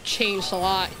 and they have changed a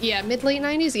lot. Yeah, mid-late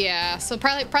 90s? Yeah, so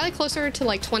probably closer to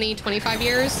like 20, 25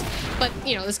 years. But,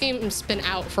 you know, this game's been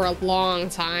out for a long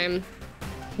time.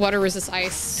 Water resist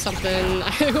ice, something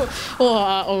I will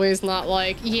always not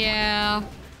like. Yeah,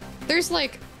 there's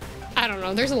like, I don't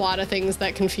know, there's a lot of things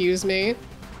that confuse me.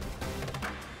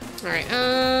 All right,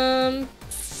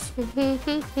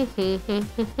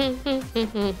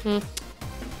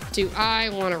 do I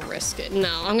want to risk it?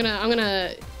 No, I'm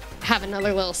gonna have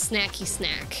another little snacky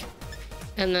snack,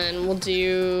 and then we'll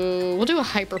do a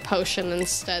hyper potion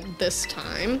instead this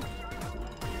time,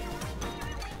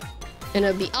 and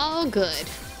it'll be all good.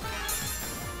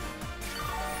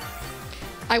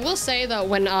 I will say though,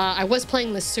 when I was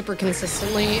playing this super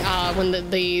consistently, when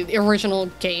the original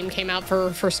game came out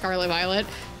for Scarlet and Violet,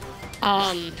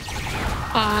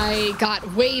 I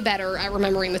got way better at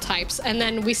remembering the types, and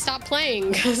then we stopped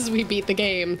playing because we beat the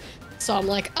game. So I'm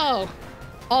like, oh,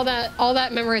 all that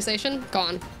memorization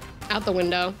gone out the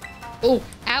window. Oh,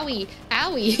 owie,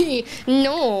 owie.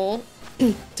 No,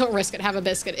 don't risk it. Have a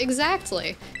biscuit.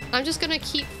 Exactly. I'm just gonna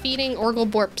keep feeding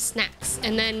Orgleborp snacks,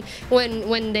 and then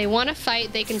when they want to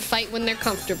fight, they can fight when they're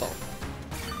comfortable.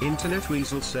 Internet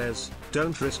Weasel says,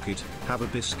 don't risk it, have a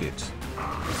biscuit.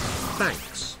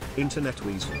 Thanks, Internet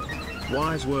Weasel.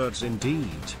 Wise words indeed.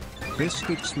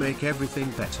 Biscuits make everything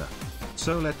better.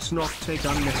 So let's not take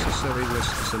unnecessary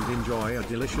risks and enjoy a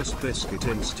delicious biscuit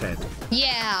instead.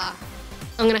 Yeah,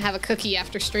 I'm gonna have a cookie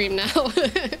after stream now.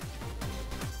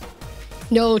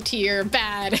 No tier,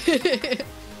 bad.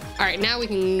 All right, now we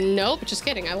can, nope, just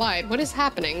kidding, I lied. What is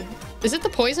happening? Is it the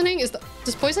poisoning?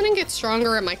 Does poisoning get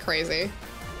stronger or am I crazy?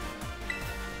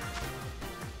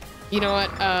 You know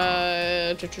what,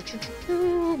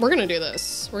 we're gonna do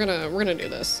this. We're gonna do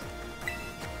this.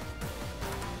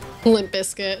 Limp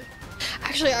Bizkit.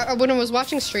 Actually, when I was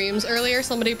watching streams earlier,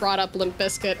 somebody brought up Limp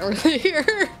Bizkit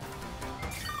earlier.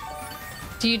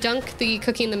 Do you dunk the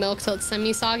cookie in the milk till it's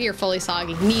semi-soggy or fully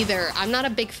soggy? Neither. I'm not a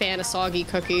big fan of soggy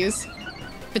cookies.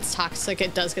 If it's toxic,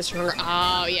 it does get stronger.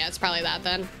 Oh, yeah, it's probably that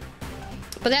then.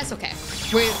 But that's okay.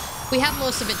 We have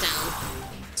most of it down.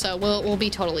 So we'll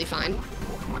be totally fine.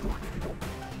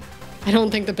 I don't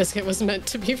think the biscuit was meant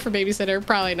to be for babysitter.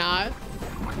 Probably not.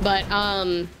 But,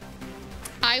 I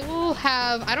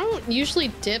don't usually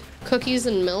dip cookies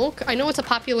in milk. I know it's a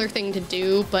popular thing to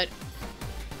do, but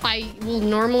I will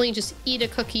normally just eat a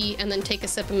cookie and then take a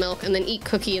sip of milk and then eat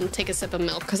cookie and take a sip of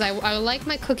milk because I like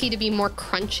my cookie to be more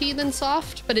crunchy than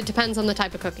soft, but it depends on the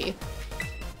type of cookie.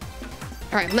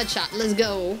 All right, mud shot, let's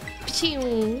go.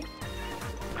 Paching.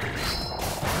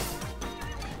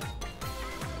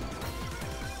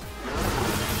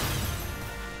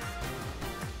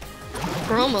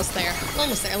 We're almost there,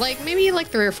 like maybe like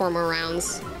 3 or 4 more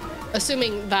rounds,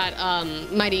 assuming that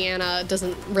Mighty Anna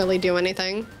doesn't really do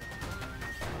anything.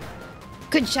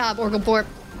 Good job, Orgleborp.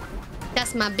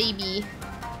 That's my baby.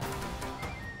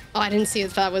 Oh, I didn't see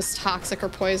if that was toxic or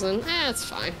poison. It's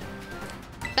fine.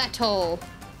 Battle.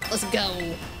 Let's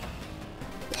go.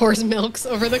 Pours milks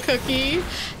over the cookie.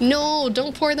 No,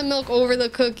 don't pour the milk over the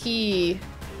cookie.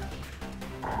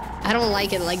 I don't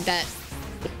like it like that.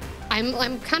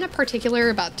 I'm kind of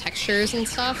particular about textures and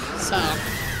stuff, so.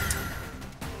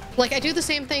 Like, I do the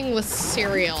same thing with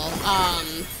cereal.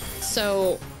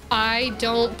 So I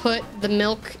don't put the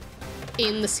milk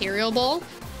in the cereal bowl.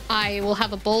 I will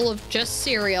have a bowl of just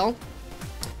cereal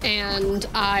and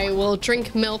I will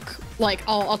drink milk. Like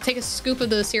I'll take a scoop of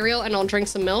the cereal and I'll drink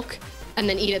some milk and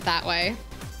then eat it that way.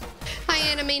 Hi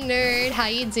anime nerd, how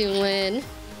you doing?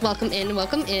 Welcome in,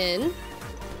 welcome in.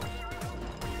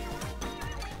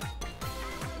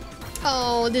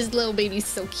 Oh, this little baby's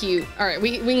so cute. All right,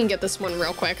 we can get this one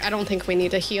real quick. I don't think we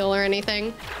need to heal or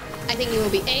anything. I think you will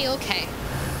be a-okay.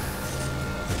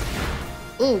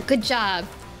 Ooh, good job.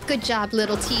 Good job,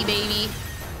 little T baby.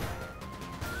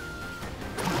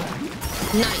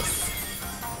 Nice.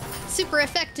 Super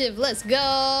effective. Let's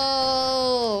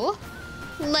go.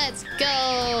 Let's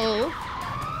go.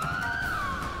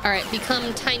 All right,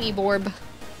 become Tiny Borb.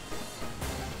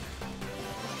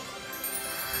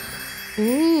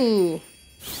 Ooh.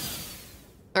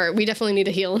 All right, we definitely need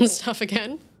to heal and stuff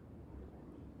again.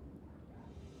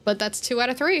 But that's 2 out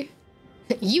of 3.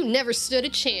 You never stood a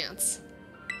chance.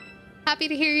 Happy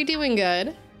to hear you're doing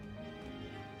good.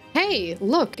 Hey,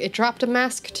 look, it dropped a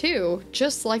mask too,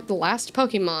 just like the last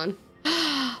Pokemon.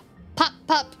 Pop,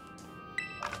 pop.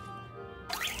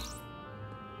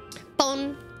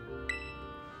 Fun.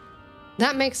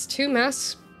 That makes 2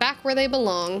 masks back where they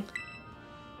belong.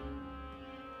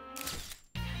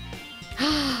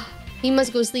 You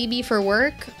must go sleepy for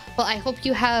work? Well, I hope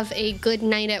you have a good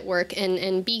night at work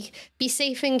and be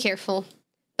safe and careful.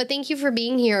 But thank you for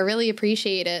being here. I really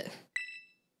appreciate it.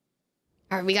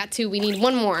 All right, we got 2. We need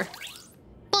 1 more.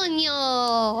 Fun,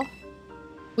 y'all.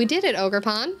 We did it,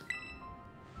 Ogerpon.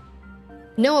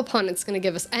 No opponent's gonna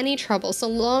give us any trouble so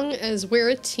long as we're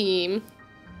a team.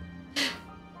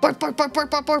 Bark, bark, bark, bark,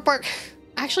 bark, bark, bark.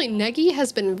 Actually, Negi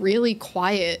has been really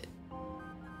quiet.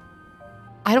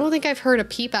 I don't think I've heard a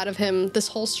peep out of him this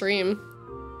whole stream.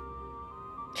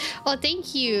 Oh,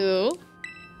 thank you.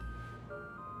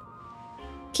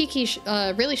 Kiki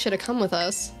really should have come with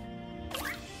us.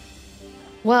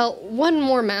 Well, 1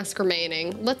 more mask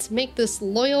remaining. Let's make this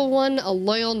loyal one a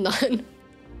loyal nun.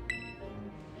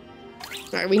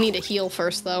 Alright, we need to heal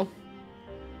first, though.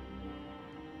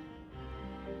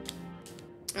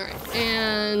 Alright,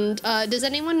 and does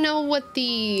anyone know what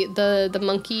the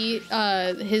monkey,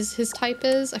 his type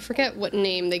is? I forget what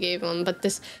name they gave him, but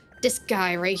this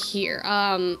guy right here,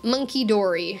 Monkey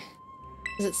Dory.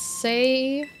 Does it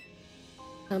say?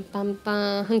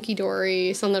 Hunky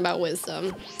Dory, something about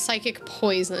wisdom. Psychic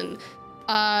poison.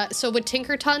 So would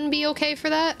Tinkerton be okay for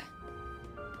that?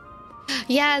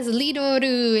 Yes,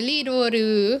 Lidoru,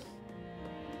 Lidoru.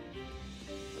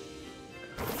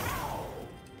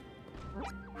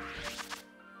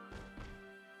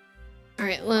 All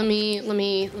right, let me,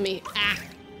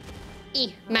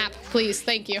 map, please,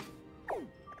 thank you.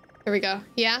 There we go,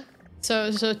 yeah?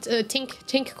 So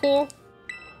Tink cool?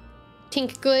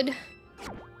 Tink good?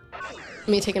 Let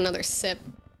me take another sip,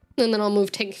 and then I'll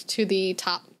move Tink to the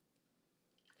top.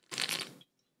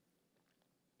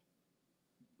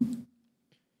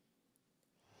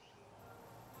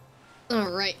 All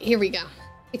right, here we go.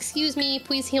 Excuse me,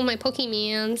 please heal my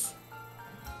Pokemons.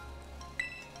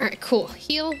 All right, cool.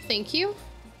 Heal, thank you.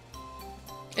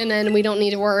 And then we don't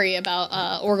need to worry about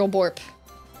Orgleborp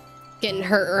getting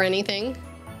hurt or anything.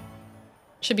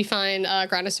 Should be fine.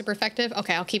 Ground is super effective.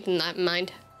 Okay, I'll keep that in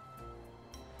mind.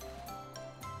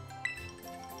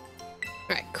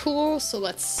 All right, cool. So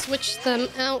let's switch them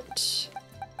out.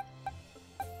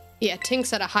 Yeah,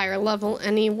 Tink's at a higher level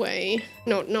anyway.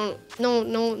 No.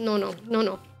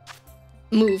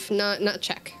 Move, not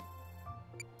check.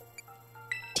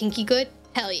 Tinky good?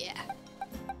 Hell yeah.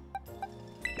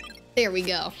 There we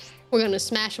go. We're gonna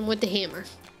smash him with the hammer.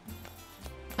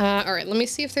 All right, let me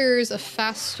see if there's a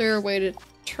faster way to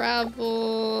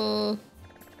travel.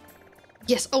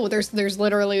 Yes, oh, there's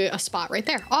literally a spot right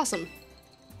there. Awesome.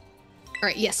 All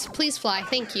right, yes, please fly,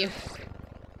 thank you.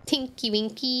 Tinky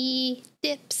Winky,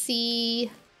 Dipsy,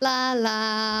 La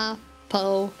La,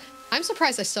 Po. I'm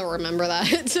surprised I still remember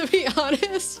that, to be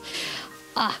honest.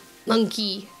 Ah,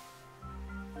 monkey.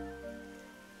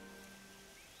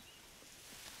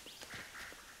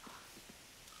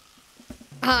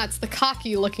 Ah, it's the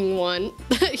cocky looking one.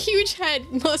 That huge head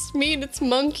must mean it's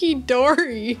Monkey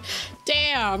Dory.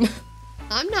 Damn.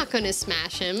 I'm not gonna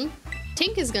smash him.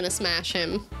 Tink is gonna smash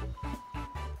him.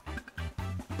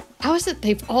 How is it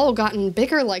they've all gotten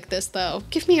bigger like this, though?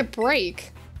 Give me a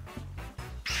break.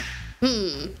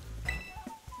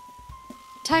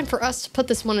 Time for us to put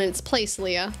this one in its place,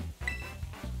 Leah.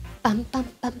 Bum, bum,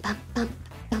 bum, bum, bum,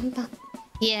 bum, bum.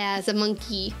 Yeah, it's a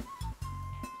monkey.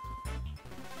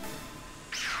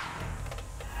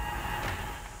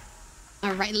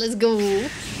 All right, let's go.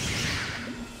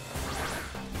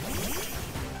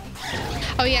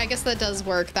 Oh yeah, I guess that does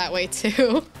work that way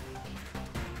too.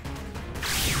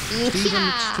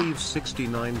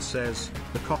 Steve69 says,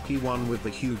 the cocky one with the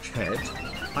huge head.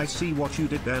 I see what you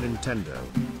did there, Nintendo.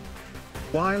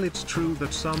 While it's true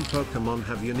that some Pokemon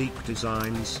have unique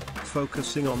designs,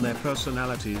 focusing on their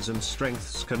personalities and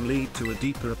strengths can lead to a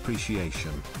deeper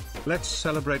appreciation. Let's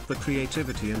celebrate the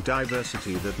creativity and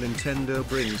diversity that Nintendo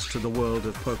brings to the world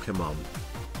of Pokemon.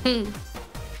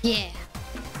 Yeah.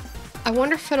 I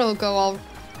wonder if it'll go all...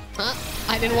 Huh?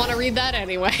 I didn't want to read that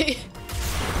anyway.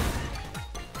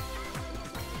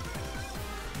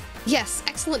 Yes,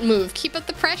 excellent move. Keep up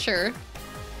the pressure.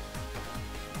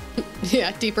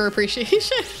 Yeah, deeper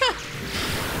appreciation.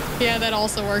 Yeah, that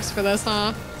also works for this,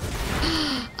 huh?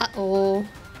 Uh-oh.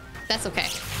 That's okay.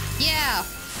 Yeah!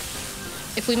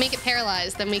 If we make it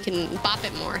paralyzed, then we can bop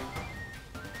it more.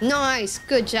 Nice!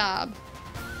 Good job.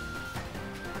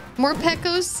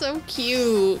 Morpeko's so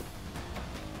cute.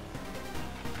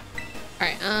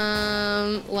 Alright,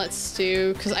 let's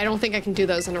do... Because I don't think I can do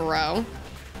those in a row.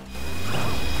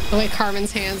 The way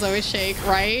Carmen's hands always shake,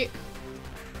 right?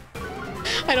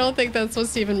 I don't think that's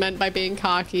what's even meant by being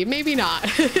cocky. Maybe not.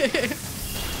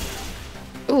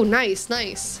 Ooh, nice,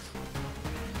 nice.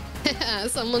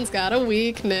 Someone's got a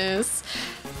weakness.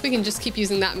 We can just keep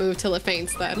using that move till it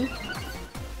faints then.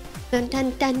 Dun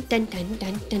dun dun dun dun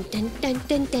dun dun dun dun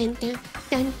dun dun dun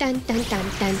dun dun dun dun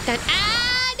dun dun.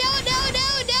 Ah!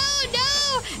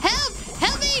 No! Help!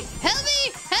 Help me! Help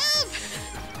me! Help!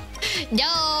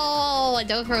 No!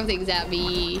 Don't throw things at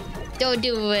me. Don't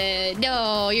do it.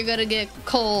 No, you're gonna get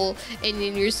coal in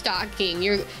your stocking.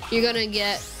 You're gonna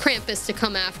get Krampus to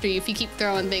come after you if you keep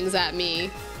throwing things at me.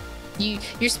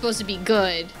 You're supposed to be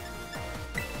good.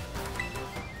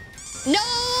 No!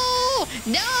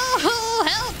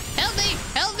 Help! Help me!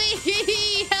 Help me!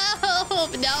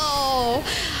 Help! No!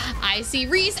 I see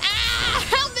Reese. Ah!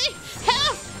 Help me!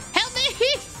 Help! Help me!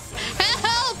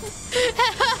 Help!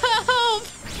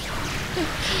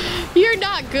 You're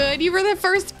not good. You were the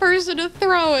first person to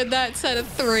throw in that set of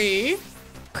 3.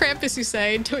 Krampus, you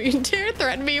say? Don't you dare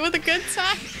threaten me with a good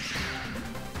time.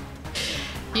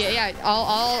 Yeah.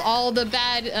 All the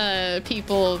bad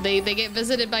people, they get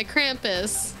visited by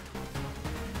Krampus.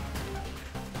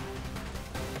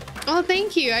 Oh,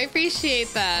 thank you. I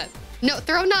appreciate that. No,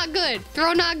 throw not good.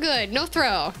 Throw not good. No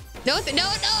throw. No.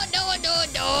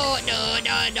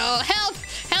 Help!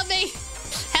 Help me!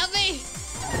 Help me!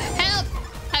 Help!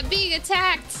 I'm being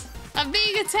attacked. I'm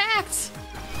being attacked.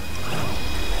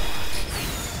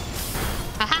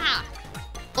 Aha!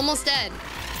 Almost dead.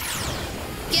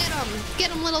 Get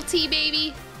him, little T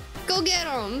baby. Go get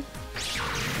him.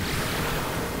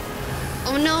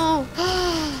 Oh no!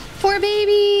 Poor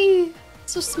baby.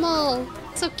 So small,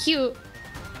 so cute.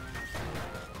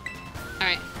 All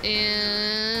right,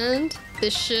 and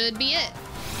this should be it.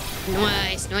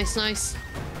 Nice.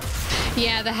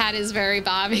 Yeah, the hat is very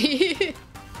Bobby.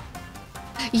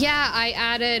 Yeah, I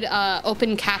added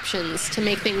open captions to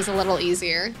make things a little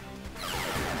easier.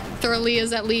 Throw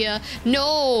Leah's at Leah.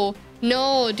 No,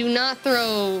 no, do not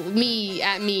throw me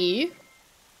at me.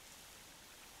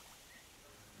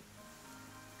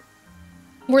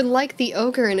 We're like the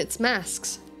ogre in its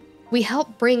masks. We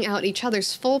help bring out each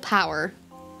other's full power.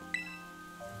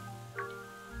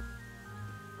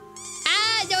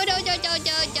 Ah, no, no, no, no,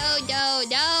 no, no, no,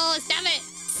 no, stop it,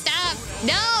 stop.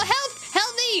 No,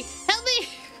 help me, help me.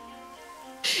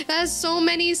 That has so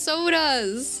many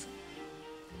sodas.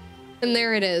 And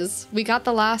there it is. We got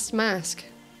the last mask.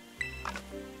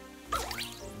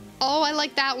 Oh, I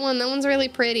like that one. That one's really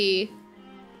pretty.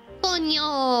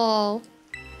 Ponyo.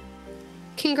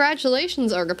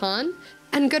 Congratulations, Ogerpon.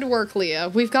 And good work, Leah.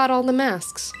 We've got all the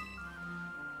masks.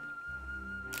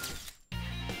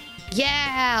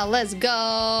 Yeah, let's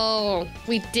go.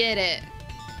 We did it.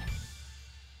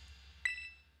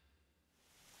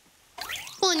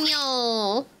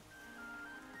 Ponyo.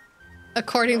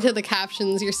 According to the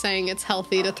captions, you're saying it's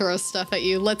healthy to throw stuff at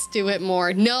you. Let's do it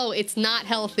more. No, it's not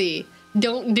healthy.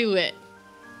 Don't do it.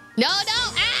 No,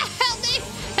 no! Ah, help me!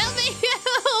 Help me!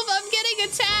 Help! I'm getting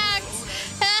attacked!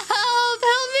 Help!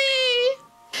 Help me!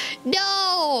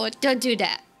 No! Don't do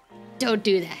that. Don't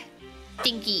do that.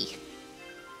 Stinky.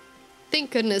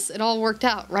 Thank goodness it all worked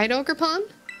out, right, Ogerpon?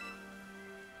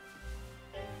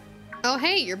 Oh,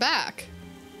 hey, you're back.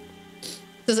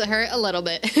 Does it hurt? A little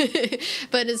bit.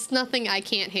 But it's nothing I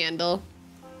can't handle.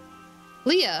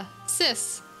 Leah,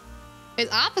 sis,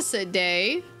 it's opposite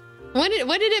day. When did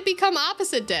it become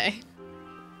opposite day?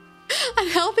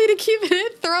 Unhealthy to keep it in?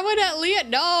 Throw it at Leah?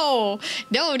 No.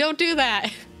 No, don't do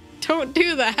that. Don't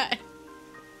do that.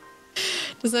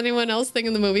 Does anyone else think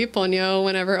in the movie Ponyo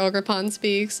whenever Ogerpon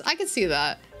speaks? I could see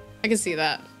that. I could see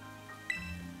that.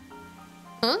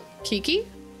 Huh? Kiki?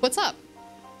 What's up?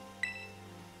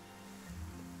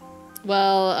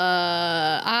 Well,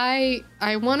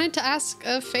 I wanted to ask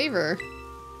a favor.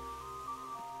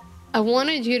 I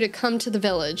wanted you to come to the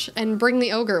village and bring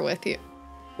the ogre with you.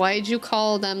 Why did you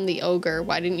call them the ogre?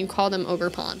 Why didn't you call them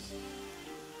Ogerpon?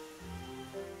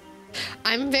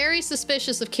 I'm very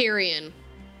suspicious of Kyrian.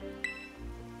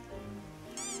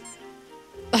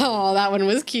 Oh, that one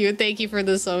was cute. Thank you for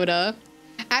the soda.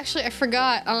 Actually, I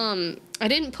forgot. I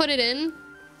didn't put it in,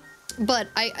 but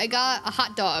I got a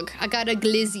hot dog. I got a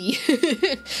glizzy.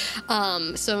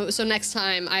 So next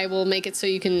time I will make it so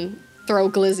you can throw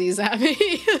glizzies at me.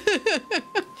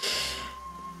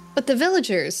 But the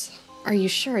villagers, are you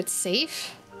sure it's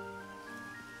safe?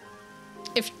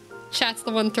 If chat's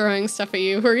the one throwing stuff at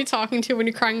you, who are you talking to when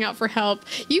you're crying out for help?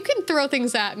 You can throw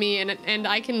things at me and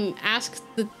I can ask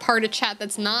the part of chat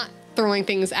that's not throwing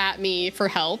things at me for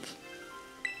help.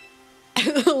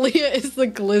 Leah is the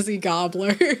glizzy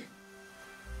gobbler.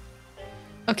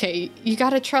 Okay, you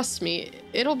gotta trust me.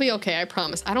 It'll be okay, I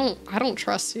promise. I don't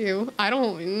trust you. I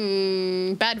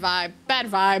don't, bad vibe, bad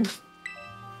vibe.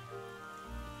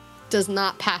 Does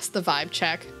not pass the vibe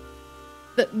check.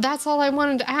 That's all I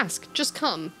wanted to ask. Just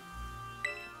come.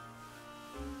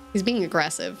 He's being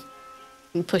aggressive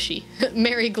and pushy.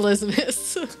 Merry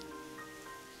Glizmas.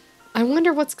 I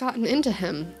wonder what's gotten into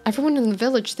him. Everyone in the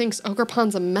village thinks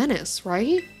Ogerpon's a menace,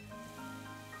 right?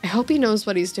 I hope he knows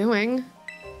what he's doing.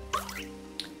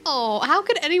 Oh, how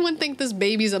could anyone think this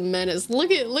baby's a menace?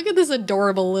 Look at this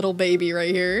adorable little baby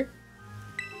right here.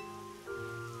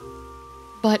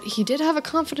 But he did have a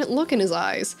confident look in his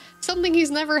eyes, something he's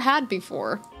never had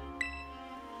before.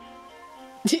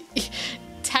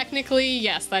 Technically,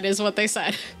 yes, that is what they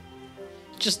said.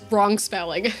 Just wrong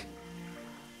spelling.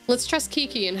 Let's trust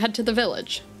Kiki and head to the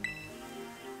village.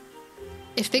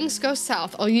 If things go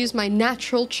south, I'll use my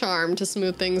natural charm to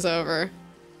smooth things over.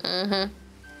 Uh-huh.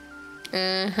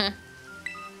 Uh-huh.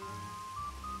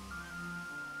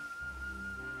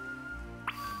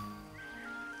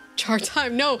 Jar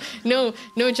time. No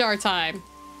jar time.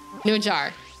 No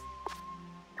jar.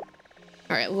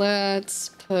 All right, let's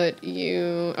put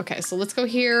you... Okay, so let's go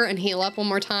here and heal up one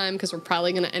more time because we're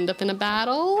probably going to end up in a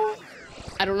battle.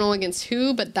 I don't know against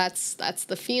who, but that's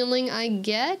the feeling I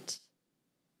get.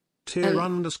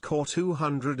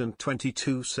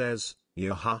 Tier_222 says,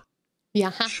 yaha.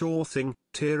 Yaha. Sure thing,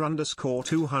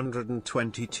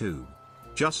 Tier_222.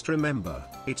 Just remember,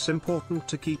 it's important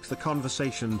to keep the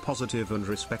conversation positive and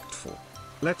respectful.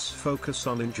 Let's focus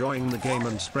on enjoying the game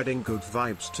and spreading good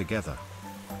vibes together.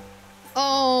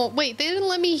 Oh, wait, they didn't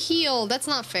let me heal. That's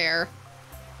not fair.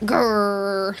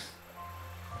 Grrr.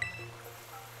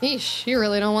 Eesh, you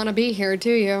really don't want to be here,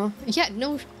 do you? Yeah,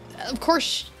 no, of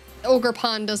course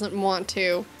Ogerpon doesn't want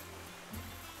to.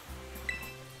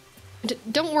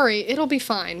 Don't worry, it'll be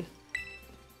fine.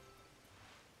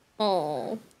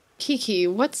 Oh, Kiki,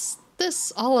 what's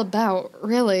this all about,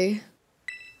 really?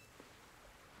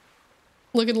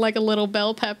 Looking like a little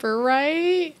bell pepper,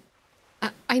 right?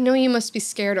 I know you must be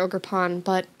scared, Ogrepon,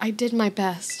 but I did my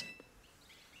best.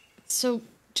 So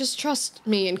just trust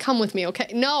me and come with me,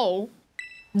 okay? No!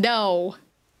 No!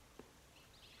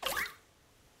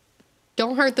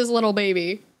 Don't hurt this little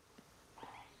baby.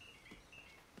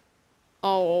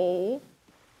 Oh.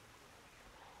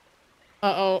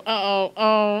 Uh-oh, uh-oh,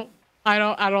 oh. I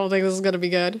don't think this is gonna be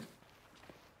good.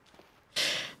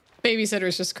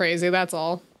 Babysitter's just crazy, that's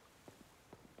all.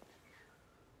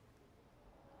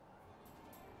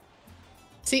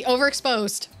 See,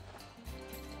 overexposed.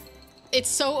 It's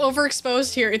so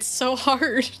overexposed here. It's so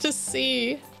hard to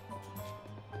see.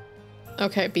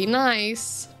 Okay, be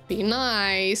nice. Be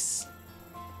nice.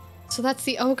 So that's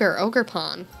the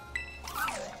Ogrepon.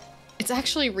 It's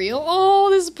actually real? Oh,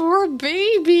 this poor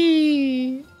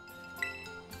baby.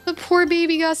 The poor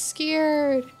baby got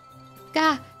scared.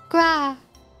 Gra.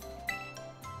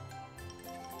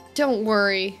 Don't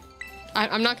worry.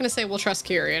 I'm not gonna say we'll trust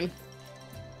Kyrian,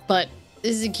 but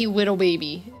this is a cute little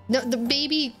baby. No, the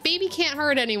baby can't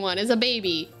hurt anyone. It's a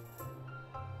baby.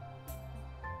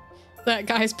 That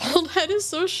guy's bald head is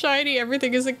so shiny.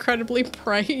 Everything is incredibly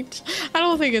bright. I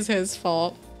don't think it's his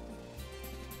fault.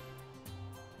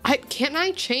 Can't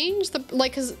I change the,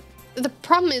 like, cause the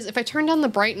problem is if I turn down the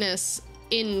brightness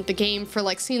in the game for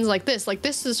like scenes like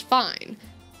this is fine.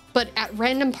 But at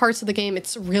random parts of the game,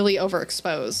 it's really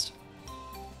overexposed.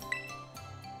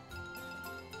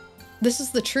 This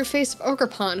is the true face of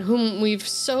Ogrepon, whom we've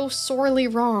so sorely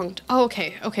wronged. Oh,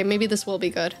 okay, maybe this will be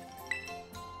good.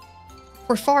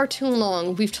 For far too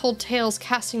long, we've told tales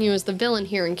casting you as the villain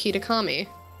here in Kitakami.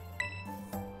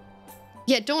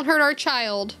 Yeah, don't hurt our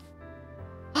child.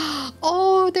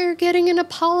 Oh, they're getting an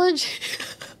apology.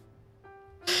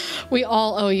 We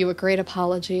all owe you a great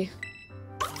apology.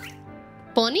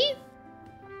 Bunny?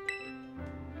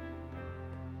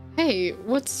 Hey,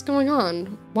 what's going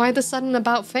on? Why the sudden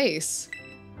about face?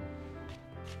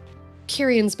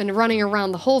 Kyrian's been running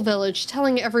around the whole village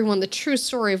telling everyone the true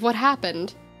story of what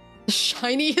happened. The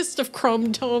shiniest of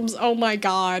chrome domes, oh my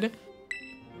god.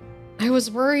 I was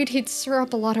worried he'd stir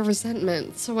up a lot of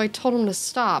resentment, so I told him to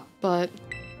stop, but...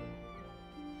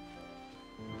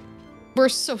 We're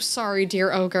so sorry,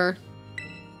 dear Ogre.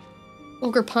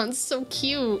 Ogrepon's so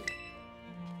cute.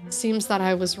 Seems that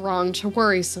I was wrong to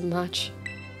worry so much.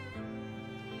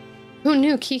 Who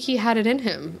knew Kiki had it in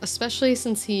him, especially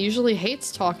since he usually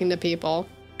hates talking to people.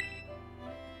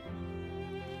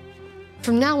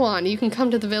 From now on, you can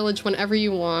come to the village whenever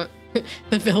you want.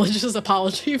 The village's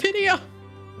apology video.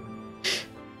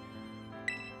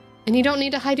 And you don't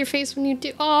need to hide your face when you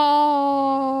do.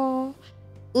 Oh,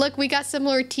 look, we got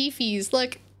similar teefies.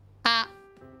 Look.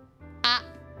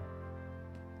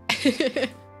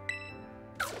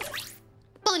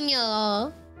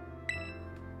 Bonya.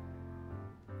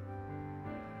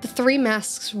 The 3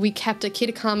 masks we kept at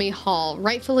Kitakami Hall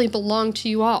rightfully belong to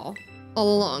you all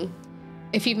along.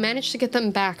 If you've managed to get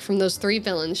them back from those 3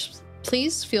 villains,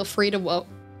 please feel free to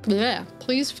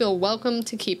please feel welcome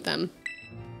to keep them.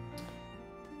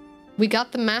 We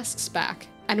got the masks back,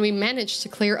 and we managed to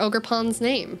clear Ogrepon's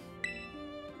name.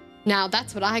 Now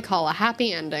that's what I call a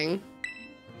happy ending.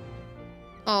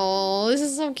 Oh, this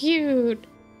is so cute.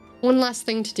 One last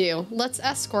thing to do. Let's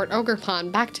escort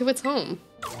Ogrepon back to its home.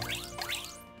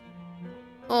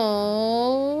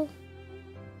 Oh,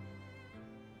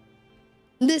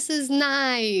 this is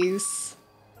nice.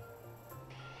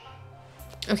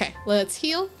 Okay, let's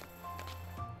heal.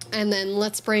 And then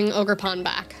let's bring Ogrepon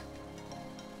back.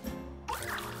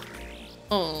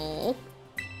 Oh.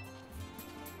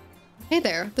 Hey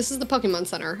there, this is the Pokemon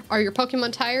Center. Are your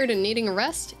Pokemon tired and needing a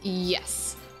rest?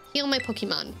 Yes. Heal my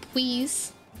Pokemon,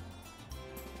 please.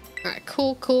 All right,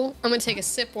 cool. I'm gonna take a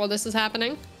sip while this is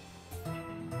happening.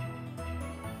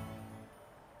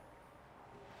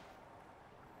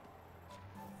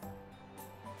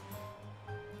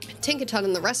 Tinkaton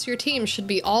and the rest of your team should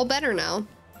be all better now.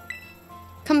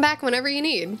 Come back whenever you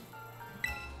need.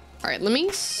 All right, let me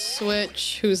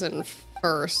switch who's in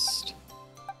first.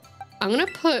 I'm gonna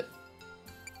put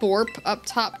Borp up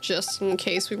top just in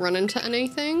case we run into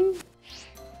anything.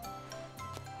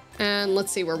 And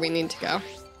let's see where we need to go.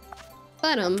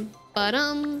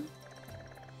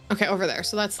 Okay, over there.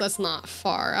 So that's not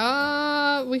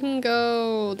far. We can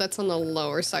go, that's on the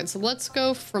lower side. So let's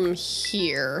go from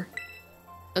here.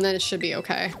 And then it should be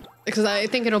okay. Because I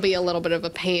think it'll be a little bit of a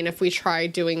pain if we try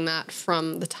doing that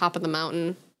from the top of the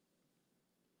mountain.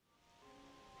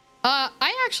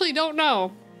 I actually don't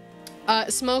know.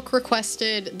 Smoke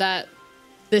requested that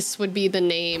this would be the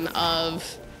name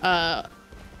of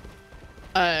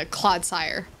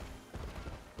Clodsire.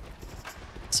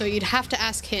 So you'd have to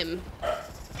ask him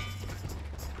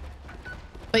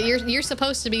But you're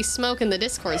supposed to be smoking the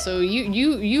Discord, so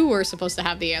you were supposed to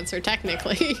have the answer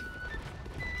technically.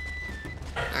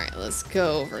 All right, let's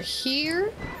go over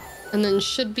here, and then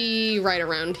should be right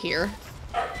around here.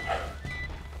 All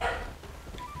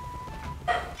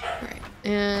right,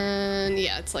 and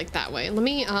yeah, it's like that way. Let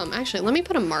me actually let me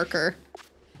put a marker.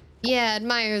 Yeah,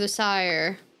 admire the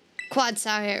sire, quad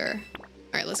sire. All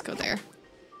right, let's go there.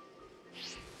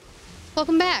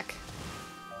 Welcome back.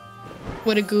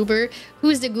 What a goober.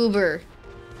 Who's the goober?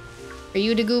 Are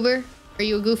you the goober? Are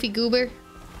you a goofy goober?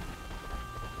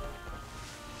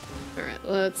 All right,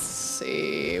 let's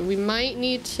see. We might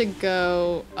need to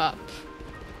go up.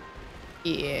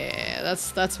 Yeah,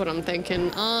 that's what I'm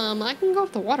thinking. I can go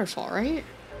up the waterfall, right?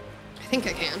 I think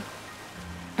I can.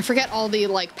 I forget all the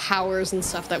like powers and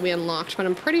stuff that we unlocked, but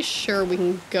I'm pretty sure we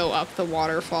can go up the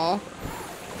waterfall.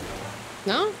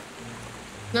 No?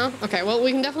 No? Okay, well,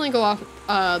 we can definitely go off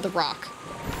the rock.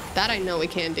 That I know we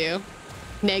can do.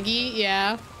 Neggy,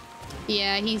 yeah.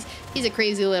 Yeah, he's a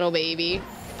crazy little baby.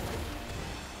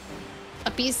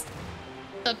 Uppies.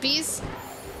 Uppies.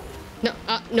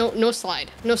 No, no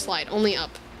slide. No slide, only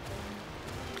up.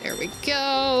 There we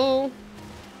go.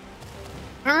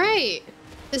 All right.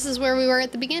 This is where we were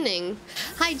at the beginning.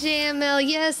 Hi, JML.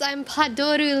 Yes, I'm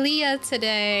Padorulia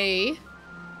today.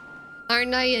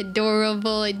 Aren't I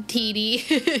adorable and teeny?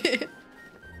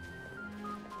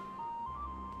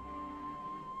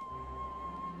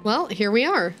 Well, here we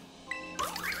are.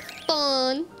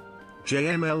 Fun.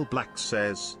 JML Black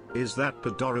says, is that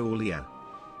Padorulia?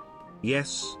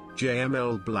 Yes,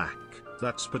 JML Black,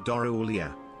 that's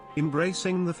Padorulia.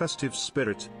 Embracing the festive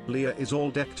spirit, Leah is all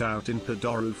decked out in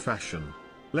Padoru fashion.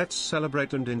 Let's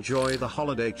celebrate and enjoy the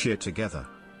holiday cheer together.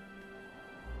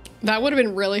 That would have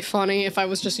been really funny if I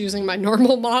was just using my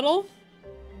normal model.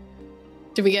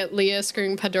 Did we get Leah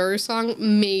screaming Padoru song?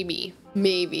 Maybe.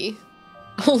 Maybe.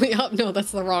 Only up? No,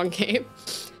 that's the wrong game.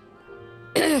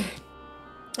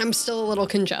 I'm still a little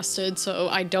congested, so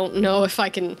I don't know if I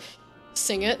can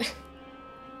sing it.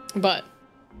 But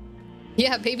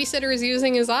yeah, babysitter is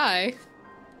using his eye.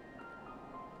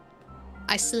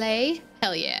 I slay?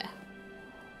 Hell yeah.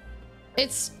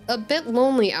 It's a bit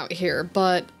lonely out here,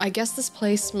 but I guess this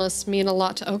place must mean a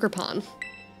lot to Ogrepon.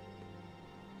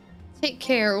 Take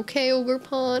care, okay,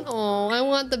 Ogrepon? Oh, I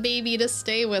want the baby to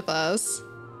stay with us.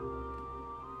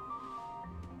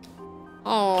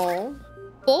 Oh.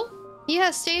 Oh?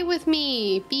 Yeah, stay with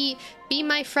me. Be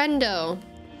my friendo.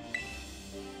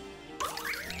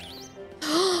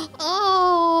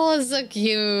 Oh, so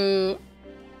cute.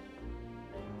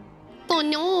 Oh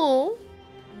no.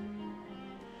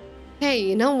 Hey,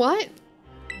 you know what?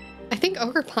 I think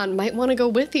Ogrepon might want to go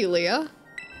with you, Leah.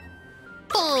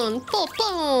 Bon, bon,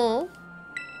 bon.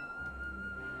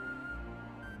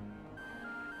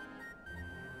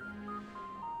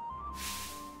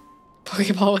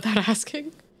 Pokeball without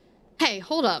asking. Hey,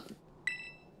 hold up.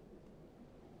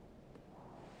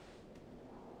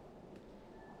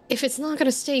 If it's not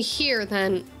gonna stay here,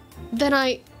 then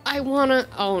I wanna.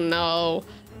 Oh no.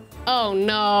 Oh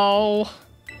no.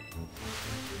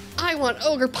 I want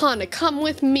Ogrepon to come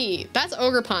with me. That's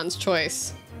Ogrepon's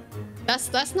choice.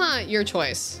 That's not your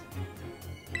choice.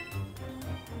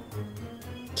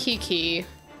 Kiki.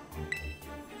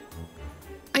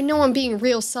 I know I'm being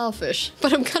real selfish,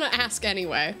 but I'm gonna ask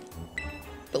anyway.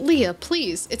 But Leah,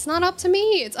 please, it's not up to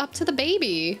me, it's up to the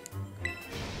baby.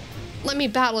 Let me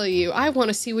battle you. I want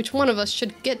to see which one of us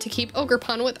should get to keep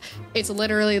Ogrepon with. It's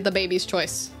literally the baby's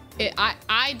choice.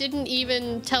 I didn't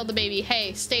even tell the baby,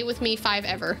 hey, stay with me 5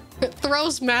 ever.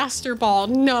 Throws Master Ball.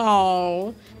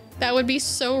 No. That would be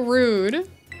so rude.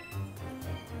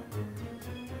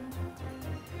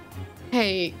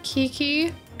 Hey,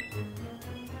 Kiki.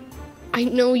 I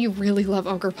know you really love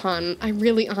Ogrepon. I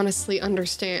really honestly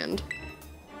understand.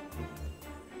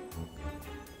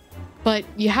 But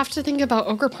you have to think about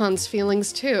Ogrepon's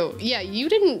feelings too. Yeah, you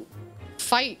didn't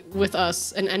fight with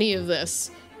us in any of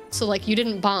this. So like, you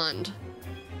didn't bond.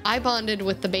 I bonded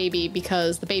with the baby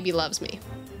because the baby loves me.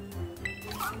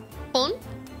 Fun?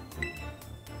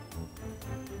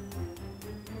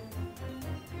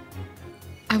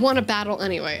 I want to battle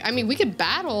anyway. I mean, we could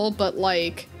battle, but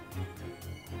like,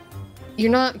 you're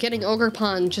not getting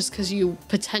Ogrepon just because you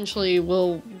potentially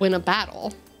will win a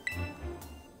battle.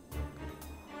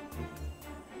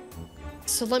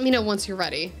 So let me know once you're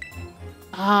ready.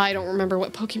 I don't remember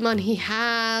what Pokemon he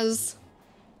has.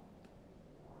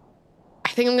 I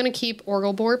think I'm gonna keep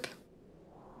Orgleborp.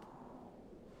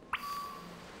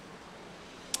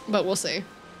 But we'll see.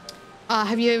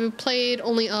 Have you played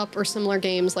Only Up or similar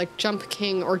games like Jump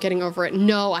King or Getting Over It?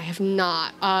 No, I have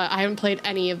not. I haven't played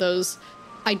any of those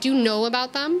I do know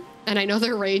about them, and I know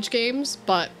they're rage games,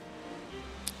 but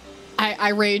I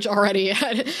rage already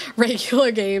at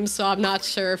regular games, so I'm not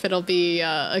sure if it'll be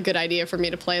a good idea for me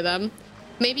to play them.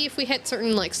 Maybe if we hit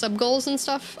certain like sub goals and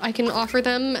stuff, I can offer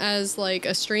them as like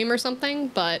a stream or something,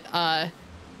 but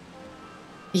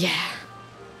yeah.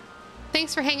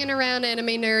 Thanks for hanging around,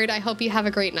 Anime Nerd. I hope you have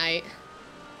a great night.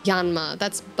 Yanma,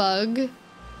 that's bug.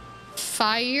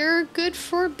 Fire good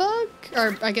for bug?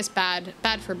 Or I guess bad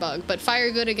for bug, but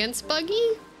fire good against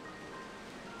buggy?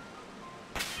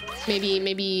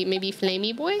 Maybe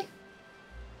Flamey Boy? Do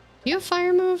you have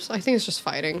fire moves? I think it's just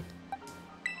fighting.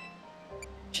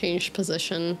 Change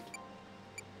position.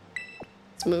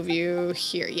 Let's move you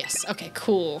here. Yes. Okay,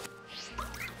 cool.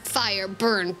 Fire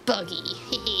burn buggy.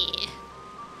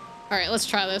 All right, let's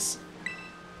try this.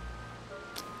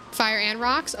 Fire and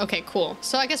rocks? Okay, cool.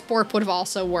 So I guess Borp would have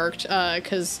also worked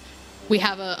because we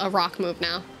have a rock move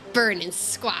now. Burn and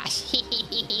squash.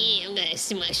 I'm gonna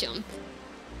smush him.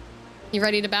 You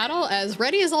ready to battle? As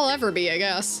ready as I'll ever be, I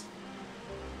guess.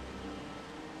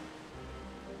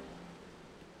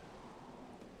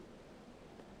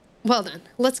 Well then,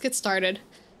 let's get started.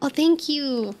 Oh, thank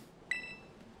you.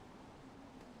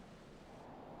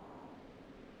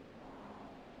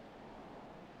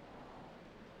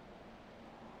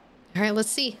 All right, let's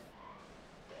see.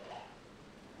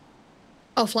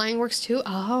 Oh, flying works too?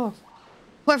 Oh.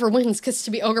 Whoever wins gets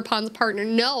to be Ogerpon's partner.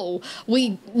 No,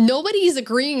 nobody's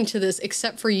agreeing to this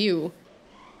except for you.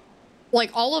 Like,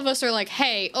 all of us are like,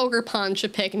 hey, Ogerpon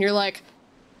should pick, and you're like,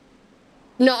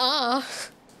 nuh-uh.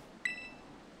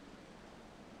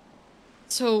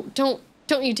 So don't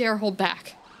you dare hold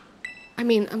back. I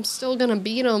mean, I'm still gonna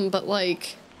beat him, but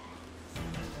like,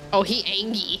 oh, he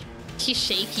angy. He's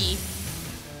shaky.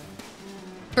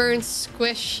 Burn,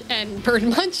 squish, and bird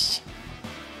munch.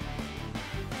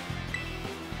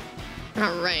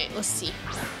 All right, let's see.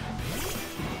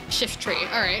 Shift tree.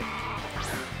 All right.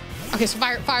 Okay, so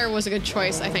fire was a good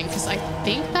choice, I think, because I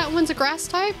think that one's a grass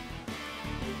type.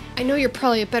 I know you're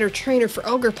probably a better trainer for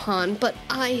Ogerpon, but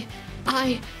I'm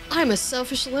a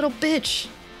selfish little bitch.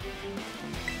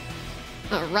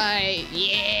 All right,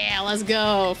 yeah, let's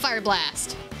go. Fire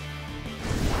blast.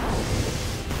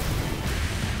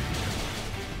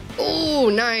 Oh,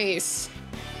 nice.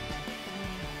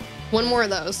 One more of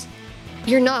those.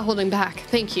 You're not holding back,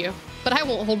 thank you. But I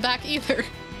won't hold back either.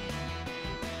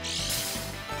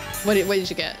 What did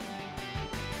you get?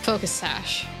 Focus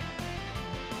sash.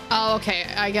 Oh, okay,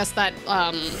 I guess that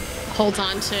holds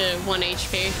on to 1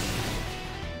 HP.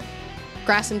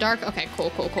 Grass and dark? Okay,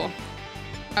 cool. All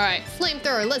right,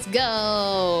 flamethrower, let's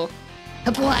go.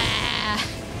 Blah.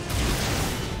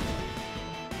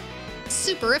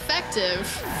 Super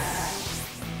effective.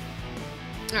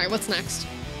 All right, what's next?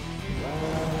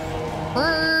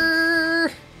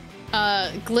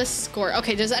 Gliscor.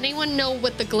 Okay, does anyone know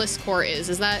what the Gliscor is?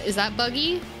 Is that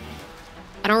buggy?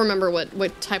 I don't remember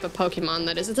what type of Pokemon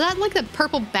that is. Is that like the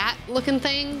purple bat looking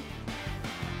thing?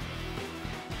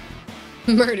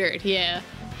 Murdered, yeah.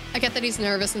 I get that he's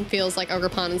nervous and feels like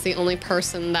Ogerpon is the only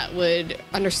person that would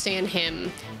understand him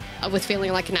with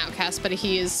feeling like an outcast, but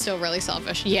he is still really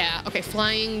selfish. Yeah, okay,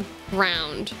 flying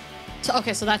ground. So,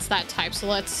 okay, so that's that type. So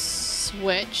let's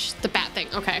switch the bat thing.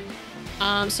 Okay.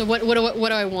 So what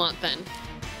do I want then?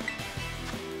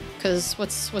 Because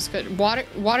what's good?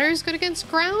 Water is good against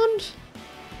ground?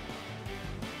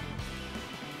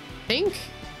 I think?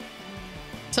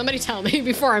 Somebody tell me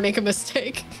before I make a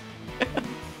mistake.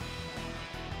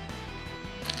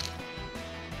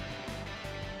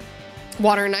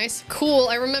 Water, nice. Cool,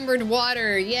 I remembered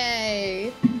water.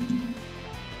 Yay.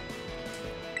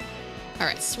 All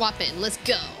right, swap in. Let's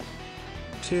go.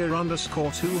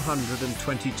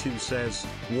 Tier_222 says,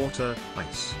 water,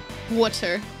 ice.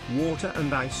 Water. Water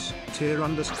and ice,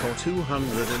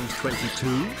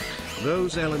 Tier_222.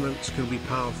 Those elements can be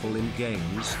powerful in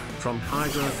games, from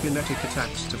hydrokinetic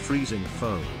attacks to freezing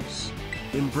foes.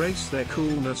 Embrace their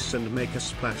coolness and make a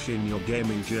splash in your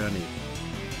gaming journey.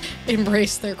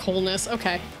 Embrace their coolness.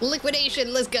 Okay.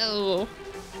 Liquidation, let's go.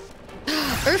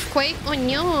 Earthquake, oh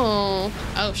no.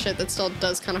 Oh shit, that still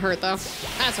does kind of hurt though.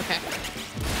 That's okay.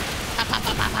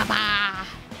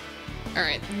 All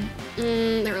right,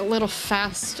 they're a little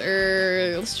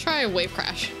faster. Let's try a wave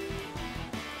crash.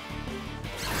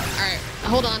 All right,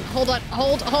 hold on.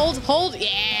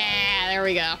 Yeah, there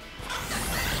we go.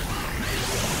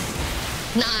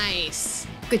 Nice,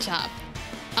 good job.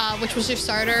 Which was your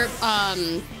starter?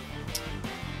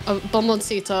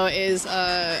 Bomboncito is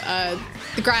the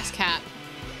grass cat.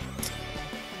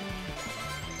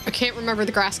 I can't remember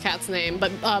the grass cat's name,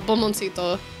 but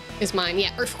Bomboncito is mine.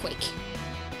 Yeah, earthquake.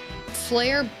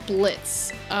 Flare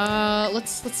Blitz.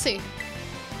 Let's see.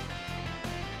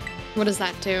 What does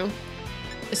that do?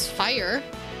 Is fire.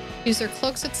 User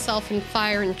cloaks itself in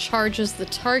fire and charges the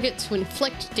target to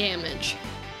inflict damage.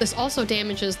 This also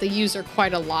damages the user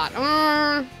quite a lot.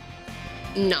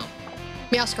 No.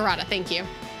 Meowscarada, thank you.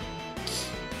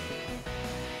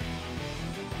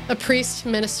 A priest,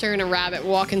 minister, and a rabbit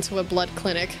walk into a blood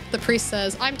clinic. The priest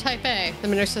says, I'm type A. The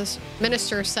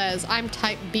minister says, I'm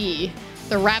type B.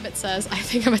 The rabbit says, I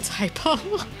think I'm a typo.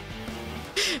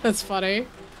 That's funny.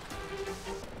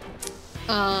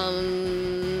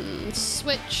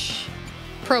 Switch.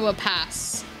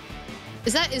 Probopass.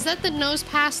 Is that the nose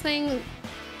pass thing?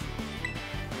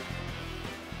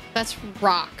 That's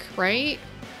rock, right?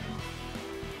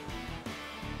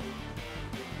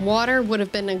 Water would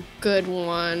have been a good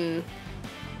one.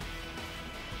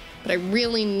 But I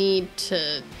really need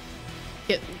to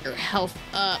get your health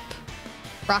up.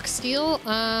 Rock steel?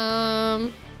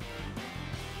 Oh,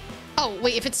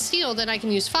 wait, if it's steel, then I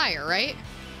can use fire, right?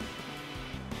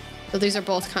 So these are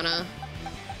both kind of...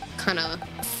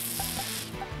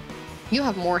 You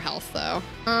have more health, though.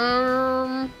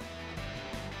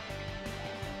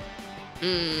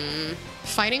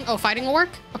 Fighting? Oh, fighting will work?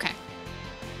 Okay.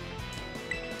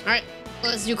 Alright,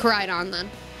 let's do Koraidon then.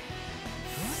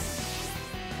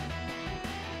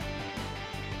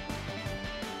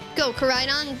 Go,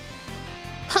 Koraidon!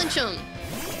 Punch him!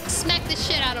 Smack the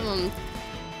shit out of him!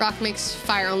 Rock makes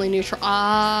fire only neutral.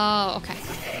 Oh, okay.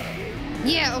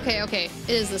 Yeah, okay. It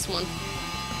is this one.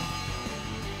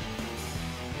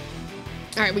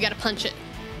 Alright, we gotta punch it.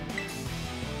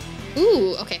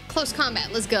 Ooh, okay. Close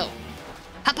combat. Let's go.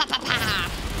 Ha pa pa pa!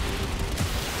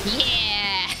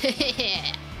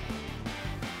 Yeah!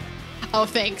 Oh,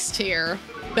 thanks, Tyr.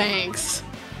 Thanks.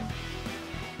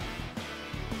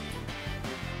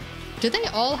 Do they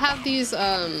all have these,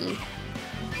 oh,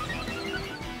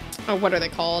 what are they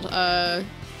called?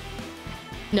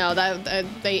 No,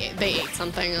 they ate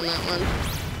something on that one.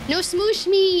 No smoosh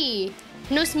me!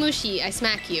 No smooshy, I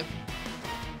smack you.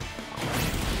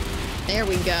 There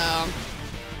we go.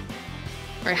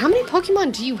 Alright, how many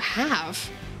Pokemon do you have?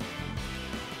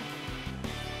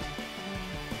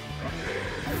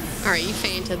 Alright, you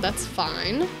fainted, that's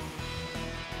fine.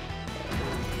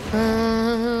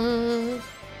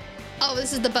 Oh,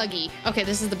 this is the buggy. Okay,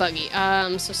 this is the buggy.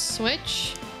 So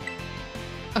switch.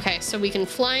 Okay, so we can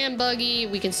fly on buggy,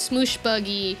 we can smoosh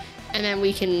buggy, and then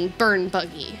we can burn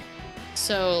buggy.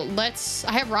 So let's...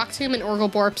 I have Rock Tomb and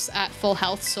Orgleborps at full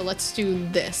health, so let's do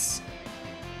this.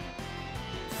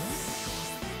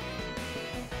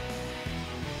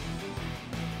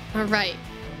 Alright.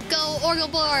 Go,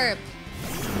 Orgleborp!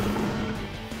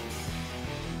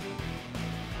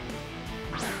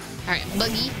 Alright,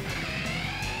 buggy.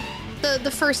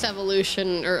 The first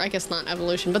evolution, or I guess not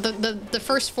evolution, but the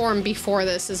first form before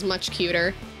this is much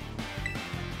cuter.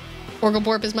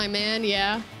 Orgleborp is my man,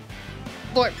 yeah.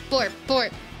 Borp, borp,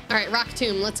 borp. Alright, Rock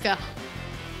Tomb, let's go.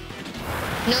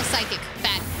 No psychic.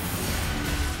 Bad.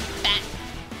 Bad.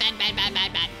 Bad, bad, bad,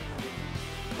 bad, bad.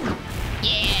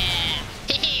 Yeah!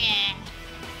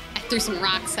 I threw some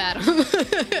rocks at him.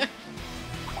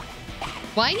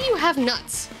 Why do you have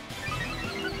nuts?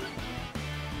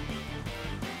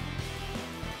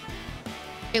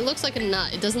 It looks like a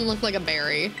nut. It doesn't look like a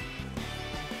berry.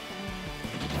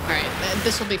 Alright,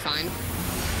 this will be fine.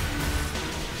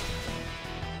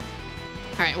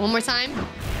 Alright, one more time.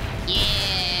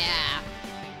 Yeah!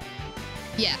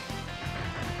 Yeah.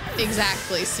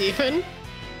 Exactly, Steven.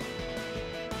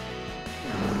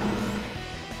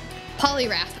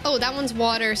 Poliwrath. Oh, that one's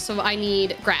water, so I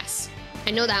need grass.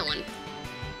 I know that one.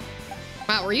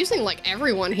 Wow, we're using, like,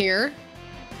 everyone here.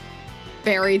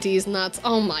 Bury these nuts.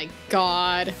 Oh my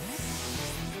god.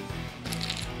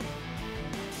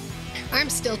 I'm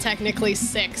still technically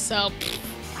sick, so...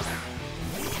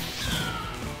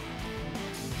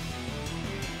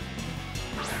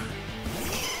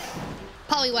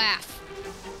 Poliwrath.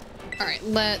 Alright,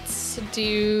 let's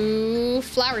do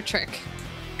Flower Trick.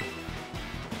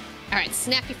 Alright,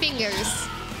 snap your fingers.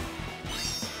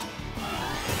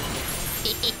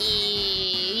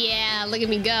 Yeah, look at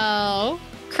me go.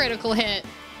 Critical hit.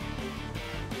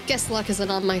 Guess luck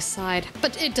isn't on my side,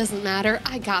 but it doesn't matter.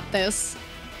 I got this.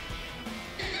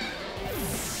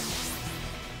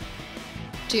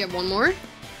 Do you have one more?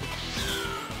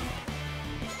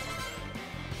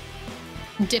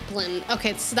 Diplin.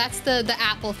 Okay, so that's the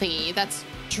apple thingy. That's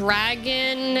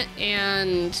dragon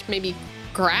and maybe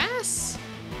grass?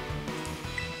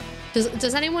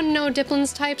 Does anyone know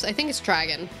Diplin's types? I think it's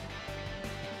dragon.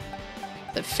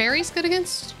 The fairy's good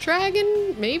against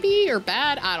dragon? Maybe? Or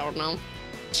bad? I don't know.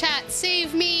 Chat,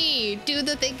 save me! Do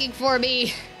the thinking for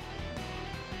me.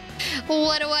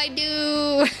 What do I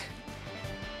do?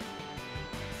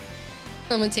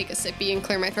 I'm gonna take a sippy and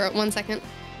clear my throat. 1 second.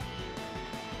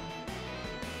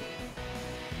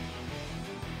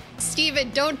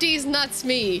 Steven, don't D's nuts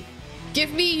me.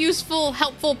 Give me useful,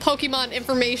 helpful Pokemon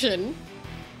information.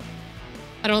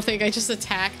 I don't think I just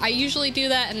attack. I usually do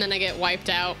that and then I get wiped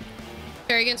out.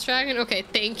 Fairy against dragon? Okay,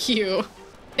 thank you.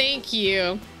 Thank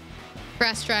you.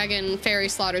 Grass dragon, fairy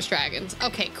slaughters dragons.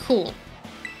 Okay, cool.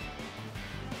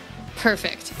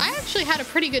 Perfect. I actually had a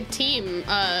pretty good team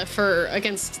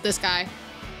against this guy.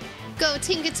 Go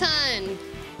Tinkaton!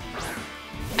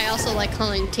 I also like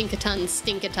calling Tinkaton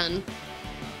Stinkaton.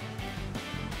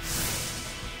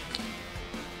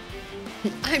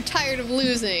 I'm tired of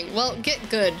losing. Well, get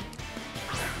good.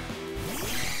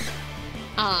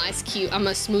 Ah, it's cute. I'm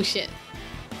gonna smoosh it.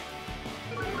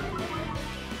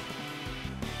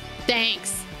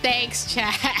 Thanks. Thanks,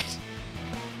 chat.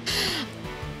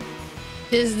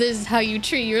 This is how you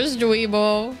treat your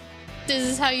dweebo. This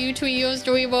is how you treat your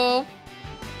dweebo.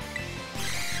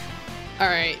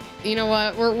 Alright, you know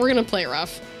what? We're gonna play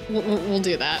rough. We'll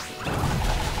do that.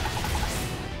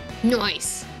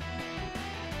 Nice.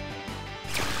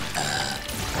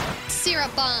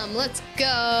 Syrup bomb, let's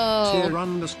go.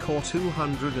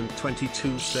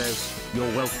 Tier_222 says,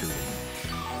 you're welcome.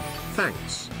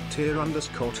 Thanks,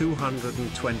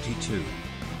 Tier_222.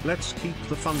 Let's keep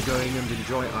the fun going and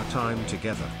enjoy our time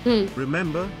together.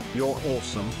 Remember, you're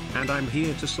awesome, and I'm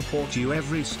here to support you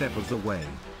every step of the way.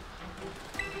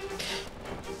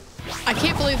 I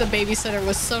can't believe the babysitter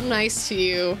was so nice to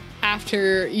you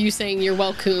after you saying you're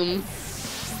welcome.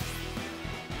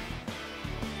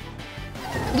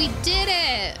 We did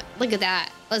it! Look at that.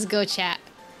 Let's go, chat.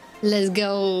 Let's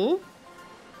go.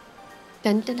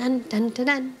 Dun dun dun dun dun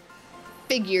dun.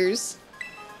 Figures.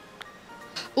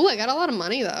 Ooh, I got a lot of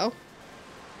money though.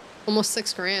 Almost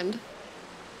 6 grand.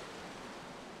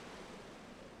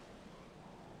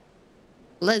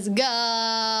 Let's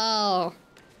go!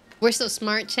 We're so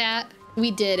smart, chat.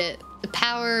 We did it. The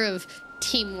power of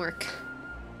teamwork.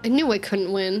 I knew I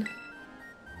couldn't win.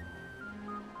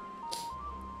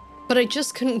 But I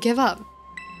just couldn't give up.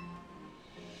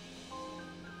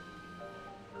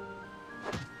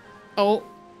 Oh,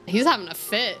 he's having a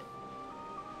fit.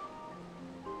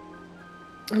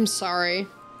 I'm sorry.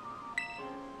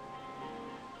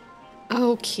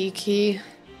 Oh, Kiki.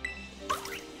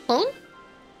 Huh?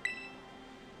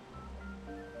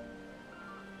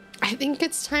 I think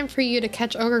it's time for you to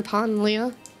catch Ogre Pond,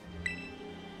 Leah.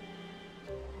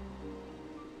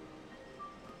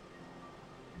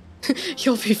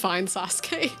 You'll be fine,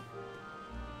 Sasuke.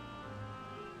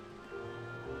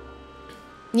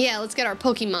 Yeah, let's get our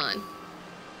Pokemon.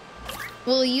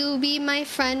 Will you be my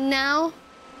friend now?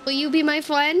 Will you be my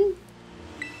friend?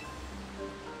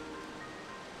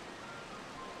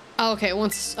 Oh, okay,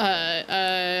 once,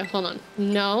 hold on.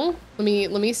 No, let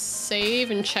me save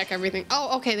and check everything.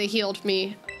 Oh, okay, they healed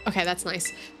me. Okay, that's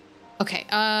nice. Okay,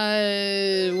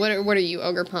 what are you,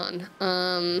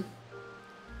 Ogerpon?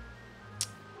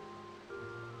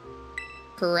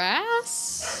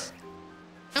 Grass?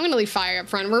 I'm gonna leave fire up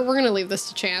front. We're gonna leave this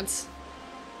to chance.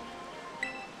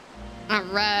 All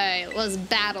right, let's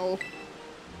battle.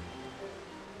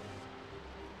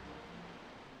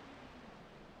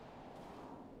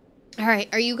 All right,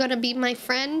 are you gonna be my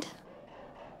friend?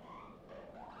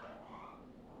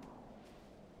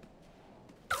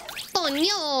 Oh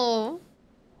no!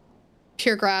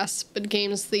 Pure grass, but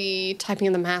gains the typing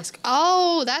of the mask.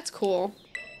 Oh, that's cool.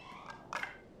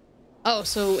 Oh,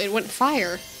 so it went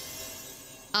fire.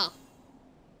 Oh.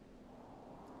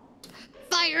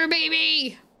 Fire,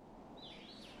 baby!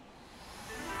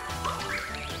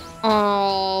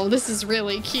 Oh, this is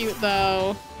really cute,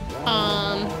 though.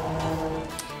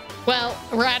 Well,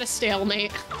 we're at a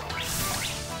stalemate.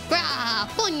 Brah,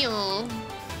 ponyo!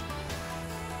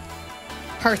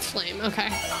 Hearth Flame, okay.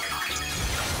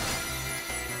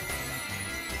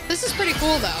 This is pretty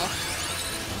cool, though.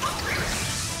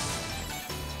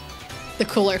 The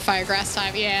cooler fire grass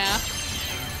type, yeah.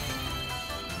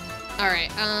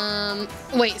 Alright,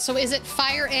 wait, so is it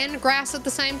fire and grass at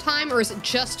the same time, or is it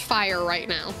just fire right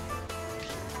now?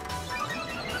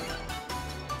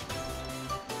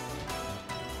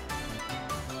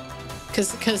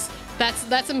 Cause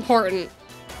that's important.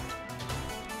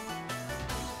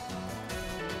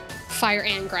 Fire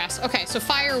and grass. Okay, so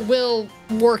fire will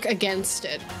work against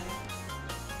it.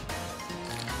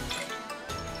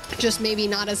 Just maybe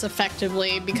not as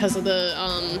effectively because of the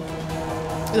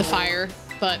fire,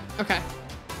 but okay.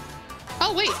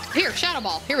 Oh wait, here, Shadow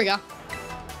Ball. Here we go.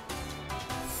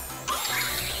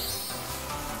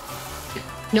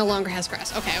 No longer has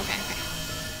grass. Okay, okay, okay.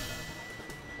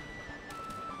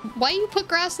 Why you put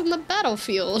grass in the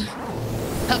battlefield?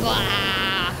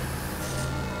 Blah.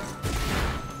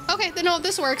 Okay, no,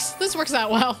 this works. This works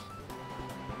out well.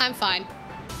 I'm fine.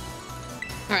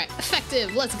 All right,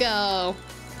 effective. Let's go.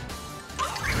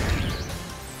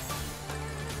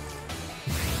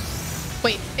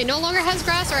 Wait, it no longer has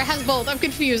grass or it has both? I'm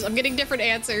confused. I'm getting different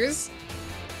answers.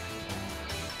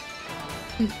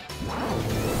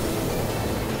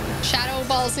 Shadow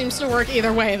Ball seems to work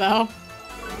either way, though.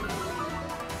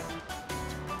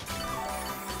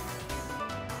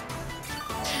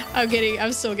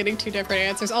 I'm still getting two different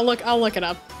answers. I'll look it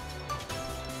up.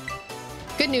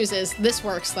 Good news is this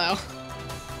works though.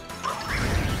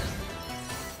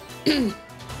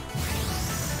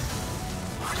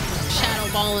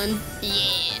 Shadow Ballin'.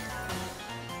 Yeah.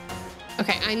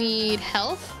 Okay, I need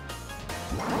health.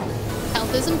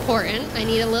 Health is important. I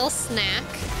need a little snack.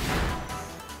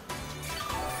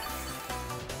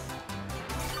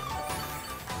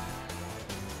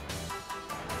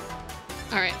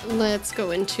 All right, let's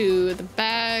go into the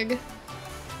bag.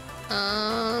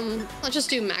 Let's just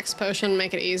do max potion,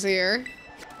 make it easier.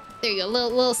 There you go,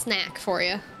 little snack for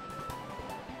you.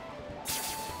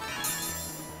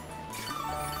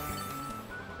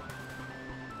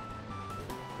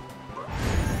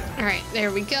 All right,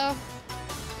 there we go. All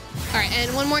right,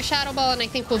 and one more Shadow Ball and I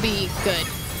think we'll be good.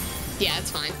 Yeah,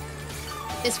 it's fine.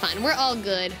 It's fine, we're all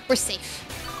good. We're safe.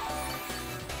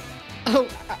 Oh,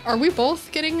 are we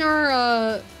both getting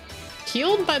our,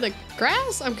 healed by the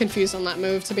grass? I'm confused on that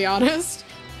move, to be honest.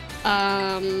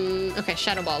 Okay,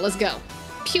 Shadow Ball, let's go.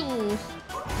 Pew!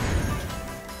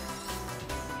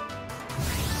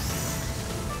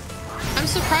 I'm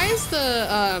surprised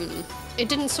it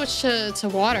didn't switch to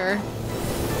water.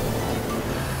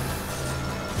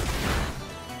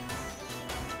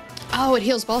 Oh, it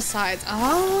heals both sides.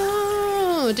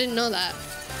 Oh, didn't know that.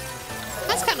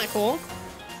 That's kind of cool.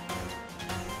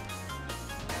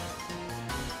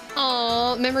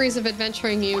 Oh, memories of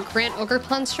adventuring you. Grant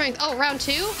Ogerpon strength. Oh, round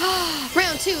two?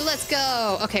 Round two, let's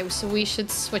go. Okay, so we should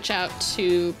switch out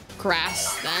to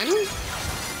grass then.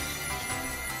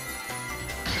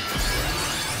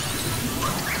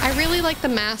 I really like the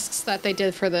masks that they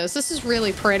did for this. This is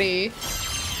really pretty.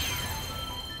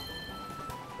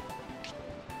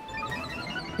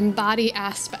 Embody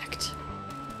aspect.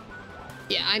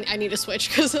 Yeah, I need to switch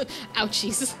because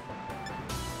ouchies.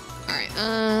 All right,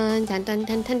 dun dun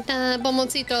dun dun dun,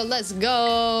 Bomboncito, let's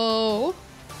go.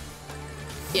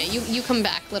 Yeah, you come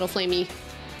back, little flamey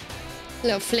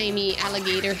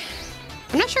alligator.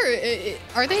 I'm not sure,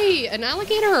 are they an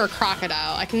alligator or a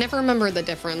crocodile? I can never remember the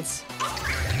difference.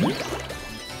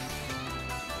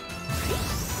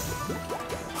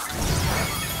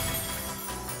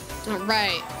 All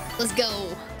right, let's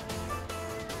go.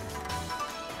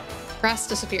 Grass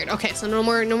disappeared. Okay, so no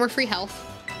more free health.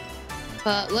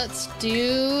 But let's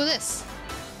do this.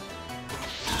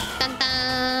 Dun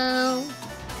dun.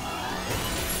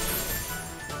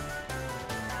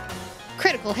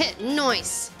 Critical hit,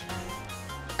 nice.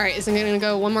 All right, is it gonna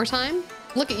go one more time?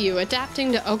 Look at you,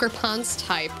 adapting to Ogerpon's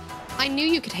type. I knew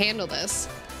you could handle this.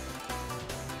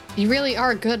 You really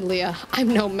are good, Leah.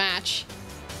 I'm no match.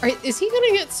 All right, is he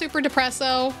gonna get super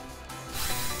depresso?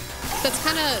 That's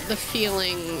kind of the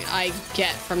feeling I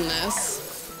get from this.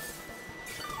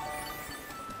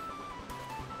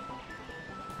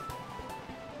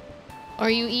 Are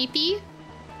you EP?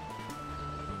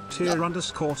 Tier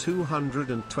underscore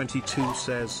 222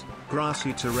 says,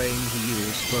 grassy terrain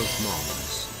heals both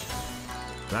mons.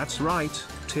 That's right,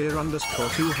 tier underscore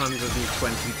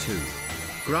 222.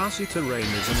 Grassy terrain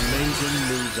is an amazing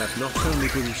move that not only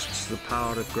boosts the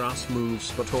power of grass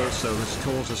moves but also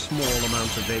restores a small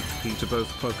amount of HP to both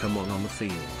Pokemon on the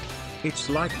field. It's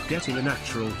like getting a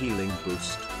natural healing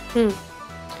boost.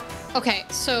 Okay,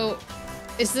 so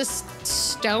is this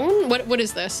stone? What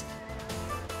is this?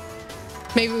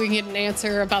 Maybe we can get an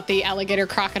answer about the alligator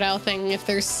crocodile thing if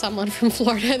there's someone from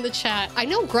Florida in the chat. I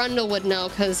know Grundle would know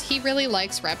because he really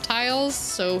likes reptiles,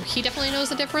 so he definitely knows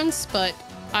the difference, but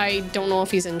I don't know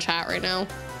if he's in chat right now.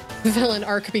 Villain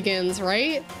arc begins,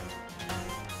 right?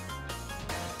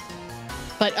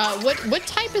 But what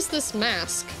type is this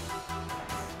mask?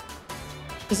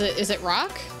 Is it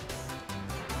rock?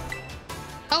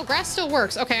 Oh, grass still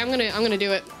works. Okay, I'm gonna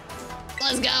do it.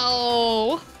 Let's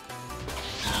go.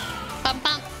 Bump,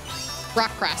 bump.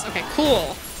 Rock grass. Okay,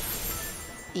 cool.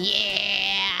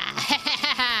 Yeah.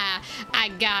 I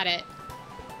got it.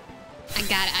 I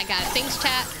got it. Thanks,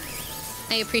 chat.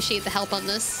 I appreciate the help on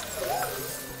this.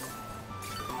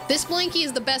 This blankie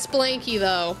is the best blankie,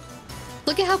 though.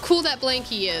 Look at how cool that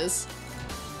blankie is.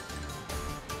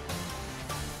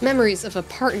 Memories of a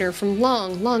partner from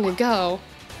long, long ago.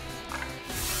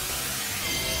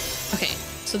 Okay,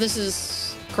 so this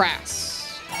is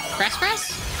grass.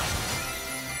 Grass?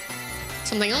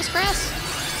 Something else grass?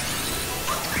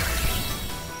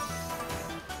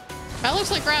 That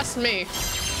looks like grass to me.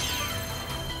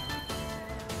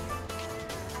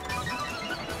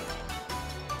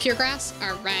 Pure grass?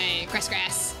 Alright,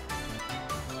 grass.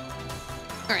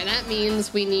 Alright, that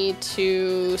means we need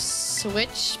to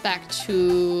switch back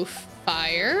to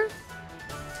fire.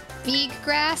 Veeg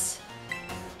grass?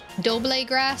 Doble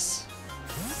grass?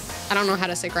 I don't know how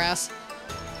to say grass.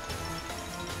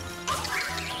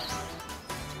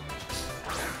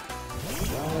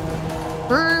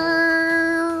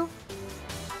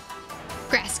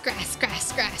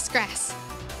 Grass.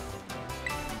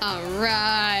 All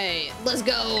right, let's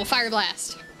go. Fire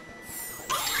blast.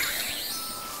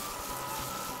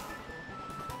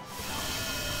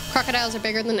 Crocodiles are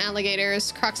bigger than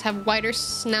alligators. Crocs have wider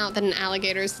snout than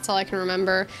alligators. That's all I can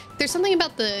remember. There's something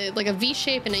about the, like a V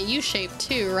shape and a U shape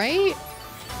too, right?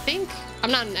 I think.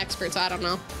 I'm not an expert, so I don't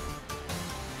know.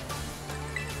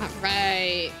 All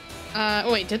right.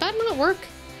 Oh wait, did that not work?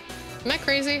 Am I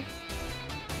crazy?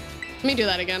 Let me do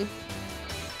that again.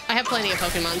 I have plenty of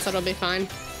Pokemon, so it'll be fine.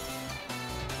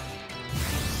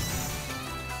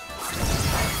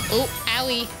 Oh,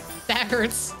 owie. That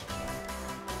hurts.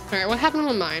 Alright, what happened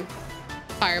with mine?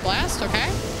 Fire blast, okay.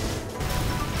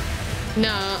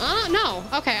 No,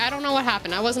 okay, I don't know what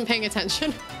happened. I wasn't paying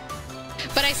attention.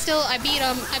 But I beat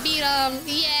him.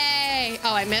 Yay!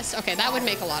 Oh, I missed? Okay, that would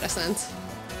make a lot of sense.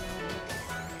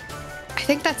 I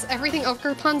think that's everything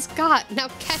Ogerpon's got. Now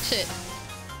catch it.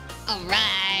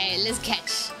 Alright, let's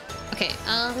catch. Okay,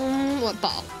 what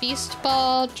ball? Beast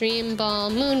ball, dream ball,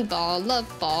 moon ball, love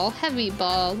ball, heavy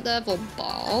ball, level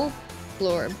ball,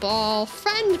 lure ball,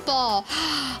 friend ball.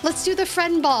 Let's do the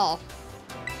friend ball.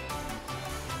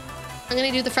 I'm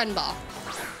gonna do the friend ball.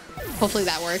 Hopefully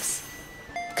that works.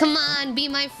 Come on, be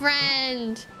my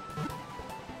friend.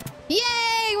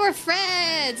 Yay, we're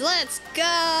friends. Let's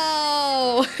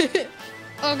go.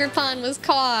 Ogerpon was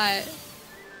caught.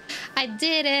 I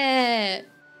did it.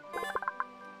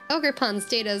 Ogerpon's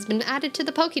data has been added to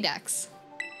the Pokédex.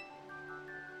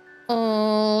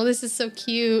 Oh, this is so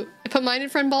cute. I put mine in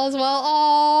friend ball as well.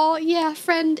 Oh, yeah,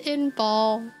 friend in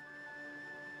ball.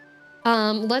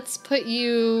 Let's put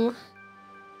you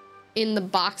in the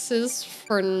boxes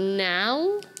for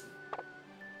now.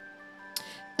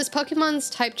 This Pokemon's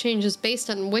type changes based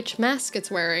on which mask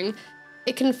it's wearing.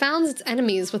 It confounds its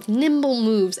enemies with nimble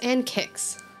moves and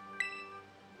kicks.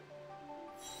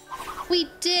 We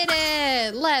did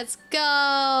it! Let's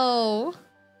go!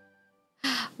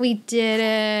 We did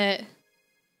it!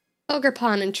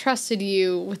 Ogerpon entrusted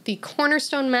you with the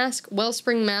Cornerstone Mask,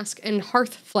 Wellspring Mask, and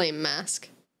Hearth Flame Mask.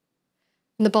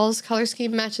 And the ball's color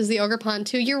scheme matches the Ogerpon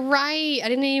too. You're right! I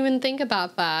didn't even think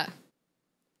about that.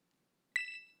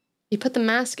 You put the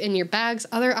mask in your bag's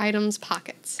other items'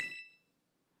 pockets.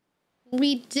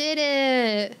 We did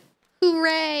it!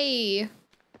 Hooray!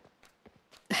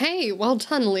 Hey, well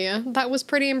done, Leah. That was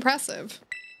pretty impressive.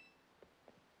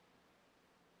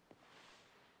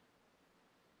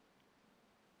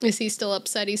 Is he still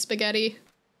upsetty, Spaghetti?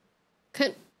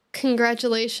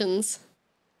 Congratulations.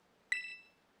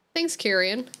 Thanks,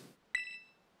 Kyrian.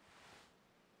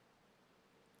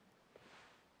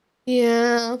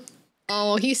 Yeah.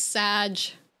 Oh, he's Sag.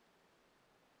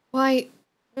 Why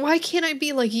can't I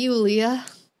be like you, Leah?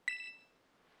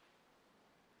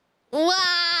 Wah!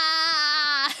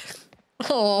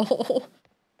 Oh,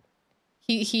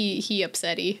 he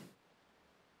upsetty.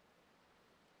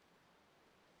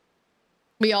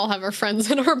 We all have our friends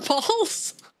in our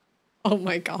balls. Oh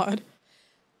my god.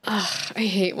 Ugh, I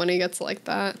hate when he gets like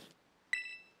that.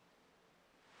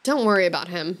 Don't worry about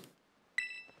him.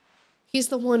 He's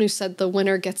the one who said the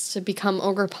winner gets to become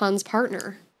Ogerpon's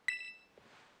partner.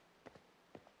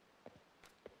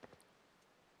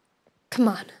 Come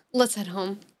on, let's head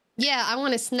home. Yeah, I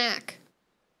want a snack.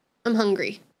 I'm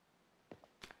hungry.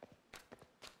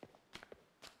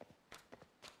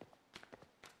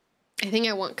 I think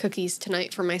I want cookies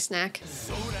tonight for my snack.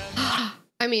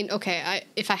 I mean, okay,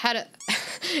 if I had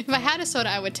a soda,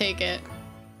 I would take it.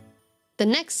 The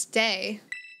next day.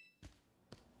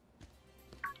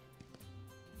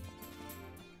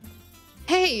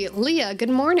 Hey, Leah, good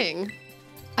morning.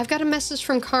 I've got a message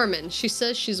from Carmen. She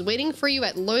says she's waiting for you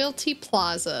at Loyalty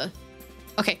Plaza.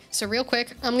 Okay, so real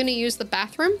quick, I'm gonna use the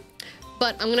bathroom,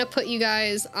 but I'm gonna put you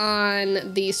guys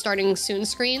on the starting soon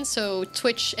screen so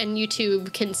Twitch and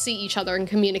YouTube can see each other and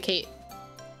communicate.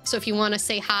 So if you want to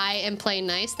say hi and play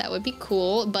nice, that would be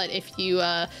cool. But if you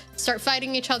start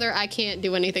fighting each other, I can't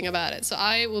do anything about it. So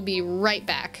I will be right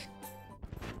back.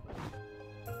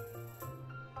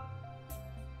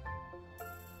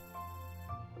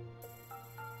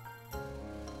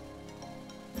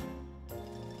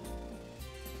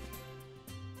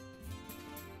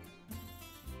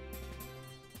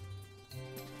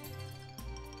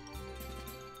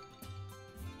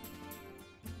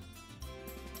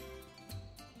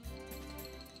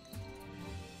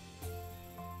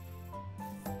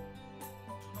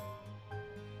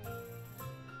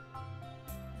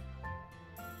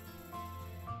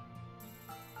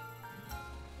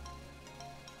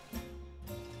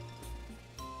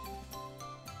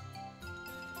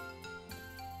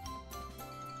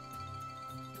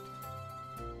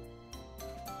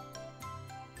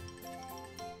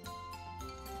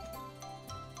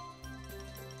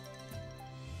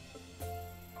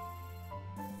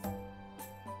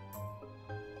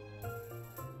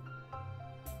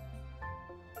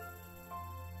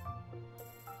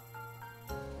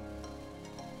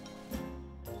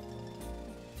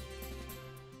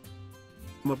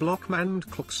 Blockman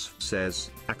Clux says,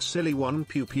 Axili 1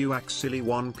 pew pew, Axili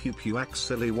 1 pew pew,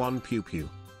 Axili 1 pew pew.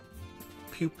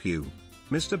 Pew pew.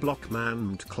 Mr.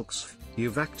 Blockman Clux,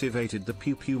 you've activated the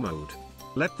pew pew mode.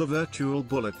 Let the virtual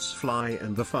bullets fly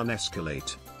and the fun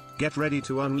escalate. Get ready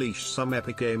to unleash some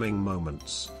epic gaming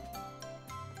moments.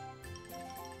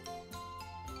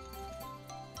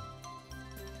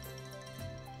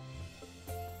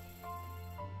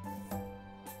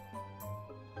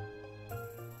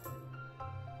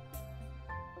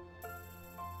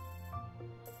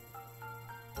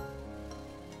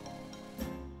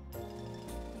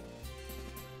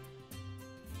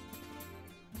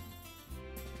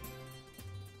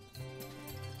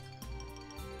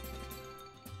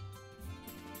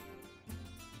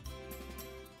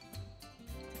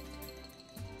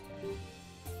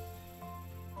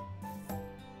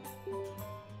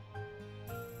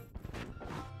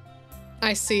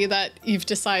 I see that you've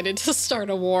decided to start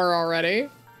a war already.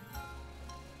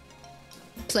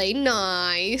 Play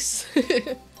nice.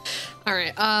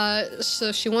 Alright,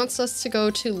 so she wants us to go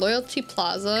to Loyalty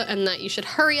Plaza and that you should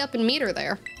hurry up and meet her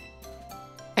there.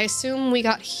 I assume we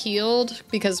got healed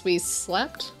because we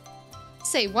slept?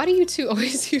 Say, why do you two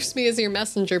always use me as your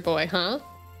messenger boy, huh?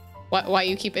 Why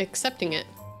you keep accepting it?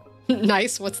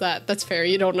 Nice, what's that? That's fair,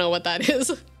 you don't know what that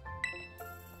is.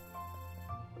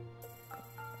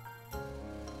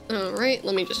 Alright,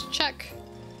 let me just check.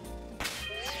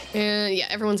 And yeah,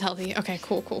 everyone's healthy. Okay,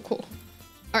 cool, cool, cool.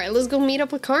 Alright, let's go meet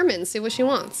up with Carmen, see what she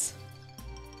wants.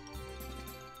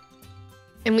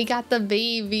 And we got the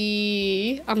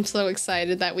baby. I'm so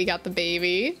excited that we got the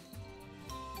baby.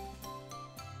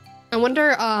 I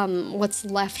wonder what's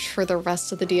left for the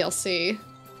rest of the DLC.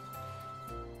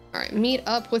 Alright, meet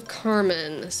up with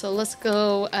Carmen. So let's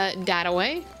go that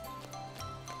way.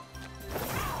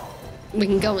 We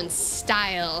can go in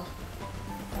style.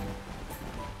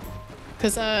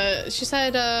 Because she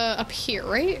said up here,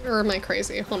 right? Or am I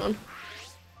crazy? Hold on.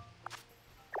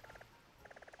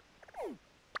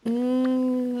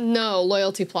 No,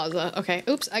 Loyalty Plaza. Okay,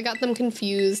 oops, I got them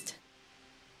confused.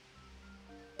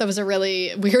 That was a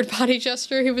really weird body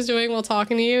gesture he was doing while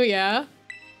talking to you, yeah?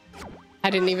 I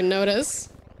didn't even notice.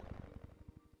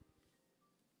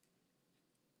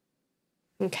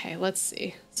 Okay, let's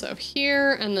see. So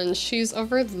here, and then she's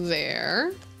over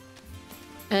there.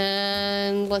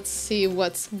 And let's see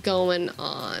what's going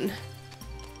on.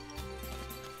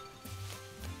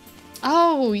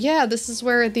 Oh, yeah, this is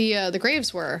where the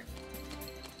graves were.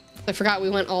 I forgot we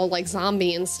went all like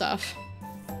zombie and stuff.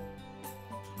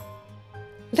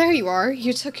 There you are.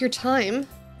 You took your time.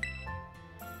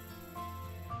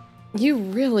 You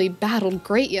really battled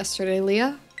great yesterday,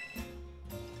 Leah.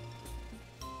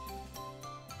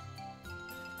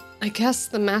 I guess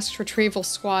the masked retrieval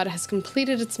squad has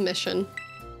completed its mission.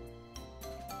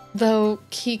 Though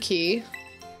Kiki,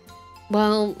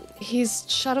 well, he's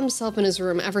shut himself in his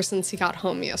room ever since he got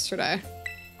home yesterday.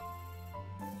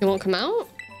 He won't come out?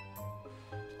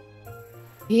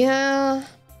 Yeah.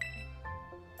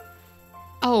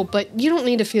 Oh, but you don't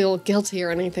need to feel guilty or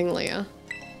anything, Leah.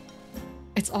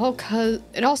 It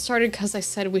all started because I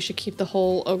said we should keep the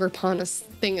whole Ogre Pond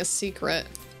thing a secret.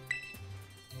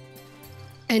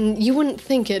 And you wouldn't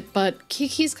think it, but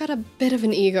Kiki's got a bit of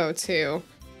an ego too.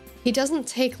 He doesn't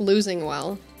take losing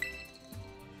well.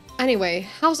 Anyway,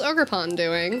 how's Ogre Pond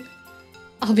doing?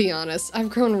 I'll be honest, I've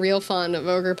grown real fond of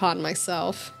Ogre Pond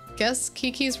myself. Guess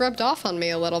Kiki's rubbed off on me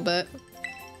a little bit.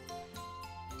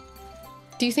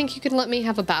 Do you think you could let me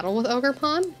have a battle with Ogre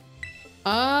Pond?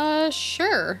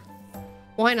 Sure.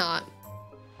 Why not?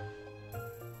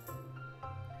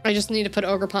 I just need to put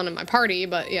Ogerpon in my party,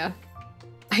 but yeah.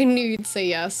 I knew you'd say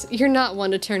yes. You're not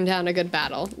one to turn down a good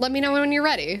battle. Let me know when you're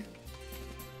ready.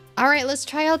 All right, let's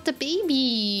try out the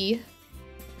baby.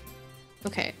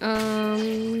 Okay,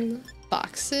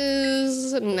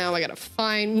 boxes. Now I gotta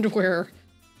find where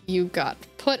you got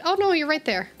put. Oh no, you're right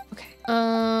there. Okay,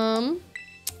 I'm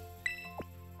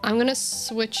gonna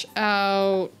switch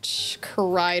out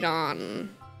Koridon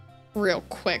real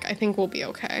quick. I think we'll be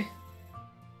okay.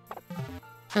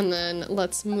 And then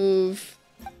let's move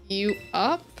you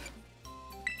up.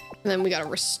 And then we gotta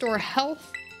restore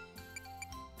health.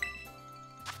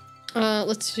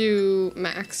 Let's do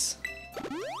max.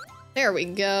 There we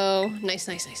go. Nice,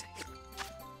 nice, nice.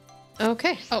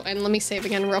 Okay. Oh, and let me save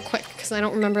again real quick because I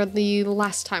don't remember the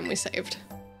last time we saved.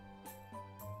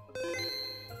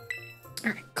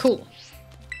 All right, cool.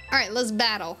 All right, let's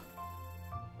battle.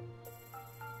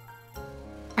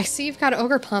 I see you've got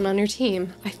Ogerpon on your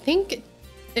team. I think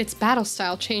its battle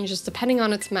style changes depending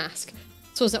on its mask.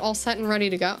 So is it all set and ready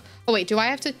to go? Oh wait, do I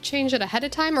have to change it ahead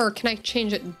of time or can I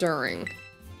change it during?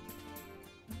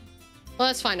 Well,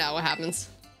 let's find out what happens.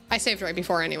 I saved right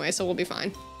before anyway, so we'll be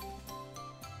fine.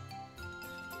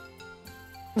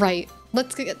 Right,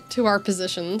 let's get to our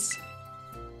positions.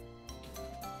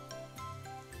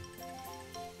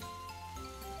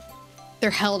 They're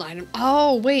held item.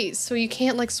 Oh, wait, so you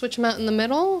can't like switch them out in the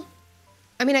middle?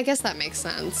 I mean, I guess that makes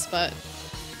sense, but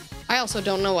I also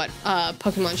don't know what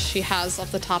Pokemon she has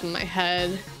off the top of my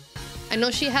head. I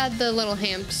know she had the little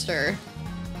hamster.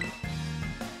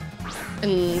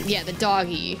 And yeah, the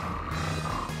doggy.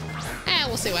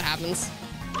 We'll see what happens.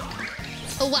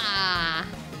 Wah!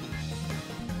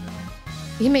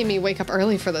 You made me wake up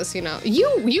early for this, you know.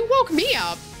 You woke me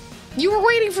up. You were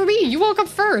waiting for me. You woke up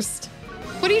first.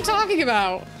 What are you talking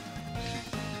about?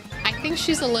 I think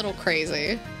she's a little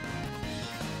crazy.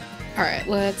 All right,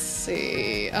 let's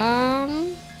see.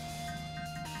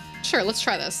 Sure, let's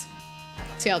try this.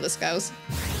 See how this goes.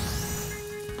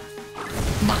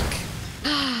 Bonk.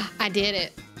 I did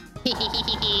it.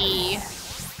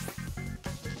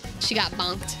 She got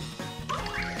bonked.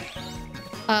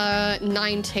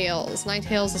 Ninetales.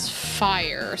 Ninetales is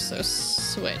fire, so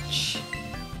switch.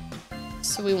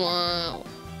 So we want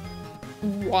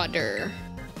water.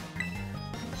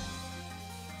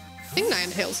 I think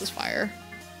Ninetales is fire.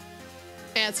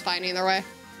 Yeah, it's fine either way.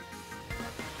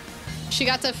 She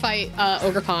got to fight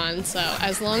Ogerpon, so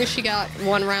as long as she got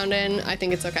one round in, I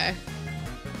think it's okay.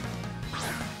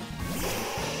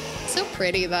 So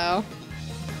pretty though.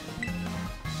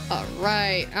 All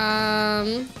right,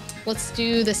 let's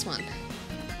do this one.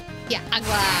 Yeah,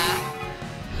 Agua.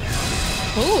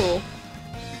 Ooh.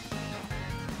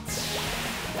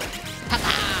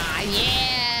 Papa,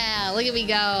 yeah, look at me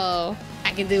go.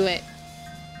 I can do it.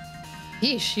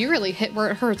 Yeesh, you really hit where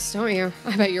it hurts, don't you?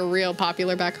 I bet you're real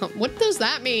popular back home. What does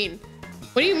that mean?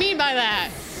 What do you mean by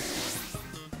that?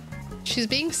 She's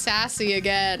being sassy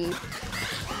again.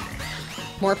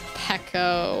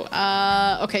 Morpeko.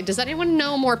 Okay, does anyone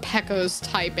know Morpeko's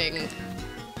typing?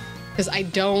 Because I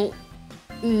don't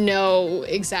know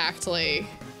exactly.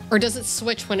 Or does it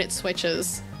switch when it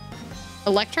switches?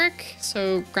 Electric?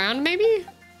 So ground maybe?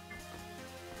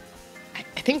 I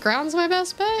think ground's my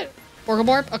best bet.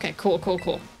 Orgaborp? Okay, cool, cool,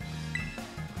 cool.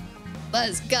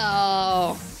 Let's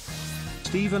go.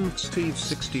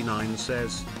 Steve69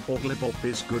 says, Orgaborp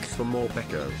is good for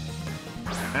Morpeko.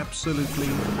 Absolutely,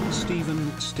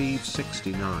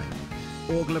 Steve69.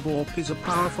 Orgaborp is a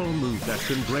powerful move that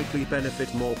can greatly benefit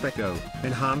Morpeko,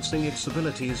 enhancing its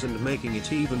abilities and making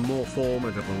it even more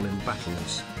formidable in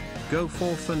battles. Go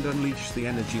forth and unleash the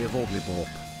energy of Orgaborp.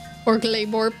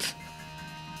 Orgaborp.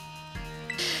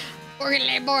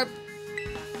 Orgaborp.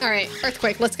 Alright,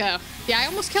 Earthquake, let's go. Yeah, I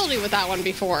almost killed you with that one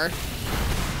before.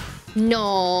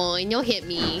 No, no hit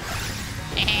me.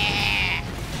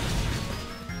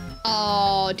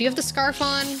 Oh, do you have the scarf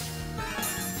on?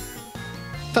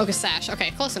 Focus Sash. Okay,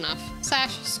 close enough.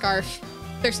 Sash, scarf.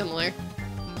 They're similar.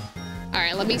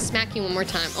 Alright, let me smack you one more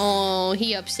time. Oh,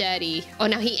 he upsetty. Oh,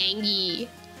 now he angry.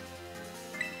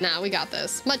 Nah, we got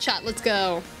this. Mudshot, let's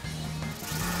go.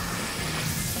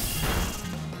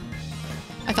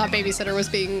 I thought Babysitter was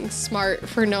being smart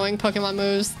for knowing Pokemon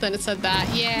moves. Then it said that.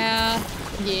 Yeah.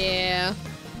 Yeah.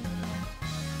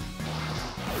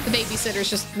 The Babysitter's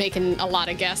just making a lot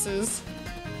of guesses.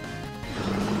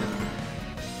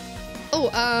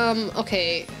 Oh,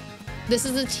 okay. This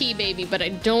is a T-Baby, but I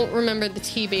don't remember the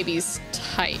T-Baby's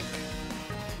type.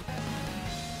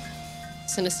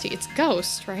 Sinistea. It's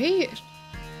Ghost, right?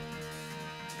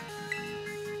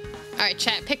 Alright,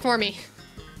 chat, pick for me.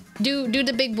 Do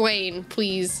the big brain,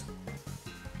 please.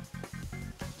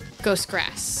 Ghost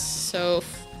grass. So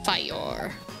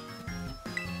fire.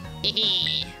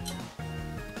 Hehe.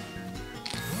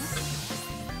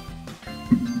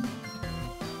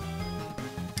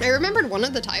 I remembered one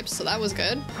of the types, so that was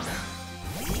good.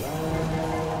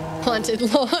 Haunted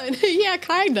lawn. Yeah,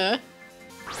 kinda.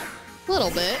 A little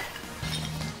bit.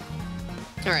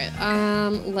 All right,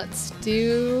 let's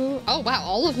do... Oh, wow,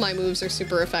 all of my moves are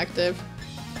super effective.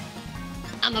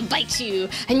 I'ma bite you.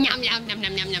 Nom, nom, nom,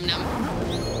 nom, nom, nom, nom.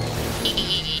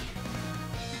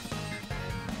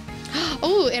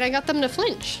 Oh, and I got them to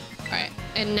flinch. All right,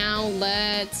 and now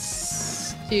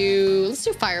let's do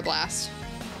Fire Blast.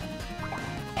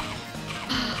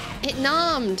 It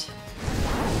nommed.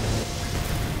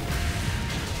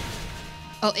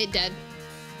 Oh, it dead.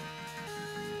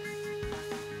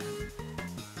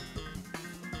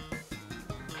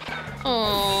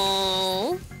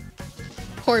 Oh,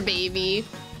 poor baby.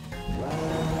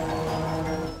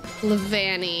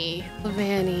 Levani,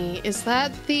 is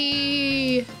that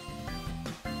the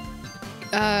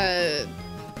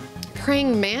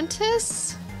praying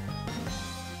mantis?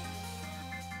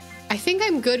 I think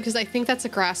I'm good because I think that's a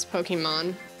grass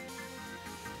Pokemon.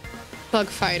 Bug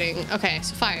fighting. Okay,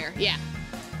 so fire, yeah.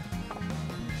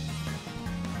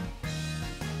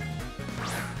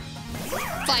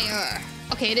 Fire.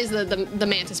 Okay, it is the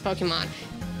mantis Pokemon.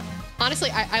 Honestly,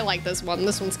 I like this one.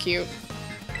 This one's cute.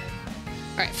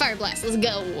 All right, Fire Blast, let's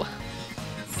go.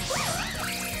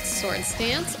 Sword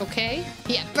Stance, okay.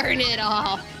 Yeah, burn it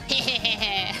all.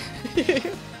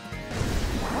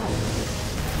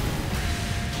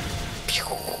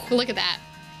 Look at that.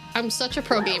 I'm such a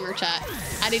pro gamer, chat.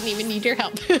 I didn't even need your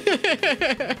help.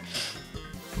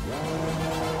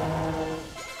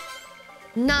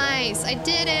 Nice, I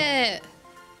did it.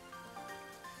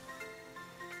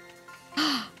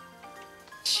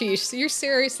 Sheesh, you're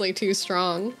seriously too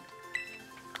strong.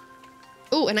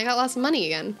 Oh, and I got lots of money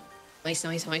again. Nice,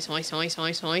 nice, nice, nice, nice,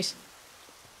 nice, nice.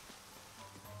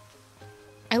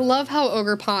 I love how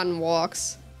Ogerpon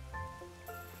walks.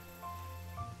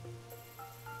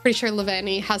 Pretty sure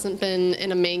Levani hasn't been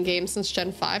in a main game since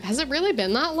Gen 5. Has it really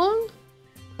been that long?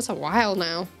 That's a while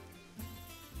now.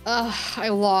 Ugh, I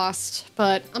lost,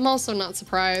 but I'm also not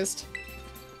surprised.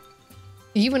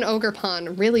 You and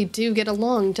Ogerpon really do get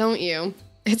along, don't you?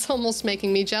 It's almost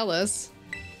making me jealous.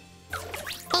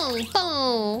 Bong,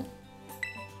 bong.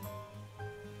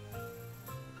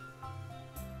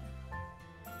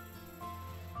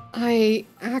 I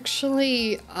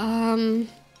actually,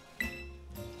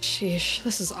 sheesh,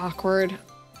 this is awkward.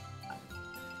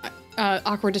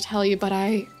 Awkward to tell you, but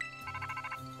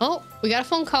oh, we got a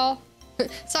phone call.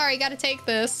 Sorry, gotta take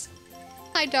this.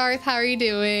 Hi, Darth, how are you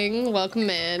doing? Welcome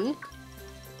in.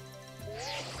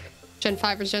 Gen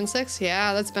 5 or Gen 6?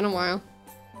 Yeah, that's been a while.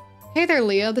 Hey there,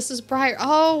 Leah, this is Briar.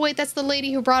 Oh, wait, that's the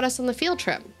lady who brought us on the field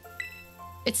trip.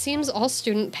 It seems all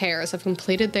student pairs have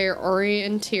completed their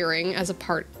orienteering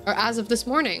as of this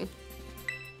morning.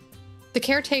 The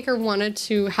caretaker wanted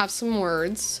to have some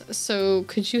words, so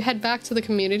could you head back to the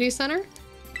community center?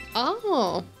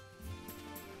 Oh.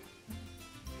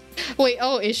 Wait,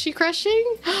 oh, is she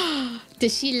crushing?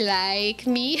 Does she like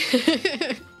me?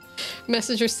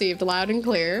 Message received loud and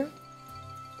clear.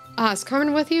 Is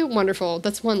Carmen with you? Wonderful.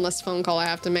 That's one less phone call I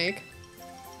have to make.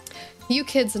 You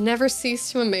kids never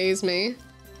cease to amaze me.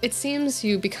 It seems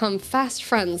you become fast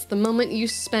friends the moment you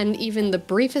spend even the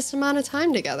briefest amount of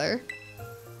time together.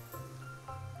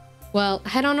 Well,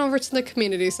 head on over to the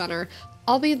community center.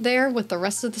 I'll be there with the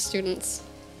rest of the students.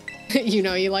 You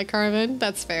know you like Carmen?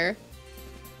 That's fair.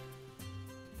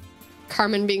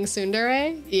 Carmen being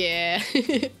tsundere? Yeah.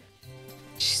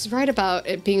 She's right about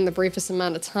it being the briefest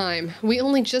amount of time. We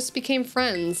only just became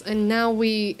friends, and now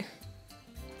we...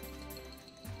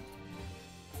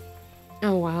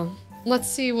 Oh, wow. Let's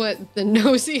see what the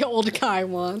nosy old guy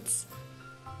wants.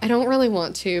 I don't really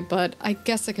want to, but I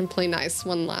guess I can play nice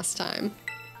one last time.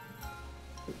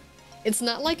 It's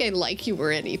not like I like you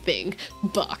or anything,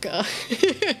 Baka.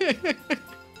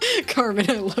 Carmen,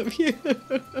 I love you.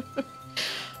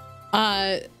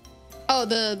 Oh,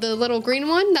 the little green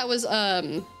one? That was,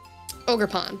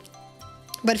 Ogerpon.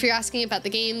 But if you're asking about the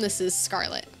game, this is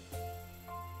Scarlet.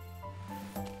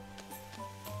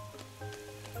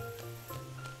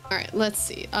 Alright, let's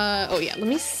see. Oh yeah, let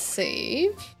me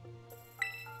save.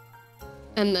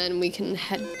 And then we can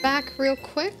head back real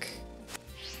quick.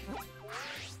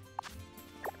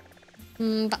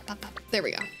 There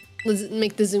we go. Let's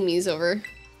make the zoomies over.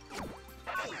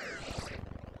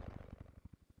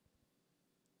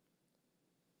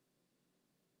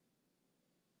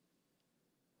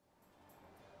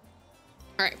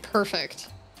 All right, perfect.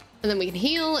 And then we can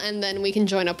heal, and then we can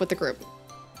join up with the group.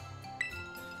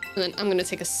 And then I'm gonna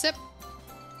take a sip.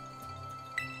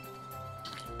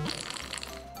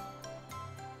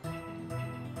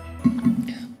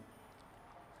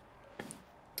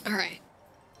 All right.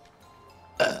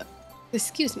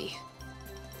 Excuse me.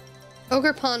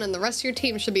 Ogre Pawn and the rest of your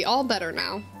team should be all better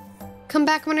now. Come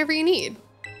back whenever you need.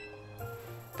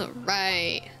 All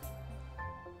right.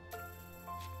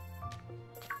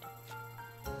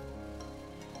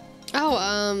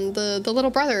 Oh, the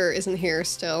little brother isn't here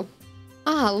still.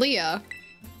 Ah, Leah.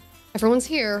 Everyone's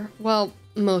here. Well,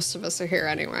 most of us are here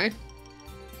anyway.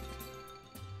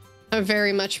 I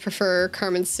very much prefer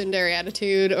Carmen's tsundere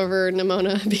attitude over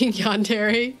Nimona being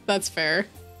yandere. That's fair.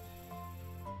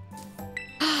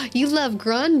 You love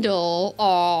Grundle.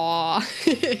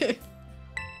 Aww.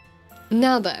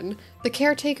 Now then, the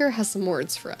caretaker has some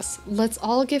words for us. Let's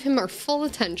all give him our full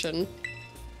attention.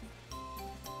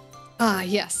 Ah,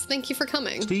 yes. Thank you for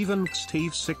coming.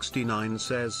 Steve69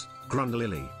 says,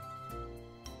 Grundlily.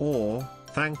 Or,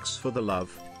 thanks for the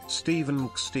love,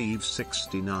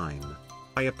 Steve69.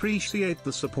 I appreciate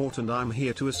the support and I'm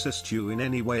here to assist you in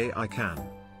any way I can.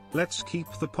 Let's keep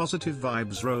the positive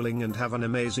vibes rolling and have an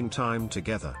amazing time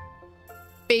together.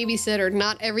 Babysitter,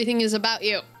 not everything is about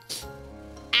you.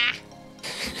 Ah.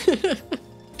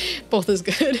 Both is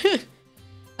good.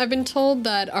 I've been told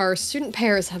that our student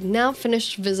pairs have now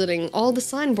finished visiting all the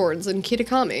signboards in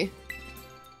Kitakami.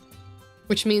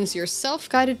 Which means your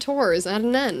self-guided tour is at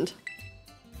an end.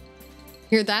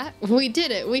 Hear that? We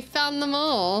did it! We found them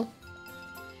all!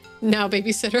 Now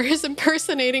babysitter is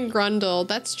impersonating Grundle.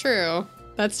 That's true.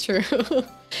 That's true.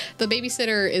 The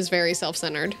babysitter is very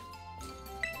self-centered.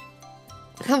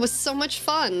 That was so much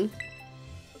fun!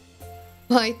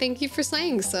 Why, thank you for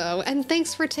saying so, and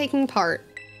thanks for taking part.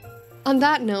 On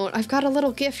that note, I've got a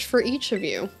little gift for each of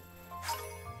you.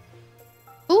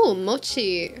 Ooh,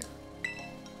 mochi.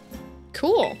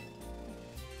 Cool.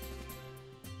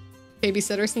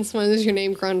 Babysitter, since when is your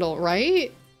name Grundle,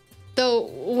 right? Though,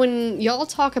 when y'all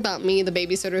talk about me, the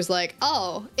babysitter's like,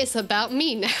 oh, it's about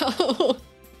me now.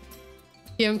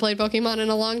 You haven't played Pokemon in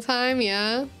a long time,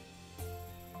 yeah?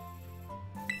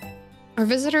 Our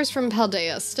visitors from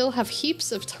Paldea still have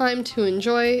heaps of time left to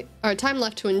enjoy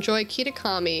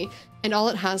Kitakami and all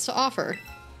it has to offer.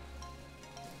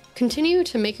 Continue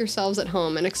to make yourselves at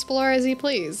home and explore as you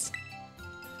please.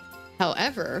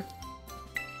 However,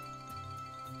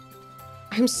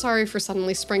 I'm sorry for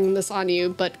suddenly springing this on you,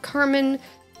 but Carmen,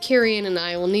 Kyrian, and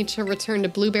I will need to return to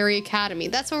Blueberry Academy.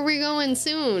 That's where we're going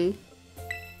soon.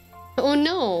 Oh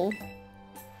no.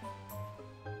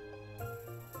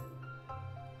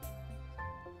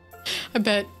 I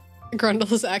bet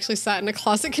Grundle is actually sat in a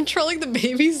closet controlling the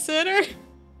babysitter.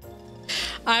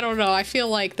 I don't know. I feel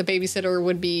like the babysitter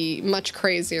would be much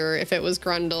crazier if it was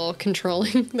Grundle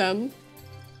controlling them.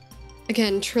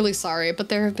 Again, truly sorry, but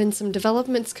there have been some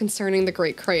developments concerning the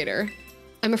Great Crater.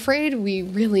 I'm afraid we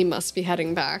really must be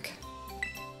heading back.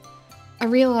 I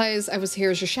realize I was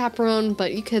here as your chaperone,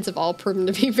 but you kids have all proven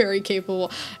to be very capable.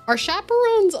 Are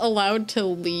chaperones allowed to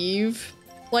leave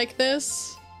like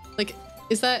this? Like,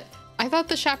 is that... I thought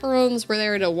the chaperones were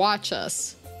there to watch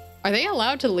us. Are they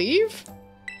allowed to leave?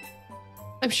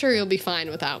 I'm sure you'll be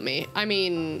fine without me. I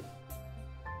mean,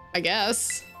 I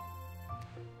guess.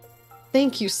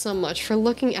 Thank you so much for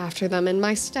looking after them in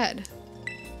my stead.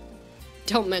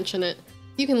 Don't mention it.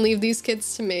 You can leave these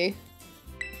kids to me.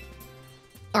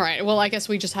 Alright, well, I guess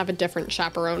we just have a different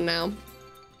chaperone now.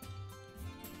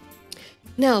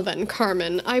 Now then,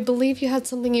 Carmen, I believe you had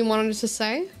something you wanted to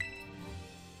say?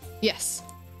 Yes.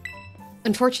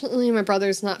 Unfortunately, my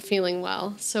brother's not feeling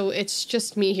well, so it's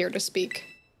just me here to speak.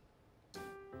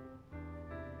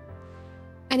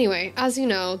 Anyway, as you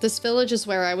know, this village is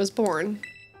where I was born.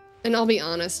 And I'll be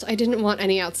honest, I didn't want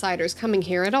any outsiders coming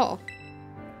here at all.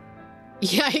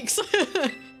 Yikes!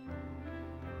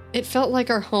 It felt like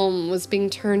our home was being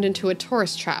turned into a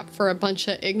tourist trap for a bunch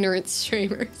of ignorant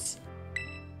streamers.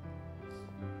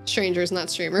 Strangers, not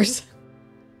streamers.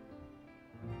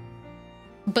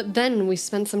 But then we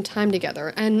spent some time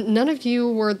together, and none of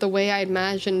you were the way I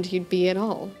imagined you'd be at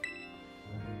all.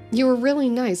 You were really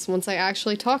nice once I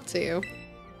actually talked to you.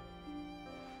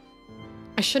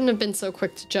 I shouldn't have been so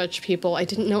quick to judge people I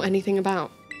didn't know anything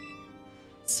about.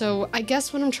 So I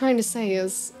guess what I'm trying to say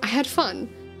is, I had fun.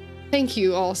 Thank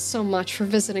you all so much for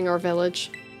visiting our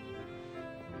village.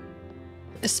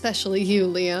 Especially you,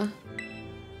 Leah.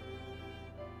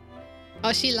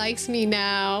 Oh, she likes me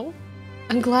now.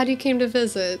 I'm glad you came to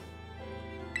visit.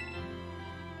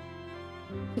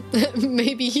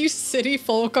 Maybe you city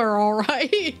folk are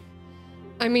alright.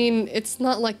 I mean, it's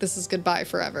not like this is goodbye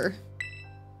forever.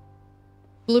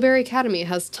 Blueberry Academy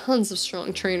has tons of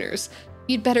strong trainers.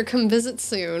 You'd better come visit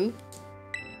soon.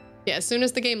 Yeah, as soon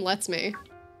as the game lets me.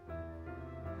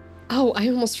 Oh, I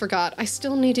almost forgot. I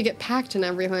still need to get packed and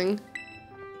everything.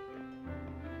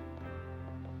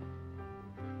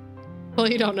 Well,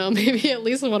 you don't know. Maybe at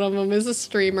least one of them is a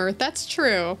streamer. That's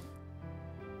true.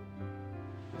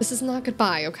 This is not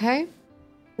goodbye, okay?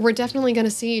 We're definitely gonna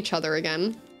see each other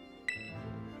again.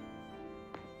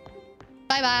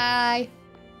 Bye-bye.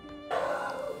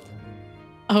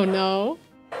 Oh no.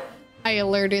 I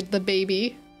alerted the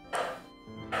baby.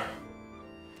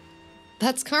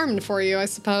 That's Carmen for you, I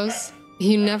suppose.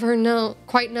 You never know,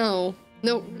 quite know.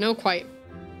 No, quite.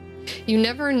 You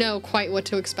never know quite what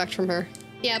to expect from her.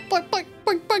 Yeah, boink, boink,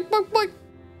 boink, boink, boink, boink.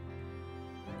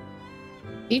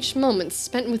 Each moment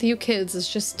spent with you kids is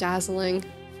just dazzling.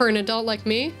 For an adult like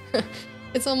me,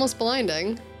 it's almost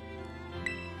blinding.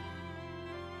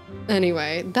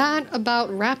 Anyway, that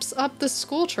about wraps up the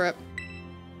school trip.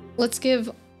 Let's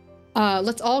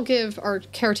all give our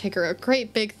caretaker a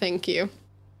great big thank you.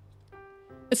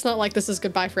 It's not like this is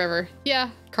goodbye forever. Yeah,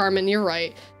 Carmen, you're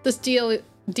right. This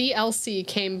DLC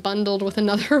came bundled with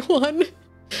another one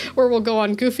where we'll go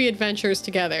on goofy adventures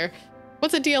together.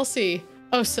 What's a DLC?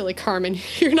 Oh, silly Carmen,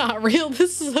 you're not real.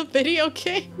 This is a video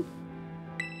game.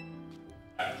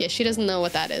 Yeah, she doesn't know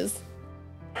what that is.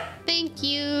 Thank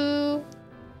you.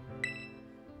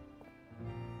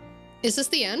 Is this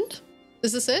the end?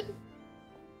 Is this it?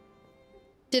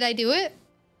 Did I do it?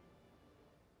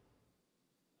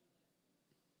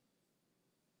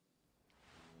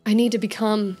 I need to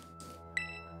become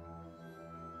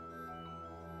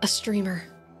a streamer.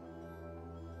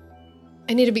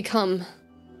 I need to become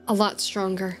a lot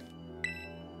stronger.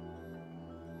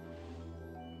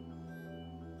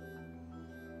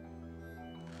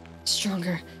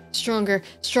 Stronger, stronger,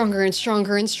 stronger, and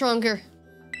stronger, and stronger.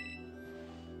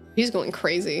 He's going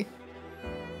crazy.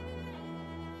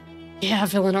 Yeah,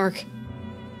 villain arc.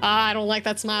 Ah, I don't like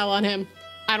that smile on him.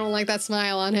 I don't like that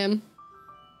smile on him.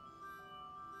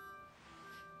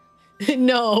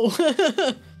 No.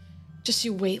 Just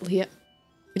you wait, Leah.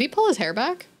 Did he pull his hair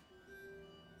back?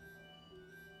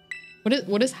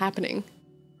 What is happening?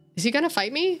 Is he gonna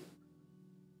fight me?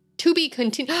 To be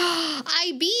continued.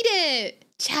 I beat it!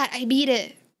 Chat, I beat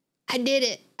it. I did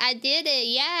it. I did it.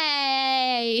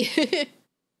 Yay!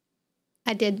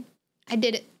 I did it. I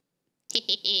did it.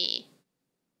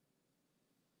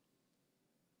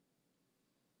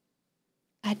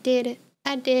 I did it.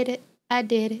 I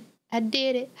did it. I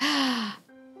did it.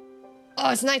 Oh,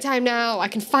 it's nighttime now. I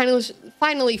can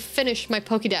finally finish my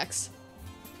Pokédex.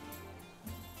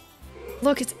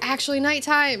 Look, it's actually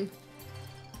nighttime.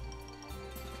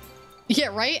 Yeah,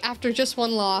 right? After just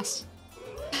one loss.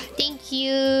 Thank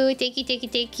you. Thank you, thank you,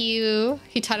 thank you.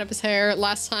 He tied up his hair.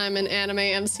 Last time an anime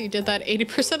MC did that,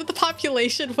 80% of the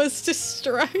population was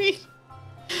destroyed.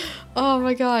 Oh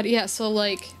my god. Yeah, so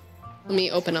like, let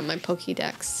me open up my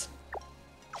Pokédex.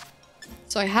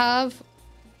 So I have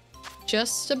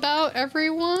just about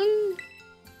everyone.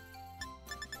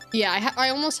 Yeah, I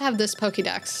almost have this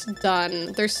Pokédex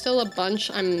done. There's still a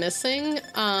bunch I'm missing.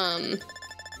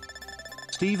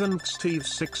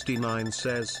 Steve69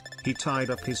 says, he tied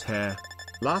up his hair.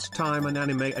 Last time an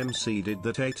anime MC did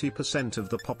that, 80% of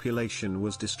the population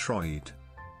was destroyed.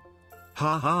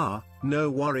 Haha, no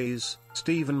worries,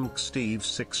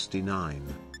 Steve69.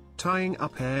 Tying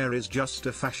up hair is just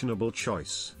a fashionable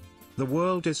choice. The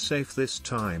world is safe this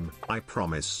time, I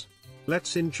promise.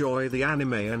 Let's enjoy the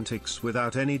anime antics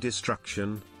without any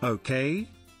destruction, okay?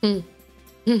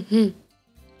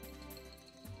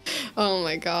 Oh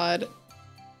my god.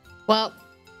 Well,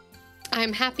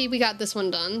 I'm happy we got this one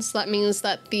done, so that means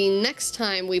that the next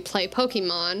time we play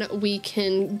Pokemon, we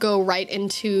can go right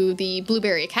into the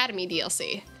Blueberry Academy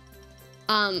DLC.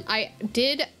 I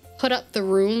did put up the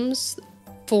rooms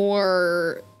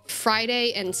for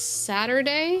Friday and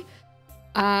Saturday.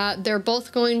 They're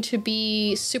both going to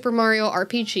be Super Mario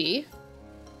RPG.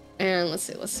 And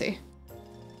let's see.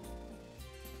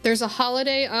 There's a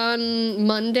holiday on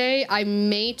Monday. I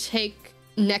may take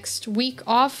next week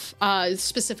off,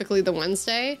 specifically the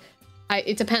Wednesday.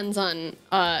 It depends on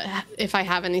if I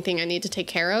have anything I need to take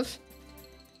care of.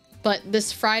 But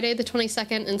this Friday, the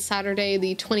 22nd, and Saturday,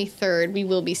 the 23rd, we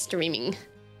will be streaming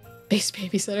Base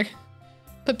Babysitter.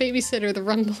 But Babysitter, the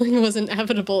rumbling was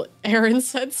inevitable. Aaron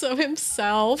said so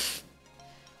himself.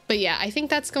 But yeah, I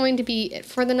think that's going to be it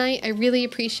for the night. I really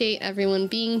appreciate everyone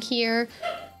being here.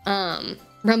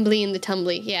 Rumbly and the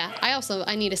tumbly. Yeah,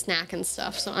 I need a snack and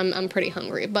stuff, so I'm pretty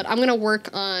hungry. But I'm gonna work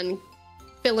on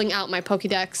filling out my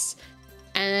Pokédex,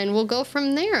 and we'll go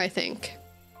from there, I think.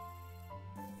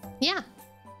 Yeah.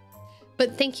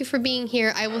 But thank you for being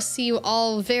here. I will see you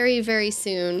all very, very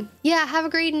soon. Yeah, have a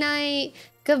great night.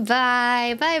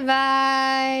 Goodbye.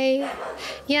 Bye-bye.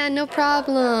 Yeah, no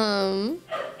problem.